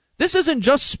 This isn't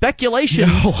just speculation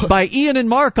by Ian and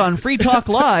Mark on Free Talk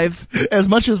Live. As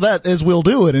much as that as we'll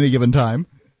do at any given time.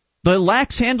 The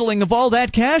lax handling of all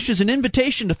that cash is an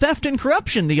invitation to theft and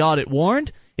corruption, the audit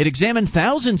warned. It examined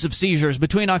thousands of seizures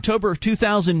between October of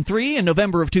 2003 and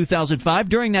November of 2005.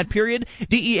 During that period,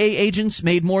 DEA agents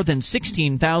made more than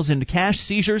 16,000 cash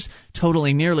seizures,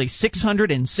 totaling nearly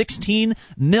 $616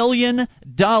 million.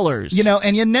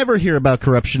 And you never hear about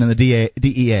corruption in the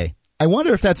DEA. I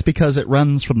wonder if that's because it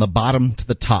runs from the bottom to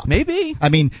the top. Maybe. I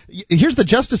mean, here's the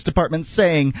Justice Department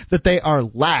saying that they are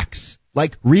lax.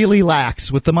 Like really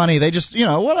lax with the money. They just,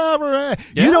 whatever.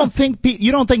 Yeah. You don't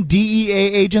think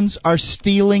DEA agents are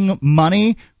stealing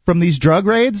money from these drug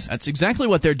raids? That's exactly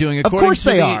what they're doing. According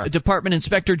to the Department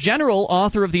Inspector General,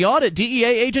 author of the audit, DEA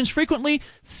agents frequently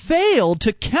failed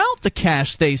to count the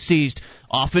cash they seized,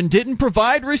 often didn't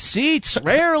provide receipts,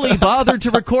 rarely bothered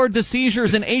to record the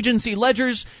seizures in agency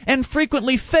ledgers, and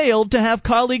frequently failed to have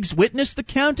colleagues witness the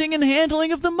counting and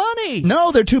handling of the money.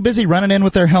 No, they're too busy running in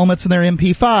with their helmets and their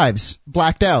MP5s,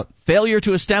 blacked out. Failure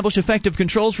to establish effective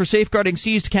controls for safeguarding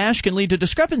seized cash can lead to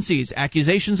discrepancies,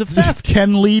 accusations of theft.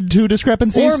 Can lead to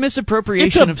discrepancies? Or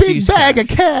misappropriation of seized It's cash. a big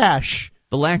bag of cash.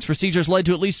 The lax procedures led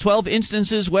to at least 12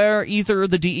 instances where either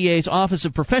the DEA's Office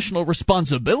of Professional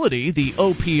Responsibility, the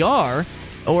OPR,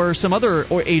 or some other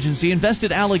agency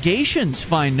invested allegations,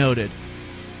 Fine noted.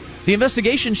 The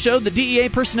investigation showed that DEA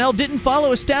personnel didn't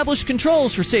follow established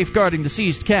controls for safeguarding the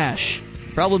seized cash.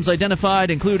 Problems identified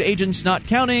include agents not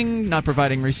counting, not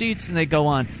providing receipts, and they go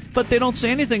on. But they don't say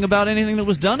anything about anything that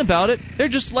was done about it. They're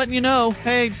just letting you know,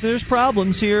 hey, there's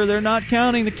problems here. They're not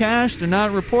counting the cash. They're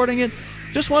not reporting it.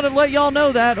 Just wanted to let y'all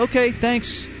know that. Okay,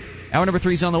 thanks. Hour number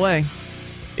 3's on the way.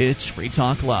 It's Free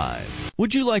Talk Live.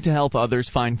 Would you like to help others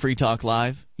find Free Talk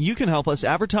Live? You can help us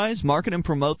advertise, market, and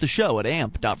promote the show at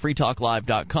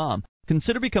amp.freetalklive.com.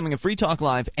 Consider becoming a Free Talk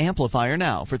Live amplifier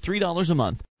now for $3 a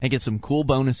month and get some cool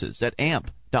bonuses at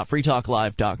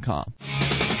amp.freetalklive.com.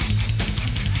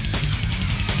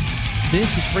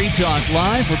 This is Free Talk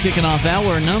Live. We're kicking off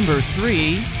hour number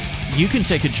 3. You can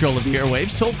take control of the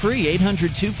airwaves. Toll free,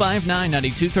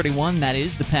 800-259-9231. That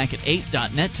is the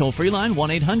packet8.net toll free line,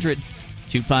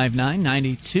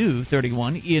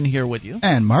 1-800-259-9231. Ian here with you.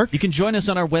 And Mark. You can join us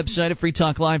on our website at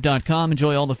freetalklive.com.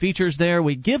 Enjoy all the features there.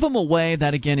 We give them away.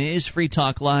 That, again, is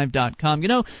freetalklive.com. You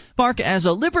know, Mark, as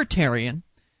libertarians,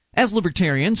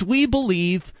 we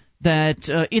believe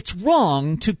that it's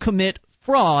wrong to commit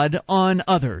fraud on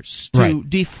others, to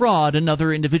defraud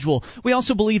another individual. We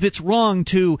also believe it's wrong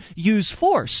to use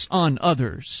force on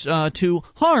others, to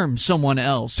harm someone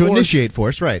else. To initiate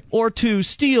force, right. Or to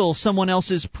steal someone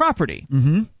else's property.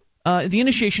 Mm-hmm. The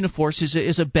initiation of force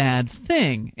is a bad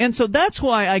thing. And so that's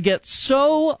why I get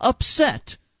so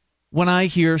upset when I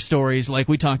hear stories like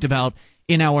we talked about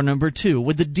in hour number 2,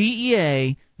 with the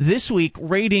DEA this week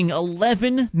raiding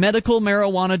 11 medical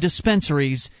marijuana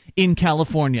dispensaries in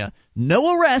California.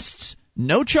 No arrests,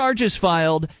 no charges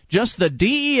filed, just the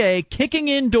DEA kicking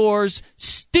in doors,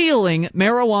 stealing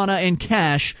marijuana and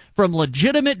cash from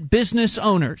legitimate business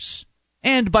owners.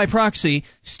 And by proxy,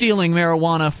 stealing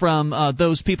marijuana from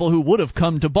those people who would have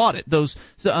come to buy it. Those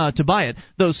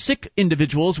sick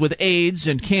individuals with AIDS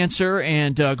and cancer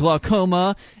and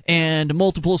glaucoma and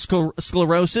multiple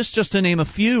sclerosis, just to name a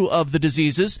few of the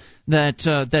diseases that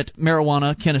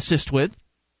marijuana can assist with.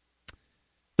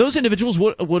 Those individuals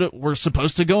were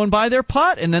supposed to go and buy their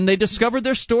pot, and then they discovered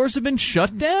their stores had been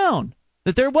shut down,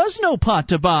 that there was no pot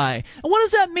to buy. And what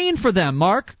does that mean for them,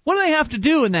 Mark? What do they have to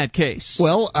do in that case?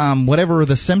 Well, whatever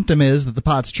the symptom is that the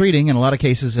pot's treating, in a lot of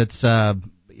cases it's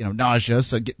nausea,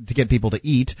 so to get people to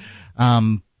eat.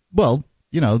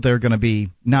 They're going to be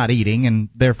not eating and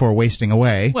therefore wasting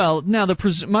away. Well, now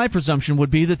my presumption would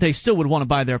be that they still would want to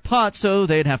buy their pot, so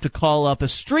they'd have to call up a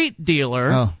street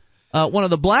dealer. One of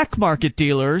the black market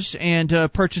dealers, and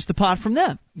purchase the pot from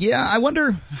them. Yeah, I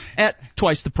wonder at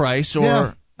twice the price, or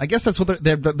yeah, I guess that's what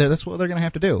they're going to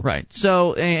have to do. Right.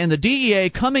 So, and the DEA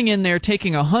coming in there,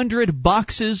 taking 100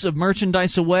 boxes of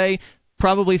merchandise away,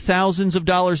 probably thousands of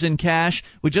dollars in cash.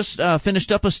 We just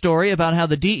finished up a story about how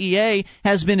the DEA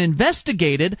has been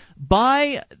investigated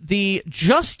by the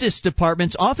Justice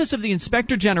Department's Office of the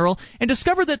Inspector General, and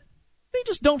discovered that they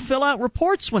just don't fill out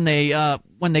reports when they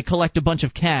collect a bunch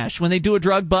of cash. When they do a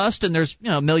drug bust and there's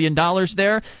 $1 million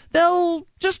there, they'll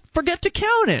just forget to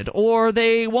count it, or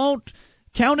they won't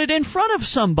count it in front of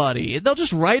somebody. They'll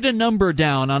just write a number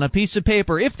down on a piece of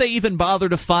paper, if they even bother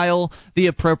to file the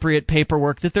appropriate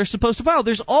paperwork that they're supposed to file.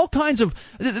 There's all kinds of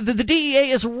the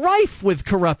DEA is rife with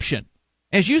corruption.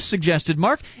 As you suggested,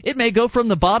 Mark, it may go from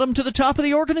the bottom to the top of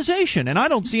the organization, and I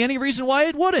don't see any reason why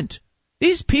it wouldn't.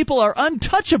 These people are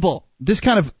untouchable. This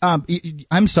kind of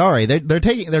I'm sorry,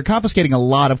 they're confiscating a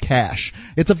lot of cash.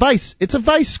 It's a vice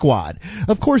squad.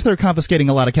 Of course they're confiscating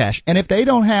a lot of cash. And if they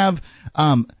don't have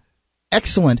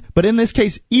excellent, but in this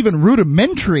case even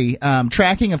rudimentary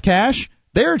tracking of cash,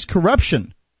 there's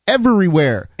corruption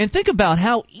everywhere. And think about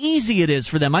how easy it is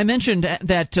for them. I mentioned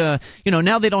that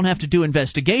now they don't have to do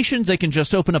investigations. They can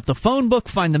just open up the phone book,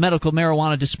 find the medical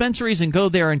marijuana dispensaries, and go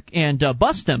there and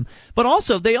bust them. But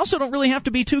they also don't really have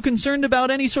to be too concerned about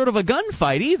any sort of a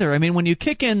gunfight either. I mean, when you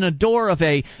kick in the door of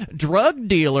a drug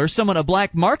dealer, a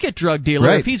black market drug dealer,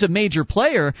 right, if he's a major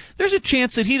player, there's a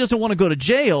chance that he doesn't want to go to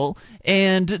jail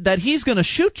and that he's going to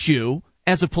shoot you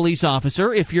as a police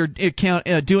officer if you're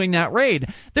doing that raid.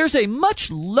 There's a much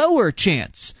lower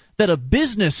chance that a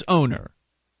business owner,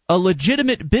 a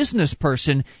legitimate business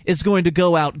person, is going to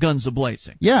go out guns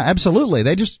a-blazing. Yeah, absolutely.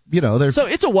 They just, So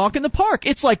it's a walk in the park.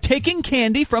 It's like taking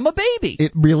candy from a baby.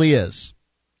 It really is.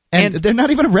 And they're not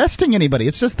even arresting anybody.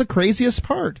 It's just the craziest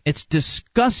part. It's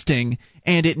disgusting,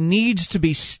 and it needs to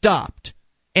be stopped.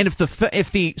 And if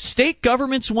the state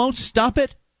governments won't stop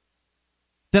it,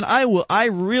 then I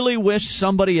really wish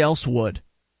somebody else would.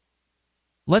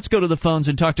 Let's go to the phones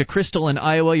and talk to Crystal in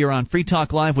Iowa. You're on Free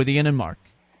Talk Live with Ian and Mark.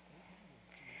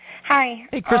 Hi.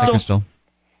 Hey, Crystal. Hi, Crystal.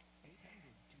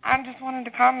 I just wanted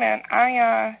to comment.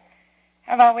 I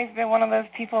have always been one of those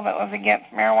people that was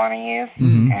against marijuana use,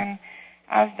 and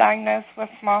I was diagnosed with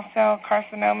small cell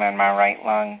carcinoma in my right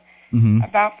lung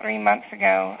about 3 months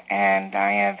ago, and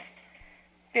I have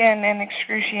been in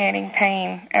excruciating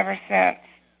pain ever since.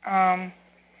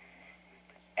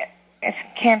 It's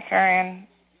cancer, and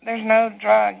there's no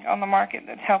drug on the market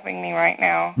that's helping me right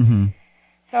now.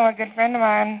 So a good friend of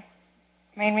mine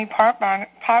made me pop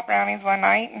brownies one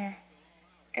night, and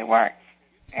it works.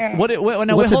 And what's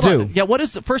it do? Yeah,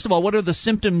 first of all, what are the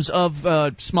symptoms of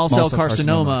small cell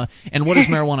carcinoma, and what does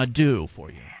marijuana do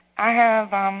for you? I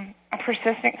have a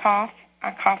persistent cough.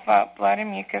 I cough up blood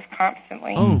and mucus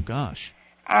constantly. Oh, gosh.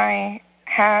 I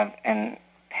have a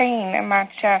pain in my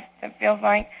chest that feels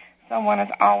like someone is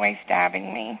always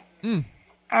stabbing me.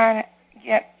 I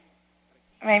get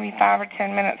maybe 5 or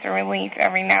 10 minutes of relief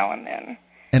every now and then.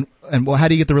 And well, how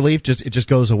do you get the relief? It just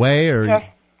goes away, or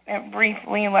it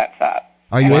briefly lets up.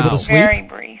 Are you able to sleep? Very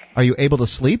brief. Are you able to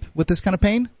sleep with this kind of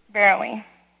pain? Barely.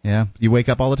 Yeah. You wake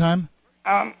up all the time?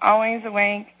 I'm always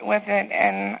awake with it,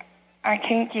 and I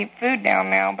can't keep food down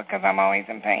now because I'm always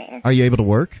in pain. Are you able to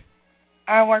work?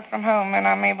 I work from home, and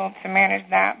I'm able to manage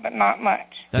that, but not much.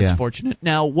 That's fortunate.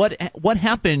 Now, what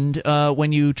happened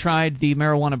when you tried the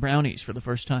marijuana brownies for the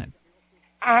first time?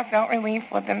 I felt relief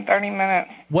within 30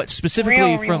 minutes. What specifically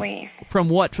Real relief. From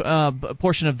what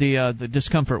portion of the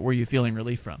discomfort were you feeling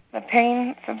relief from? The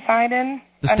pain subsided.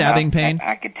 The stabbing pain?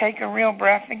 I could take a real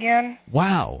breath again.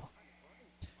 Wow.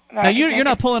 Now, you're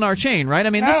not pulling our chain, right? I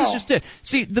mean, This is just it.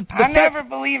 See, I never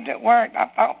believed it worked. I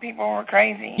thought people were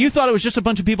crazy. You thought it was just a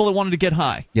bunch of people that wanted to get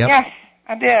high. Yep. Yes,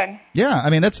 I did. Yeah, I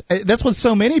mean that's what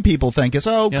so many people think is,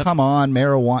 come on,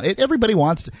 marijuana. Everybody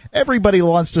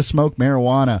wants to smoke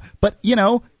marijuana, but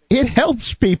it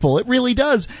helps people. It really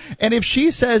does. And if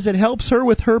she says it helps her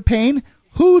with her pain,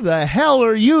 who the hell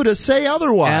are you to say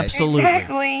otherwise? Absolutely.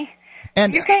 Exactly.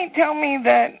 And you can't tell me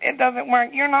that it doesn't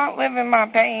work. You're not living my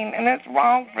pain, and it's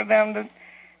wrong for them to.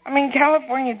 I mean,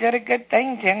 California did a good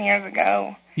thing 10 years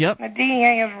ago. Yep. The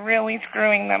DEA is really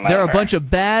screwing them over. There are a bunch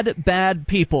of bad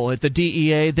people at the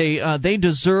DEA. They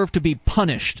deserve to be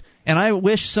punished. And I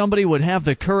wish somebody would have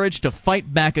the courage to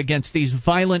fight back against these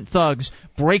violent thugs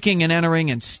breaking and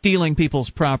entering and stealing people's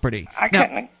property. I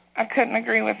couldn't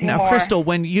agree with you more. Now, Crystal,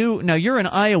 you're in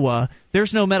Iowa,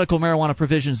 there's no medical marijuana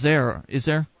provisions there, is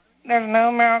there? There's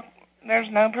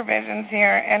no provisions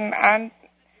here, and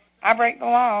I break the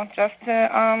law just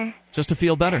to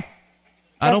feel better.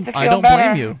 I don't better.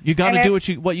 blame you. You got to do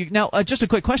what you now. Just a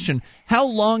quick question: how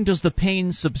long does the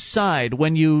pain subside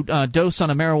when you dose on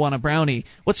a marijuana brownie?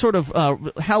 What sort of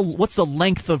what's the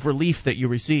length of relief that you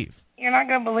receive? You're not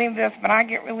going to believe this, but I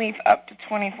get relief up to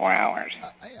 24 hours.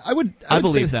 I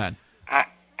believe that.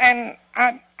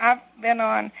 I've been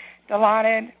on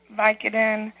Dilaudid,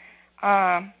 Vicodin,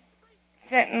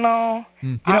 fentanyl,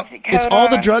 oxycodone. It's all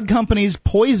the drug companies'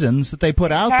 poisons that they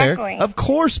put out there. Of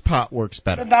course pot works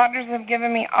better. The doctors have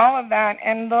given me all of that,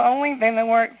 and the only thing that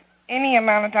works any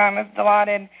amount of time is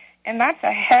Dilaudid, and that's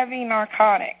a heavy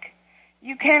narcotic.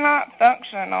 You cannot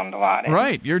function on Dilaudid.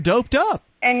 Right, you're doped up.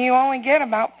 And you only get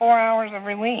about 4 hours of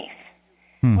relief.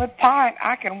 With pot,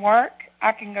 I can work,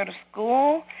 I can go to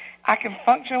school, I can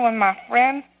function with my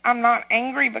friends. I'm not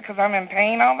angry because I'm in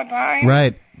pain all the time.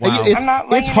 Right. Wow.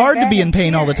 It's hard to be in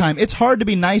pain all the time. It's hard to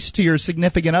be nice to your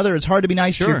significant other. It's hard to be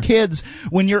nice to your kids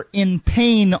when you're in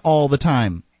pain all the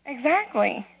time.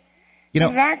 Exactly.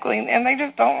 Exactly. And they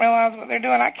just don't realize what they're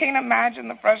doing. I can't imagine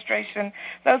the frustration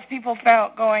those people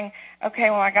felt going, okay,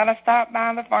 well, I got to stop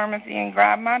by the pharmacy and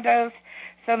grab my dose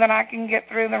so that I can get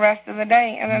through the rest of the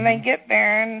day. And then they get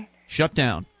there and shut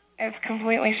down. It's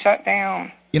completely shut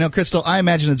down. Crystal, I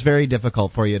imagine it's very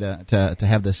difficult for you to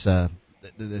have this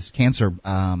this cancer,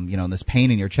 this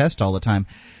pain in your chest all the time.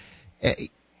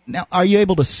 Now, are you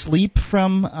able to sleep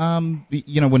from,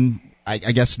 when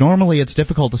I guess normally it's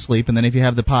difficult to sleep, and then if you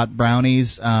have the pot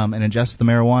brownies and ingest the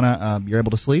marijuana, you're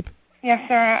able to sleep? Yes,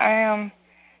 sir. I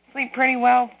sleep pretty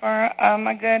well for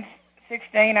a good 6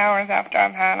 to 8 hours after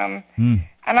I've had them.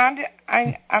 And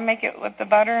I make it with the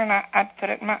butter, and I put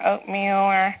it in my oatmeal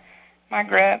or my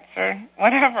grits or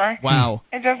whatever. Wow.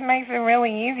 It just makes it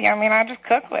really easy. I mean, I just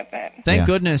cook with it. Thank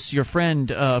goodness your friend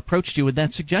approached you with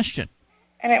that suggestion.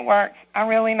 And it works. I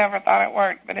really never thought it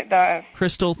worked, but it does.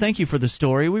 Crystal, thank you for the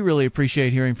story. We really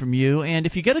appreciate hearing from you. And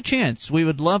if you get a chance, we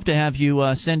would love to have you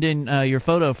send in your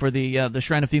photo for the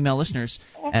Shrine of Female Listeners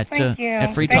at thank you.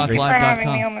 at freetalklive.com. Thank you for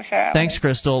having me on the show. Thanks,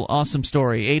 Crystal. Awesome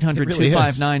story.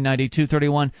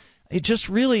 800-259-9231. It just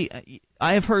really,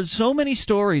 I have heard so many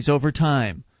stories over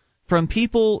time from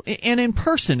people, and in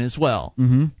person as well.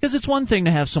 Because it's one thing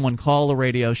to have someone call a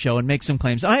radio show and make some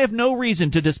claims. I have no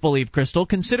reason to disbelieve Crystal,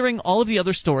 considering all of the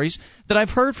other stories that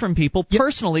I've heard from people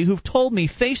personally who've told me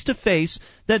face-to-face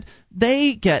that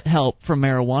they get help from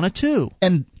marijuana, too.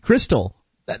 And, Crystal,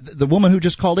 the woman who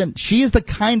just called in, she is the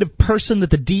kind of person that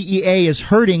the DEA is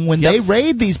hurting when they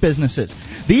raid these businesses.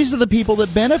 These are the people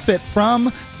that benefit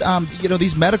from,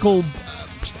 these medical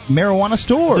marijuana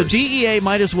stores. The DEA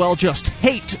might as well just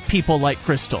hate people like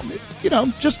Crystal.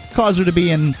 Just cause her to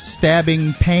be in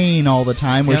stabbing pain all the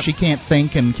time where she can't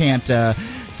think and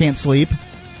can't sleep.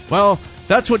 Well,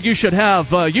 that's what you should have.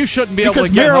 You shouldn't be able to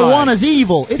get Because marijuana's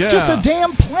evil. It's just a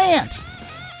damn plant.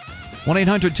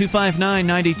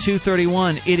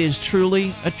 1-800-259-9231. It is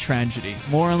truly a tragedy.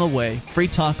 More on the way. Free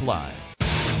Talk Live.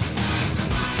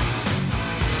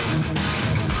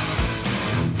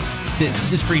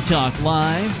 This is Free Talk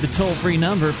Live. The toll-free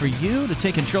number for you to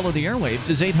take control of the airwaves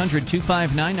is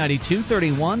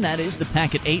 800-259-9231. That is the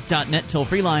packet8.net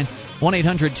toll-free line,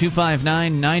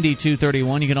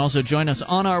 1-800-259-9231. You can also join us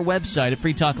on our website at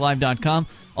freetalklive.com.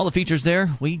 All the features there,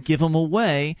 we give them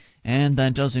away, and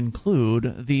that does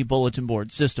include the bulletin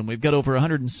board system. We've got over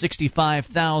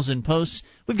 165,000 posts.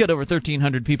 We've got over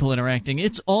 1,300 people interacting.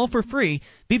 It's all for free.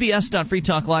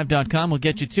 bbs.freetalklive.com will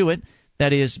get you to it.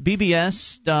 That is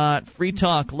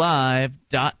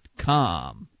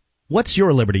bbs.freetalklive.com. What's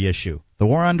your liberty issue? The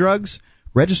war on drugs?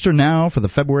 Register now for the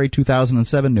February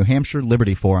 2007 New Hampshire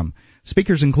Liberty Forum.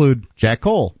 Speakers include Jack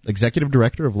Cole, Executive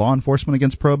Director of Law Enforcement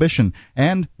Against Prohibition,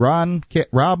 and Rob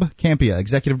Campia,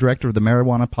 Executive Director of the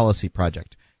Marijuana Policy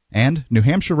Project, and New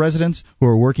Hampshire residents who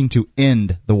are working to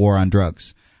end the war on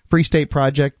drugs.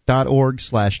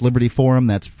 freestateproject.org/Liberty Forum.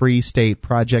 That's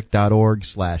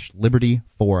freestateproject.org/Liberty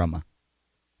Forum.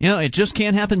 It just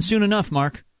can't happen soon enough,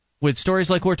 Mark. With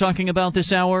stories like we're talking about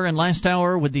this hour and last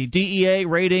hour, with the DEA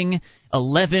raiding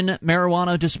 11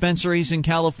 marijuana dispensaries in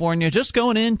California, just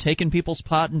going in, taking people's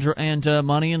pot and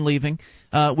money and leaving.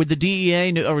 With the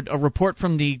DEA, a report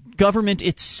from the government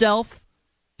itself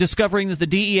discovering that the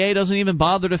DEA doesn't even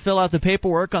bother to fill out the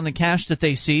paperwork on the cash that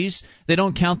they seize. They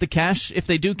don't count the cash. If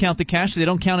they do count the cash, they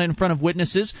don't count it in front of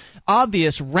witnesses.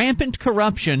 Obvious, rampant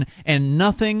corruption, and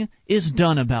nothing is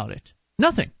done about it.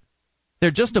 Nothing.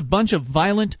 They're just a bunch of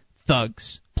violent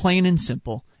thugs, plain and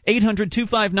simple.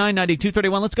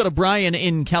 800-259-9231. Let's go to Brian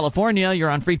in California. You're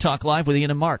on Free Talk Live with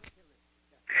Ian and Mark.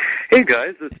 Hey,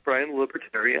 guys. It's Brian,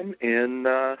 Libertarian, in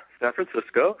San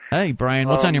Francisco. Hey, Brian.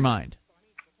 What's on your mind?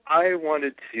 I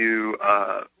wanted to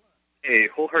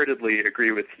wholeheartedly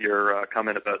agree with your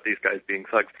comment about these guys being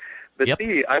thugs. But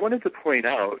B, I wanted to point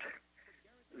out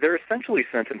they're essentially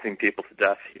sentencing people to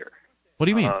death here. What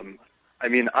do you mean?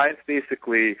 I've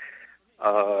basically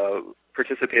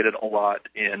participated a lot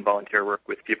in volunteer work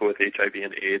with people with HIV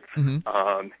and AIDS in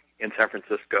San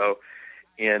Francisco,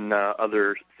 in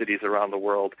other cities around the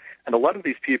world. And a lot of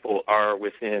these people are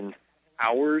within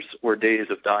hours or days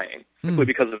of dying simply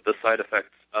because of the side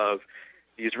effects of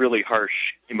these really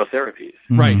harsh chemotherapies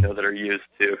that are used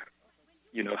to,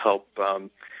 help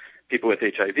people with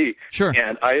HIV. Sure.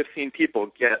 And I have seen people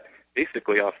get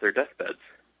basically off their deathbeds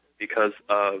because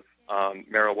of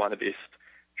marijuana-based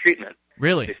treatment.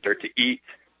 Really? They start to eat.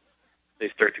 They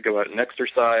start to go out and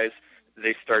exercise.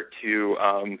 They start to,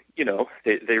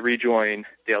 they rejoin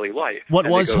daily life. What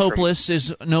was hopeless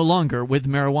is no longer with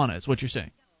marijuana, is what you're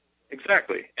saying.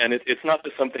 Exactly. And it's not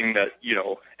just something that,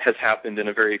 has happened in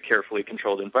a very carefully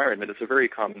controlled environment. It's a very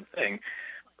common thing.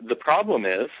 The problem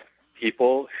is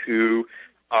people who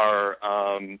are,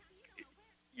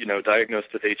 diagnosed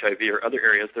with HIV or other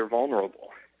areas, they're vulnerable.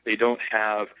 They don't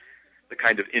have the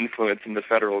kind of influence in the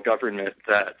federal government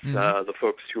that the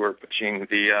folks who are pushing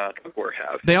the drug war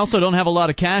have. They also don't have a lot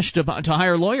of cash to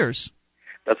hire lawyers.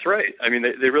 That's right.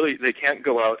 They can't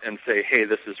go out and say, hey,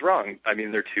 this is wrong.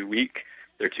 They're too weak.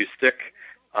 They're too sick.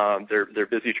 They're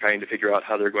busy trying to figure out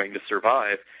how they're going to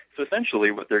survive. So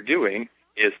essentially what they're doing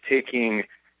is taking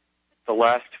the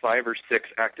last 5 or 6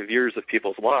 active years of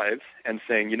people's lives and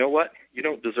saying, you know what, you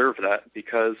don't deserve that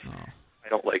because I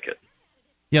don't like it.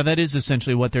 Yeah, that is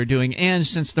essentially what they're doing. And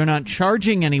since they're not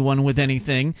charging anyone with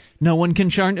anything, no one can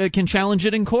challenge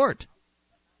it in court.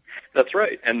 That's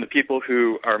right. And the people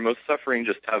who are most suffering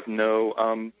just have no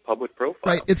public profile.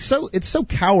 Right. It's so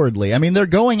cowardly. They're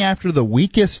going after the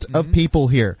weakest of people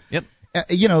here. Yep.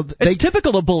 It's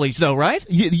typical of bullies, though, right?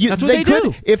 That's what they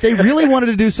do. If they really wanted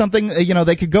to do something,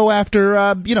 they could go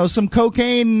after, some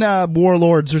cocaine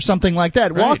warlords or something like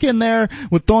that. Right. Walk in there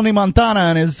with Tony Montana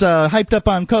and his hyped up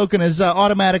on coke and his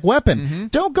automatic weapon.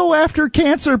 Don't go after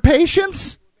cancer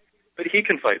patients. But he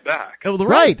can fight back. Oh,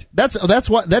 right. That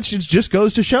just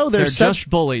goes to show they're just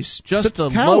bullies, just the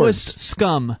cowards. Lowest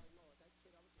scum.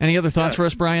 Any other thoughts for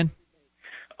us, Brian?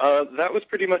 That was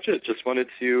pretty much it. Just wanted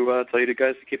to tell you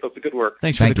guys to keep up the good work.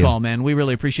 Thanks for the call, man. We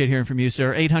really appreciate hearing from you,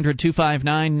 sir.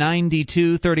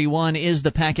 800-259-9231 is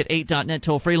the packet8.net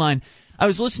toll-free line. I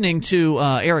was listening to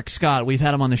Eric Scott. We've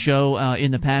had him on the show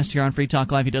in the past here on Free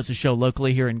Talk Live. He does a show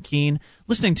locally here in Keene.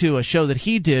 Listening to a show that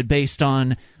he did based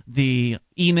on the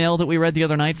email that we read the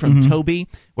other night from Toby,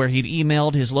 where he'd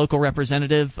emailed his local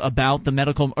representative about the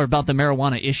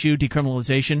marijuana issue,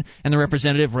 decriminalization, and the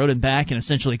representative wrote him back and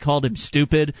essentially called him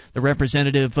stupid. The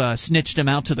representative snitched him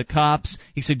out to the cops.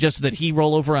 He suggested that he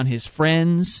roll over on his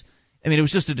friends. I mean, it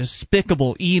was just a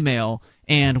despicable email,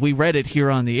 and we read it here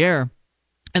on the air.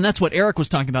 And that's what Eric was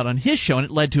talking about on his show, and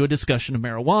it led to a discussion of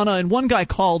marijuana. And one guy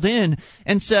called in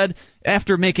and said,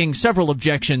 after making several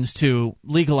objections to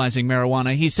legalizing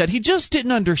marijuana, he said he just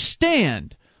didn't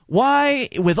understand why,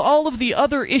 with all of the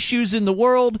other issues in the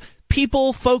world,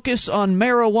 people focus on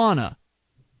marijuana.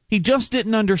 He just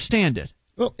didn't understand it.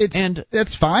 Well,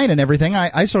 it's fine and everything.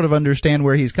 I sort of understand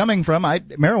where he's coming from.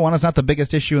 Marijuana's not the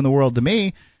biggest issue in the world to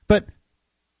me, but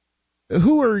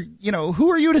who are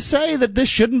you to say that this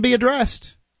shouldn't be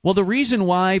addressed? Well, the reason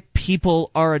why people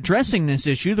are addressing this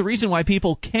issue, the reason why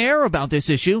people care about this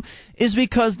issue, is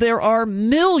because there are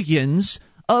millions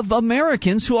of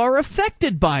Americans who are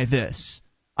affected by this.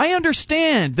 I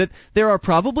understand that there are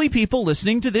probably people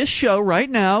listening to this show right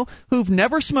now who've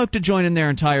never smoked a joint in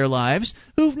their entire lives,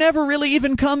 who've never really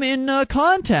even come in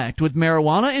contact with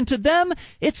marijuana, and to them,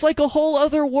 it's like a whole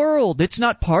other world. It's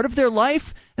not part of their life,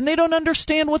 and they don't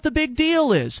understand what the big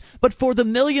deal is. But for the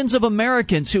millions of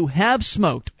Americans who have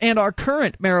smoked and are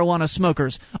current marijuana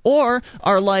smokers, or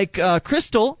are like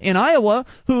Crystal in Iowa,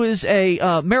 who is a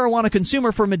marijuana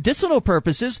consumer for medicinal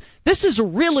purposes, this is a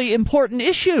really important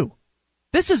issue.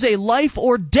 This is a life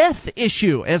or death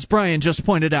issue, as Brian just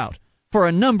pointed out, for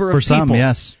a number of people. For some,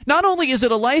 yes. Not only is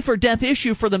it a life or death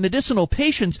issue for the medicinal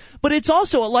patients, but it's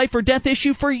also a life or death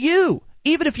issue for you,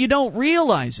 even if you don't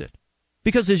realize it.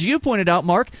 Because as you pointed out,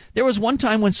 Mark, there was one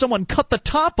time when someone cut the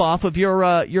top off of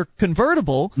your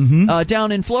convertible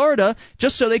down in Florida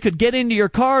just so they could get into your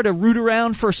car to root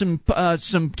around for some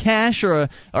cash or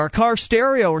a car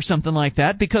stereo or something like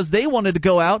that, because they wanted to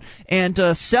go out and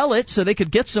sell it so they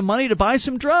could get some money to buy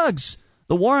some drugs.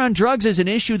 The war on drugs is an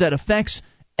issue that affects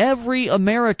every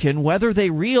American, whether they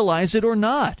realize it or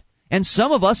not. And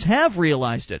some of us have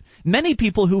realized it. Many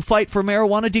people who fight for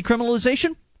marijuana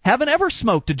decriminalization haven't ever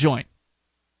smoked a joint.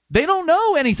 They don't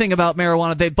know anything about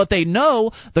marijuana, but they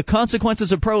know the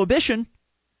consequences of prohibition,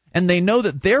 and they know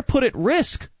that they're put at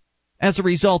risk as a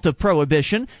result of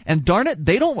prohibition, and darn it,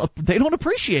 they don't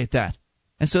appreciate that.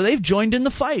 And so they've joined in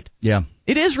the fight. Yeah.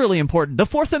 It is really important. The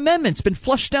Fourth Amendment's been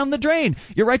flushed down the drain.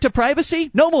 Your right to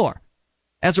privacy? No more.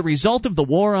 As a result of the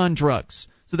war on drugs.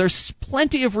 So there's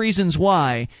plenty of reasons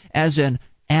why, as an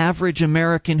average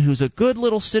American who's a good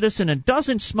little citizen and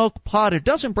doesn't smoke pot or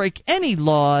doesn't break any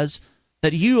laws,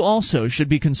 that you also should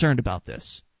be concerned about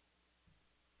this.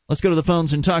 Let's go to the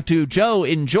phones and talk to Joe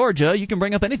in Georgia. You can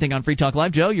bring up anything on Free Talk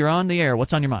Live. Joe, you're on the air.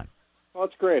 What's on your mind? Well,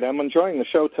 it's great. I'm enjoying the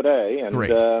show today, and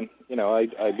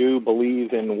I do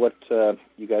believe in what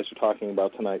you guys are talking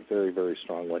about tonight very, very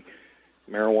strongly.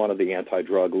 Marijuana, the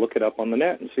anti-drug. Look it up on the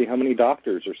net and see how many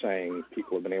doctors are saying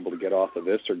people have been able to get off of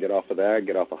this or get off of that,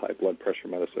 get off of high blood pressure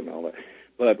medicine and all that.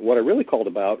 But what I really called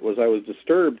about was I was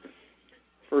disturbed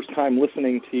first time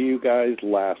listening to you guys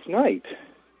last night,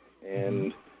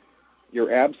 and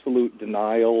your absolute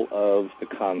denial of the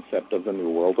concept of the New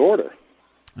World Order.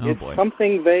 It's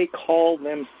something they call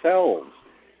themselves.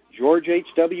 George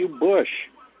H.W. Bush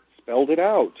spelled it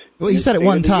out. Well, he said it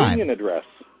one time. Union address.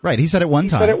 Right, he said it one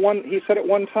time. He said it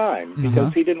one time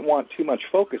because he didn't want too much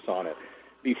focus on it.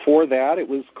 Before that, it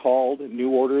was called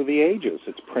New Order of the Ages.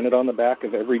 It's printed on the back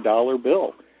of every dollar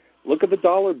bill. Look at the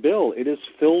dollar bill. It is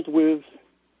filled with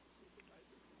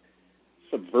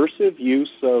subversive use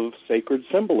of sacred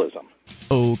symbolism.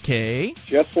 Okay.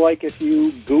 Just like if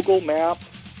you Google map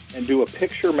and do a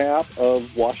picture map of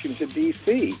Washington,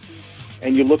 D.C.,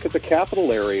 and you look at the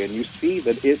Capitol area and you see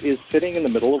that it is sitting in the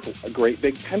middle of a great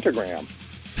big pentagram,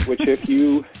 which if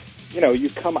you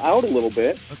come out a little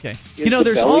bit. Okay.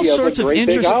 There's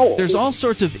all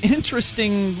sorts of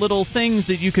interesting little things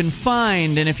that you can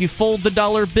find, and if you fold the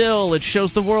dollar bill, it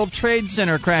shows the World Trade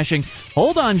Center crashing.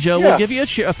 Hold on, Joe. Yeah. We'll give you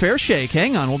a fair shake.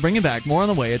 Hang on. We'll bring you back. More on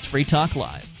the way. It's Free Talk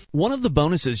Live. One of the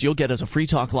bonuses you'll get as a Free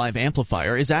Talk Live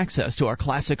amplifier is access to our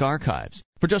classic archives.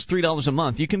 For just $3 a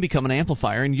month, you can become an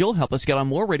amplifier, and you'll help us get on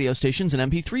more radio stations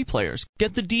and MP3 players.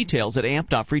 Get the details at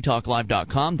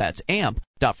amp.freetalklive.com. That's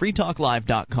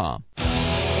amp.freetalklive.com.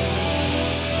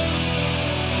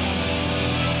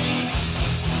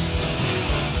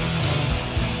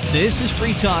 This is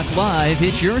Free Talk Live.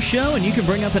 It's your show, and you can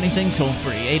bring up anything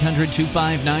toll-free.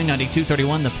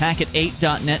 800-259-9231, the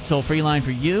packet8.net toll-free line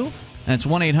for you. That's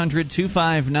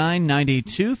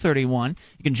 1-800-259-9231.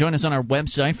 You can join us on our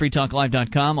website,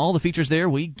 freetalklive.com. All the features there,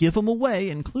 we give them away,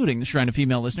 including the Shrine of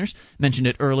Female Listeners. Mentioned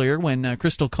it earlier when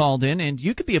Crystal called in, and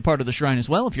you could be a part of the Shrine as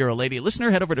well. If you're a lady listener,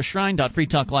 head over to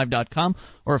shrine.freetalklive.com,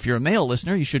 or if you're a male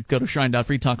listener, you should go to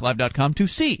shrine.freetalklive.com to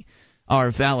see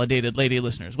our validated lady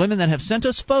listeners, women that have sent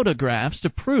us photographs to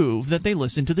prove that they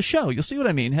listen to the show. You'll see what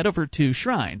I mean. Head over to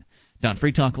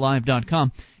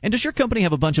shrine.freetalklive.com. And does your company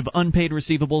have a bunch of unpaid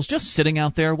receivables just sitting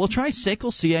out there? Well, try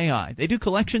SACL CAI. They do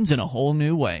collections in a whole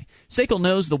new way. SACL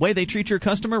knows the way they treat your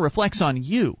customer reflects on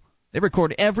you. They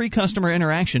record every customer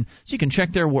interaction so you can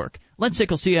check their work. Let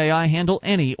SACL CAI handle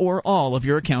any or all of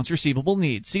your accounts receivable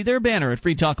needs. See their banner at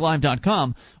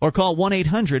freetalklive.com or call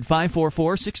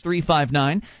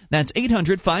 1-800-544-6359. That's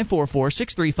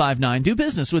 800-544-6359. Do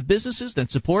business with businesses that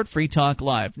support Free Talk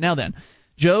Live. Now then,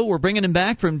 Joe, we're bringing him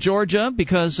back from Georgia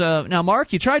because, now,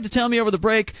 Mark, you tried to tell me over the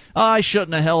break, I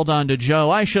shouldn't have held on to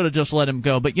Joe. I should have just let him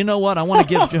go. But you know what? I want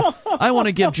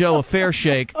to give Joe a fair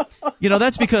shake. You know,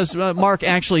 that's because Mark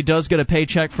actually does get a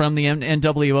paycheck from the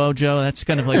NWO, Joe. That's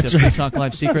kind of like the Free Talk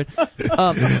Live secret.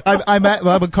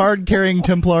 I'm a card-carrying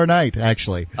Templar Knight,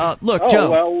 actually. Look, Joe.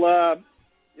 Well,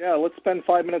 yeah, let's spend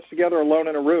 5 minutes together alone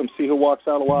in a room, see who walks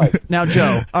out alive. Now,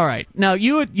 Joe, all right. Now,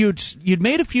 you'd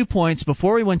made a few points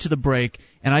before we went to the break,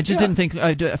 and I just didn't think –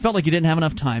 I felt like you didn't have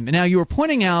enough time. And now you were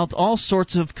pointing out all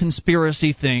sorts of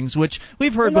conspiracy things, which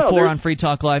we've heard before on Free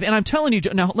Talk Live. And I'm telling you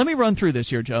 – now, let me run through this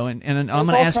here, Joe, and I'm going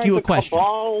to ask you a question. There's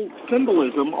all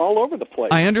symbolism all over the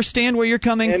place. I understand where you're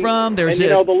coming from.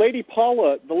 The Lady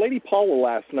Paula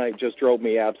last night just drove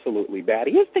me absolutely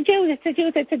batty. It's the Jews, it's the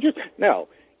Jews, it's the Jews. No.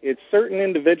 It's certain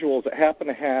individuals that happen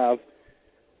to have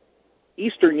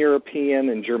Eastern European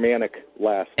and Germanic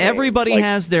last names. Everybody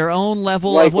has their own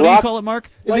level of, what do you call it, Mark?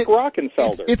 Like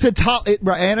Rockenfelder.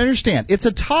 I understand. It's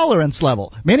a tolerance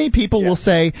level. Many people will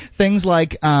say things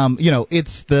like,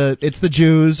 it's the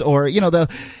Jews, or, the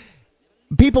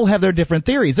people have their different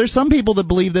theories. There's some people that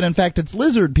believe that, in fact, it's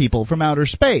lizard people from outer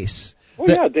space. Oh,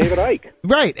 yeah, David Icke.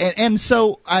 Right, and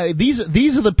so these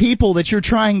are the people that you're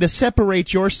trying to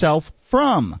separate yourself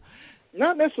from.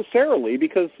 Not necessarily,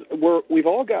 because we've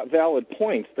all got valid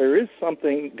points. There is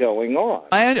something going on.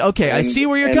 I see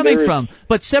where you're coming from,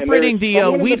 but separating the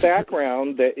in the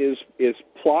background that is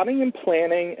plotting and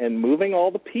planning and moving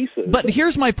all the pieces. But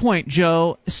here's my point,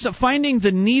 Joe. So finding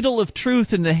the needle of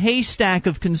truth in the haystack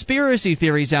of conspiracy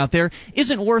theories out there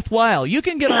isn't worthwhile. You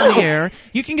can get on the air.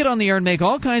 You can get on the air and make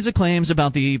all kinds of claims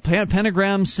about the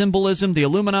pentagram symbolism, the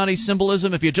Illuminati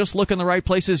symbolism. If you just look in the right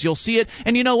places, you'll see it.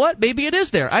 And you know what? Maybe it is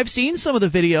there. I've seen some of the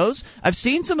videos. I've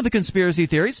seen some of the conspiracy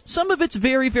theories. Some of it's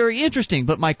very, very interesting.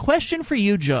 But my question for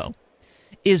you, Joe,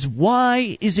 is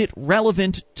why is it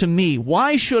relevant to me?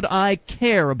 Why should I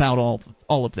care about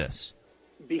all of this?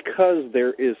 Because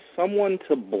there is someone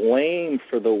to blame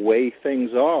for the way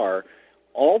things are,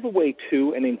 all the way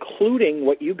to and including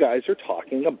what you guys are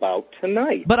talking about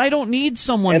tonight. But I don't need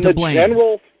someone to blame. And the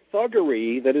general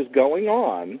thuggery that is going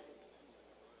on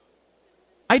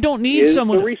I don't need is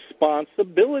someone. The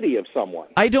responsibility of someone.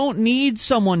 I don't need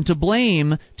someone to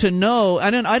blame to know.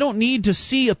 I don't need to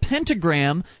see a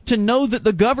pentagram to know that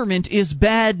the government is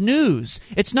bad news.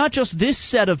 It's not just this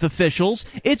set of officials.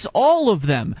 It's all of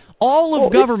them. All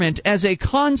of government as a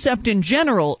concept in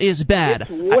general is bad.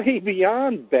 It's way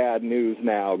beyond bad news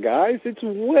now, guys. It's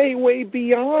way, way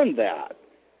beyond that.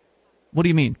 What do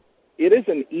you mean? It is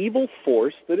an evil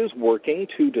force that is working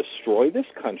to destroy this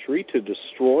country, to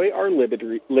destroy our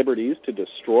liberties, to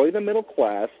destroy the middle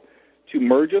class, to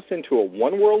merge us into a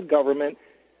one-world government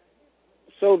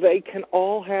so they can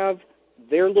all have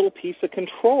their little piece of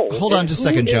control. Hold on just a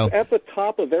second, Joe. At the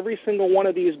top of every single one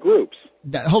of these groups.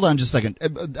 Hold on just a second.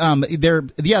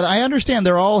 I understand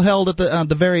they're all held at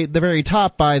the very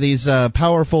top by these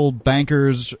powerful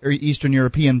bankers, or Eastern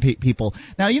European people.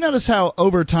 Now, you notice how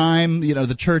over time,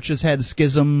 the church has had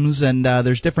schisms, and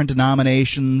there's different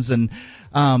denominations, and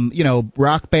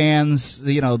rock bands.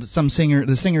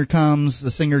 The singer comes,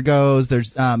 the singer goes.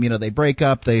 There's they break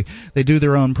up, they do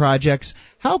their own projects.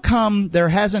 How come there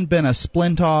hasn't been a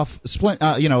split off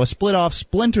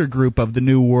splinter group of the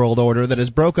New World Order that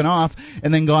has broken off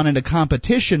and then gone into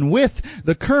competition with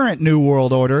the current New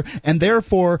World Order, and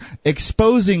therefore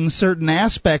exposing certain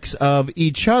aspects of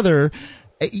each other?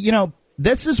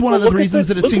 This is one of the reasons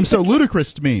that it seems so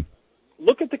ludicrous to me.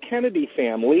 Look at the Kennedy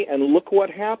family and look what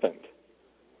happened.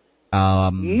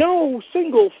 No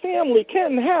single family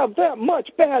can have that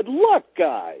much bad luck,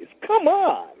 guys. Come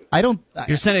on.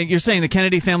 You're saying the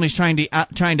Kennedy family's trying to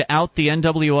out the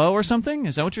NWO or something?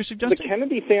 Is that what you're suggesting? The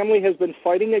Kennedy family has been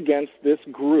fighting against this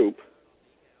group,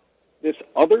 this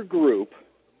other group,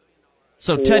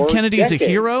 So Ted Kennedy's decades. a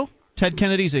hero? Ted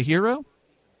Kennedy's a hero?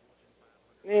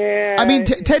 Yeah, I mean,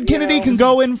 Ted Kennedy can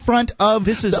go in front of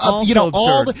this is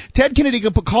also Ted Kennedy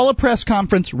could call a press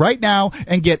conference right now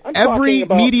and get every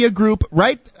media group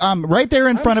right there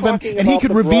in front of him, and he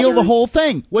could reveal the whole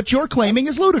thing. What you're claiming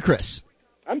is ludicrous.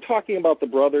 I'm talking about the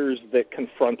brothers that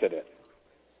confronted it.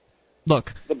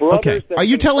 Look, the brothers that are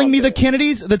you telling me the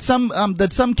Kennedys that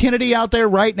some Kennedy out there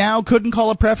right now couldn't call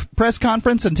a press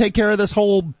conference and take care of this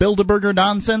whole Bilderberger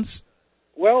nonsense?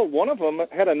 Well, one of them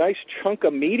had a nice chunk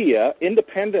of media,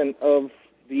 independent of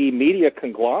the media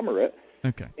conglomerate.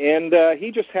 Okay. And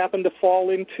he just happened to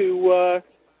fall into,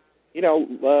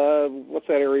 what's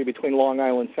that area between Long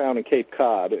Island Sound and Cape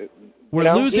Cod?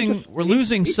 We're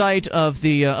losing sight of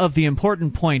the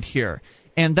important point here,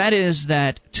 and that is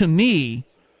that to me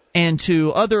and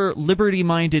to other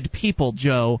liberty-minded people,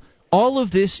 Joe, all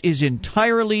of this is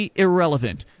entirely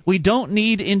irrelevant. We don't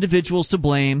need individuals to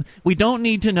blame. We don't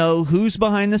need to know who's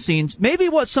behind the scenes. Maybe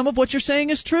some of what you're saying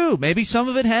is true. Maybe some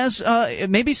of it is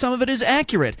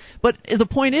accurate. But the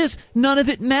point is, none of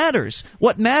it matters.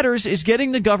 What matters is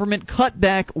getting the government cut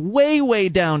back way, way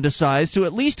down to size, to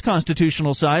at least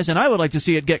constitutional size, and I would like to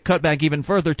see it get cut back even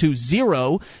further to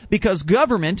zero, because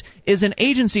government is an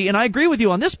agency, and I agree with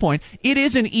you on this point, it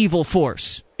is an evil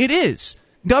force. It is.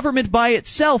 Government by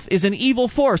itself is an evil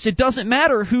force. It doesn't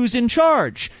matter who's in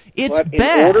charge. It's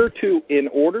bad. In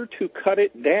order to cut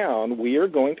it down, we are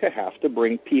going to have to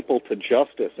bring people to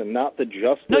justice, and not the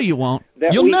justice. No, you won't.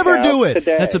 You'll never do it.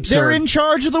 Today. That's absurd. They're in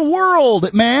charge of the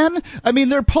world, man. I mean,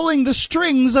 they're pulling the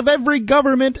strings of every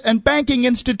government and banking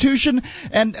institution,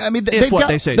 and I mean,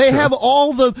 they have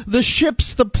all the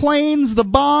ships, the planes, the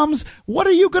bombs. What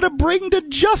are you going to bring to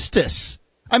justice?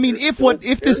 I mean, if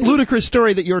this ludicrous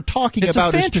story that you're talking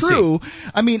about is true,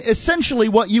 I mean, essentially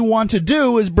what you want to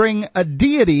do is bring a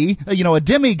deity, a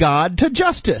demigod, to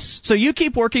justice. So you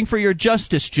keep working for your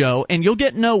justice, Joe, and you'll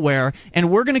get nowhere,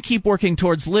 and we're going to keep working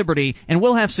towards liberty, and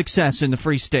we'll have success in the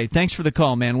free state. Thanks for the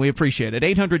call, man. We appreciate it.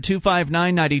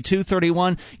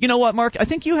 800-259-9231. You know what, Mark? I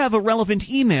think you have a relevant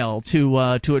email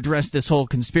to address this whole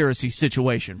conspiracy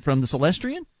situation from the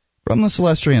Celestrian? From the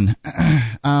Celestrian,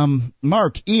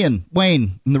 Mark, Ian,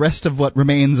 Wayne, and the rest of what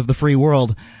remains of the free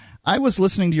world. I was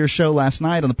listening to your show last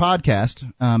night on the podcast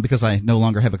because I no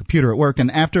longer have a computer at work, and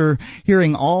after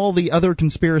hearing all the other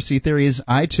conspiracy theories,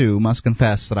 I too must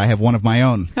confess that I have one of my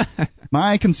own.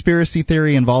 My conspiracy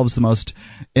theory involves the most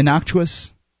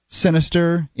innocuous,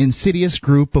 sinister, insidious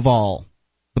group of all.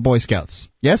 The Boy Scouts.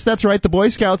 Yes, that's right. The Boy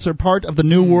Scouts are part of the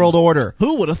New World Order.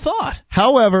 Who would have thought?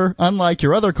 However, unlike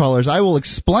your other callers, I will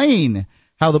explain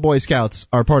how the Boy Scouts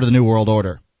are part of the New World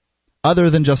Order. Other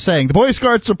than just saying, the Boy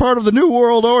Scouts are part of the New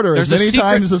World Order as many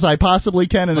times as I possibly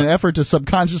can in an effort to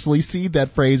subconsciously seed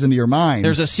that phrase into your mind.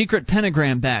 There's a secret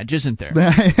pentagram badge, isn't there?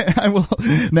 I will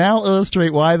now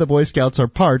illustrate why the Boy Scouts are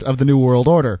part of the New World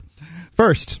Order.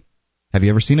 First, have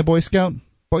you ever seen a Boy Scout?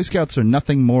 Boy Scouts are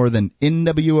nothing more than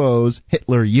NWO's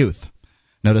Hitler Youth.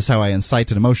 Notice how I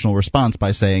incite an emotional response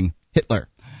by saying Hitler.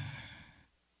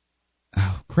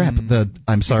 Oh, crap.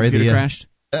 I'm sorry. The computer crashed?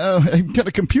 I've got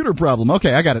a computer problem.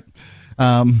 Okay, I got it.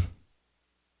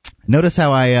 Notice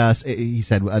how I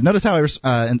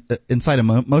incite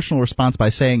an emotional response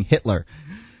by saying Hitler.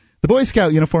 The Boy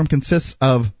Scout uniform consists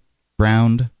of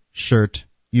brown shirt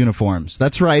uniforms.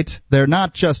 That's right. They're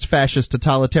not just fascist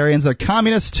totalitarians. They're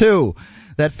communists, too.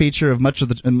 That feature much of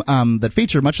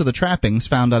the trappings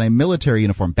found on a military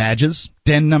uniform: badges,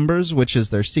 den numbers, which is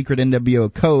their secret NWO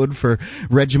code for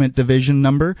regiment division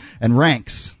number, and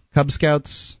ranks. Cub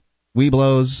Scouts,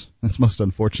 Weeblos, that's the most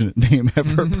unfortunate name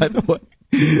ever, by the way.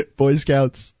 Boy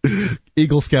Scouts,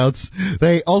 Eagle Scouts.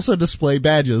 They also display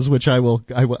badges, which I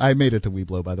made it to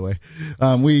Weeblo, by the way.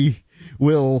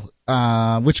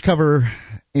 Which cover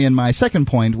in my second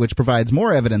point, which provides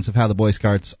more evidence of how the Boy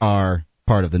Scouts are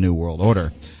part of the New World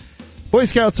Order. Boy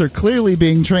Scouts are clearly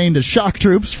being trained as shock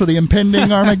troops for the impending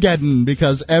Armageddon,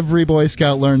 because every Boy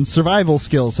Scout learns survival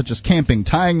skills such as camping,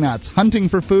 tying knots, hunting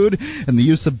for food, and the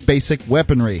use of basic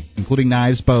weaponry, including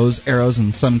knives, bows, arrows, and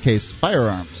in some cases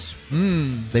firearms.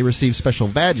 They receive special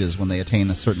badges when they attain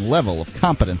a certain level of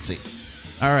competency.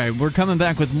 All right, we're coming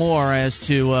back with more as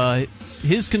to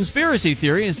his conspiracy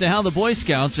theory as to how the Boy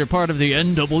Scouts are part of the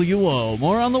NWO.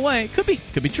 More on the way. Could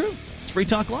be true. It's Free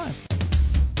Talk Live.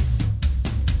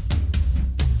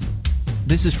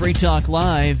 This is Free Talk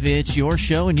Live. It's your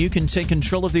show, and you can take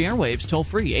control of the airwaves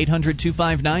toll-free.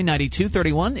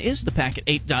 800-259-9231 is the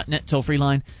Packet8.net toll-free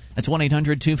line. That's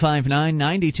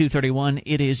 1-800-259-9231.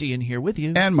 It is Ian here with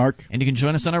you. And Mark. And you can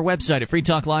join us on our website at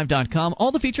freetalklive.com.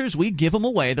 All the features, we give them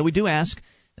away, though we do ask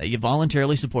that you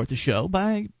voluntarily support the show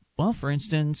by well, for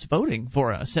instance, voting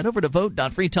for us. Head over to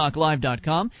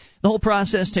vote.freetalklive.com. The whole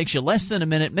process takes you less than a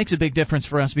minute, makes a big difference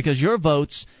for us because your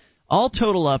votes all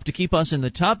total up to keep us in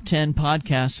the top 10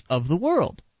 podcasts of the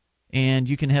world. And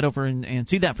you can head over and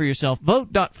see that for yourself.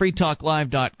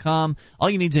 Vote.freetalklive.com. All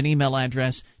you need is an email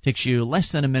address. Takes you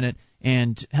less than a minute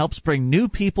and helps bring new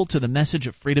people to the message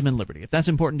of freedom and liberty. If that's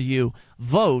important to you,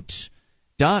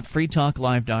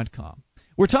 vote.freetalklive.com.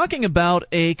 We're talking about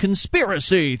a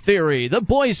conspiracy theory. The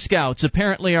Boy Scouts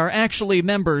apparently are actually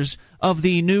members of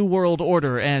the New World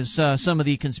Order, as some of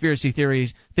the conspiracy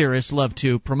theorists love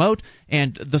to promote.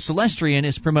 And the Celestrian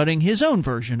is promoting his own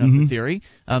version of the theory,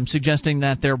 suggesting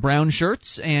that they're brown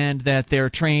shirts and that they're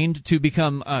trained to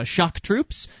become shock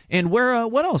troops. And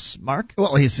what else, Mark?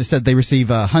 Well, he said they receive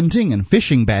hunting and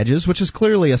fishing badges, which is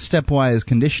clearly a stepwise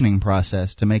conditioning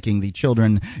process to making the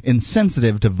children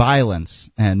insensitive to violence,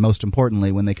 and most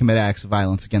importantly, when they commit acts of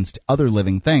violence against other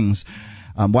living things.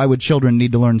 Why would children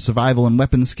need to learn survival and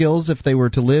weapon skills if they were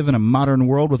to live in a modern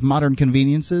world with modern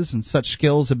conveniences, and such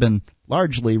skills have been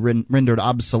largely rendered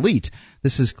obsolete?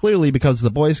 This is clearly because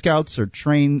the Boy Scouts are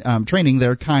training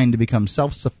their kind to become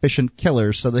self-sufficient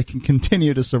killers so they can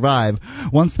continue to survive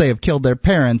once they have killed their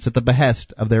parents at the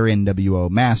behest of their NWO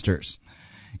masters.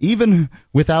 Even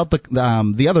without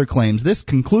the other claims, this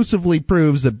conclusively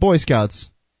proves that Boy Scouts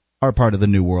are part of the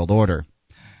New World Order.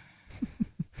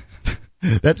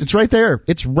 It's right there.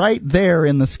 It's right there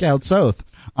in the Scout's Oath.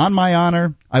 On my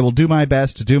honor, I will do my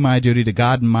best to do my duty to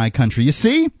God and my country. You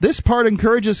see, this part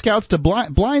encourages Scouts to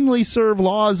blindly serve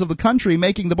laws of the country,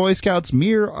 making the Boy Scouts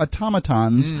mere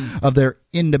automatons of their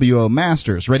NWO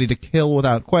masters, ready to kill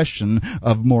without question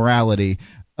of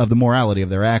the morality of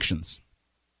their actions.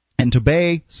 And to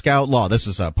obey Scout law. This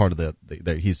is part of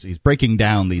he's breaking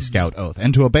down the Scout Oath.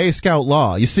 And to obey Scout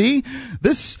law. You see,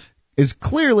 this is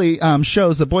clearly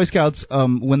shows that Boy Scouts,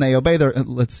 when they obey their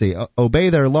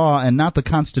law and not the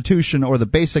Constitution or the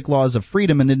basic laws of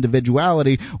freedom and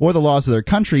individuality or the laws of their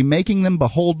country, making them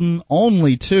beholden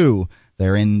only to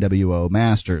their NWO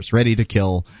masters, ready to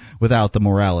kill without the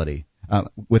morality of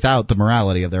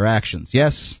their actions.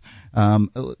 Yes,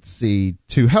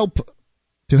 to help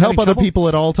other people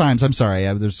at all times. I'm sorry,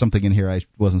 there's something in here I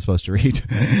wasn't supposed to read.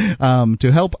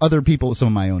 To help other people, some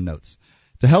of my own notes.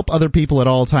 To help other people at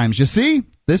all times. You see,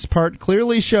 this part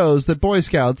clearly shows that Boy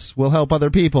Scouts will help other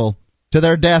people to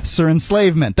their deaths or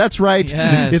enslavement. That's right.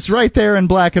 Yes. It's right there in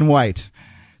black and white.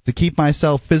 To keep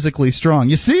myself physically strong.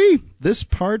 You see, this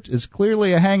part is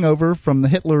clearly a hangover from the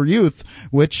Hitler Youth,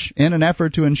 which, in an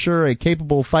effort to ensure a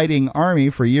capable fighting army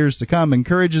for years to come,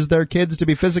 encourages their kids to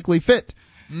be physically fit.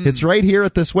 It's right here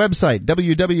at this website,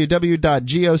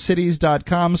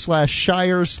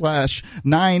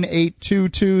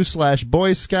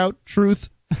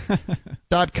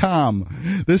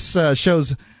 www.geocities.com/shire/9822/boyscouttruth.com. This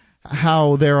shows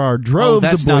how there are droves of Boy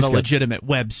Scouts. That's not a legitimate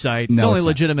website. No, it's only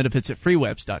legitimate if it's at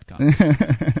freewebs.com.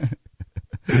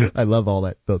 I love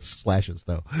those slashes,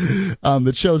 though.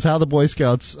 That shows how the Boy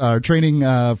Scouts are training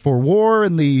for war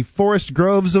in the forest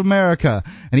groves of America.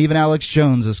 And even Alex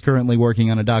Jones is currently working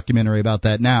on a documentary about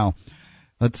that now.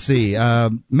 Let's see.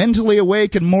 Mentally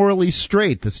awake and morally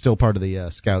straight. That's still part of the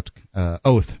Scout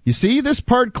Oath. You see, this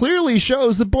part clearly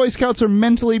shows that Boy Scouts are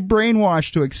mentally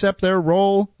brainwashed to accept their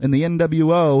role in the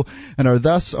NWO and are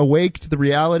thus awake to the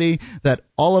reality that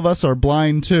all of us are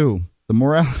blind to.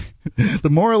 The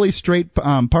morally straight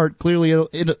part clearly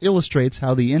illustrates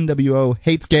how the NWO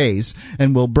hates gays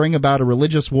and will bring about a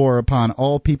religious war upon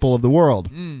all people of the world.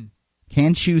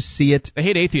 Can't you see it? They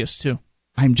hate atheists, too.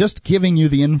 I'm just giving you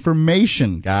the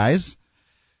information, guys.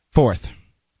 Fourth,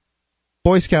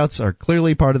 Boy Scouts are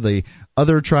clearly part of the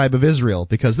other tribe of Israel,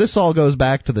 because this all goes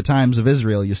back to the times of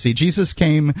Israel. You see, Jesus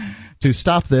came to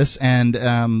stop this, and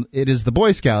it is the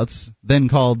Boy Scouts, then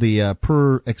called the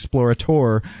Per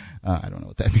Explorator. I don't know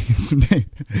what that means.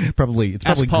 It's probably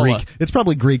Greek. It's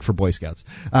probably Greek for Boy Scouts.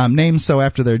 Named so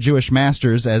after their Jewish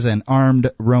masters as an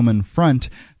armed Roman front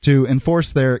to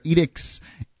enforce their edicts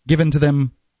given to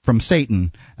them from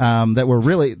Satan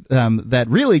that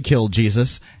really killed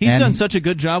Jesus. He's done such a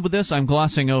good job with this, I'm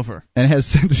glossing over. And has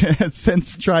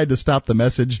since tried to stop the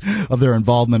message of their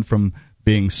involvement from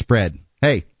being spread.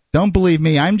 Hey, don't believe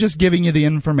me. I'm just giving you the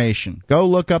information. Go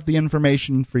look up the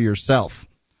information for yourself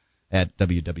at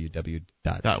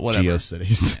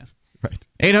www.geocities. Yeah. Right.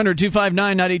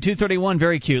 800-259-9231.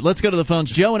 Very cute. Let's go to the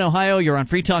phones. Joe in Ohio, you're on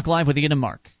Free Talk Live with Ian and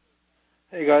Mark.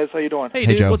 Hey, guys. How you doing? Hey,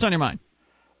 dude. Joe. What's on your mind?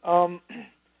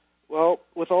 Well,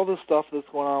 with all this stuff that's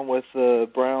going on with the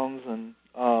Browns and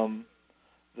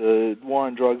the war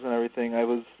on drugs and everything, I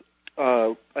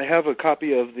have a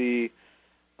copy of the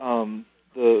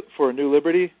For a New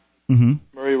Liberty,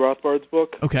 Murray Rothbard's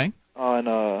book. Okay. on.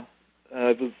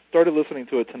 I started listening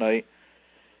to it tonight,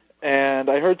 and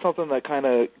I heard something that kind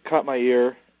of caught my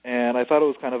ear, and I thought it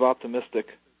was kind of optimistic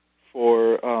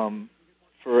for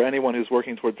anyone who's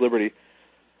working towards liberty.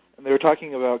 And they were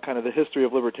talking about kind of the history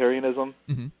of libertarianism.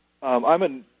 Mm-hmm.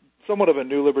 I'm somewhat of a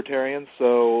new libertarian,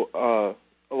 so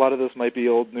a lot of this might be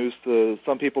old news to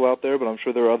some people out there, but I'm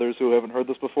sure there are others who haven't heard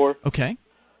this before. Okay.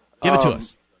 Give it to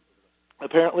us.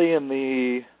 Apparently in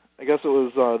I guess it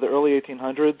was the early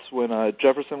 1800s when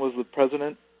Jefferson was the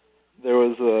president, there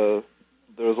was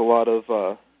a lot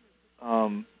of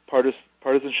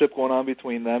partisanship going on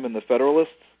between them and the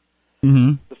Federalists.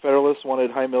 Mm-hmm. The Federalists wanted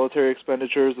high military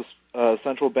expenditures, a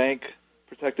central bank,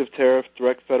 protective tariff,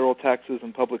 direct federal taxes,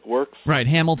 and public works. Right,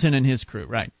 Hamilton and his crew.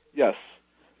 Right. Yes,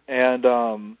 and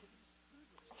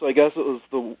so I guess it was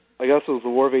the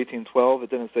War of 1812.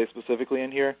 It didn't say specifically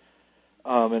in here.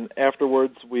 And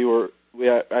afterwards, we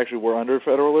actually were under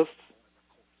Federalists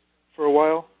for a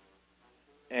while,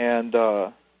 and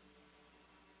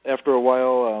after a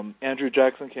while, Andrew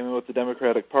Jackson came in with the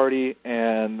Democratic Party,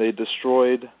 and they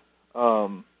destroyed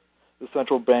the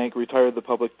central bank, retired the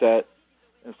public debt,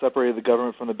 and separated the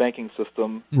government from the banking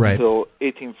system until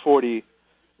 1840,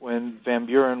 when Van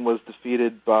Buren was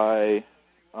defeated by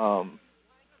I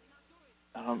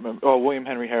don't remember. Oh, William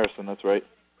Henry Harrison. That's right.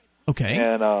 Okay.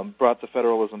 And brought the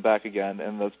federalism back again,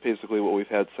 and that's basically what we've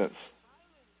had since.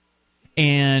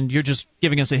 And you're just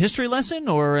giving us a history lesson,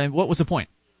 or what was the point?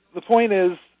 The point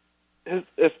is,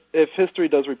 if history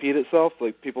does repeat itself,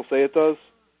 like people say it does,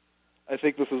 I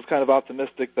think this is kind of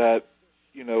optimistic that,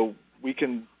 we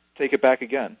can take it back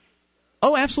again.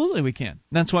 Oh, absolutely we can.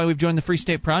 That's why we've joined the Free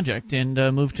State Project and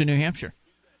moved to New Hampshire.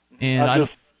 And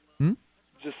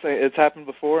just say it's happened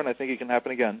before, and I think it can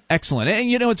happen again. Excellent.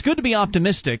 And it's good to be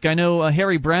optimistic. I know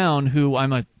Harry Brown, who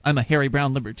I'm a Harry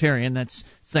Brown libertarian. That's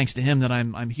thanks to him that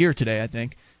I'm here today, I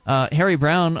think. Harry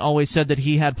Brown always said that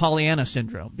he had Pollyanna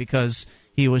syndrome because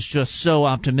he was just so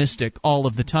optimistic all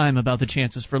of the time about the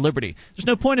chances for liberty. There's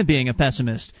no point in being a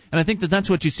pessimist. And I think that's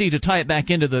what you see. To tie it back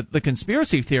into the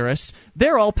conspiracy theorists,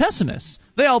 they're all pessimists.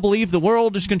 They all believe the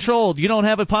world is controlled. You don't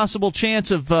have a possible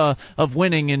chance of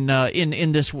winning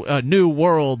in this new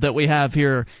world that we have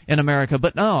here in America.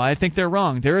 But no, I think they're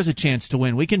wrong. There is a chance to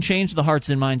win. We can change the hearts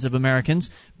and minds of Americans,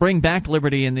 bring back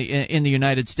liberty in the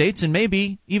United States, and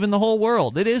maybe even the whole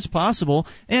world. It is possible.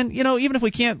 And even if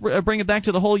we can't bring it back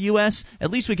to the whole U.S.,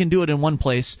 at least we can do it in one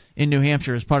place in New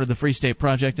Hampshire as part of the Free State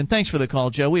Project. And thanks for the call,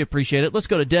 Joe. We appreciate it. Let's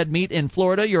go to Dead Meat in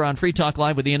Florida. You're on Free Talk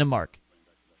Live with Ian and Mark.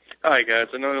 Hi, guys.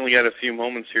 I know I only got a few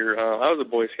moments here. I was a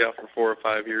Boy Scout for 4 or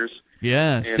 5 years.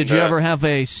 Yes. And, did you ever have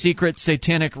a secret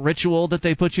satanic ritual that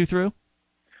they put you through?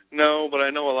 No, but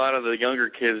I know a lot of the younger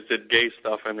kids did gay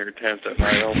stuff in their tent at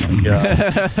night. Oh, my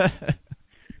God.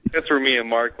 That's where me and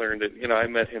Mark learned it. I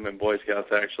met him in Boy Scouts,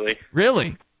 actually.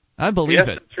 Really? I believe it.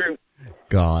 Yes, it's true.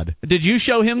 God. Did you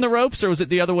show him the ropes, or was it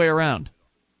the other way around?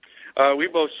 We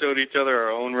both showed each other our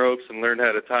own ropes and learned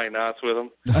how to tie knots with them.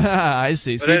 I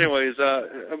see. But anyways,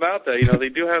 about that, they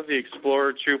do have the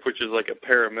Explorer Troop, which is like a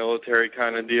paramilitary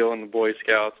kind of deal in the Boy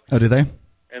Scouts. Oh, do they?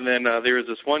 And then there was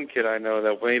this one kid I know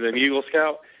that made an Eagle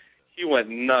Scout. He went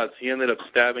nuts. He ended up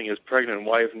stabbing his pregnant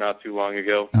wife not too long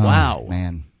ago. Oh, wow.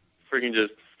 Man. Freaking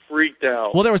just freaked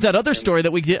out. Well, there was that other story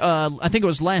that we did, I think it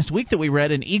was last week that we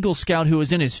read. An Eagle Scout who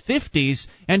was in his 50s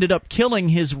ended up killing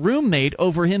his roommate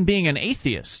over him being an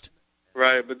atheist.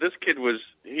 Right, but this kid was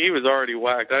already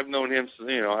whacked. I've known him since,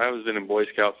 I was in Boy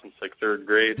Scouts since like 3rd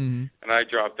grade, and I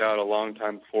dropped out a long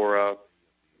time before,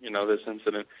 this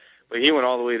incident. But he went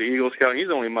all the way to Eagle Scout, and he's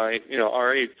only my,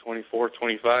 our age, 24,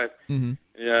 25. Mm-hmm.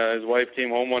 Yeah, his wife came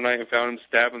home one night and found him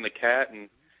stabbing the cat, and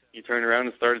he turned around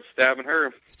and started stabbing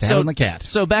her. Stabbing the cat.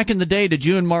 So back in the day, did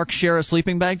you and Mark share a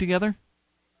sleeping bag together?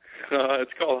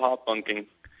 It's called hot bunking.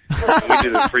 We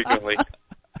did it frequently.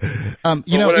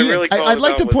 I'd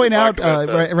like to point out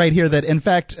right here that, in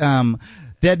fact,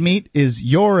 Dead Meat is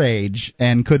your age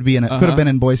and could have been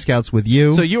in Boy Scouts with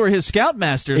you. So you were his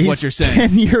scoutmaster, is what you're saying.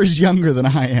 10 years younger than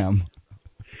I am.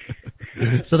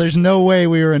 So there's no way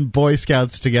we were in Boy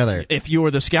Scouts together. If you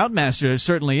were the scoutmaster, it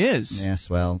certainly is. Yes,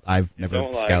 well, I've never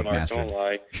scoutmastered. Don't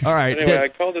lie. All right. Anyway, I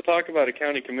called to talk about a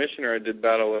county commissioner I did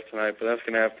battle with tonight, but that's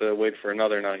going to have to wait for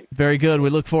another night. Very good. We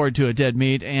look forward to it, Dead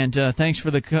Meat, and thanks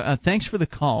for the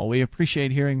call. We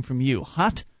appreciate hearing from you.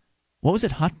 What was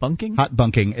it? Hot bunking? Hot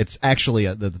bunking. It's actually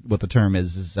what the term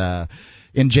is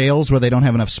in jails where they don't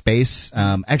have enough space.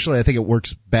 Actually, I think it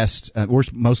works best. Works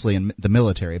mostly in the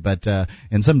military, but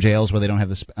in some jails where they don't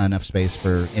have enough space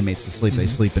for inmates to sleep, they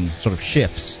sleep in sort of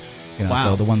shifts.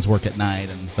 Wow. So the ones work at night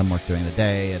and some work during the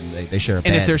day, and they share a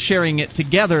bed. And if they're sharing it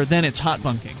together, then it's hot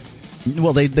bunking.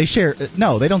 Well, they share.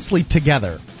 No, they don't sleep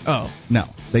together. Oh. No.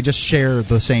 They just share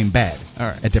the same bed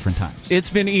at different times. It's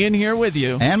been Ian here with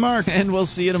you. And Mark. And we'll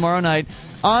see you tomorrow night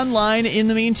online in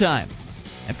the meantime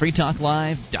at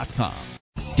freetalklive.com.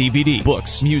 DVD,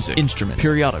 books, music, instruments,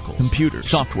 periodicals, computers,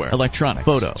 software, electronic,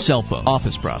 photo, cell phone,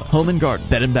 office product, home and garden,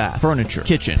 bed and bath, furniture,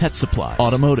 kitchen, pet supply,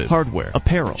 automotive, hardware,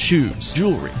 apparel, shoes,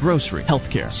 jewelry, grocery,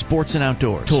 healthcare, sports and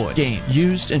outdoors, toys, games,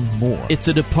 used, and more. It's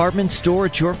a department store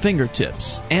at your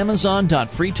fingertips.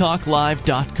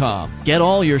 Amazon.freetalklive.com. Get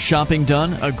all your shopping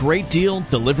done, a great deal,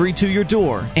 delivery to your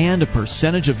door, and a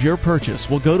percentage of your purchase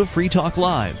will go to Free Talk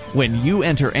Live when you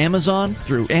enter Amazon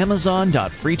through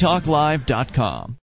Amazon.freetalklive.com.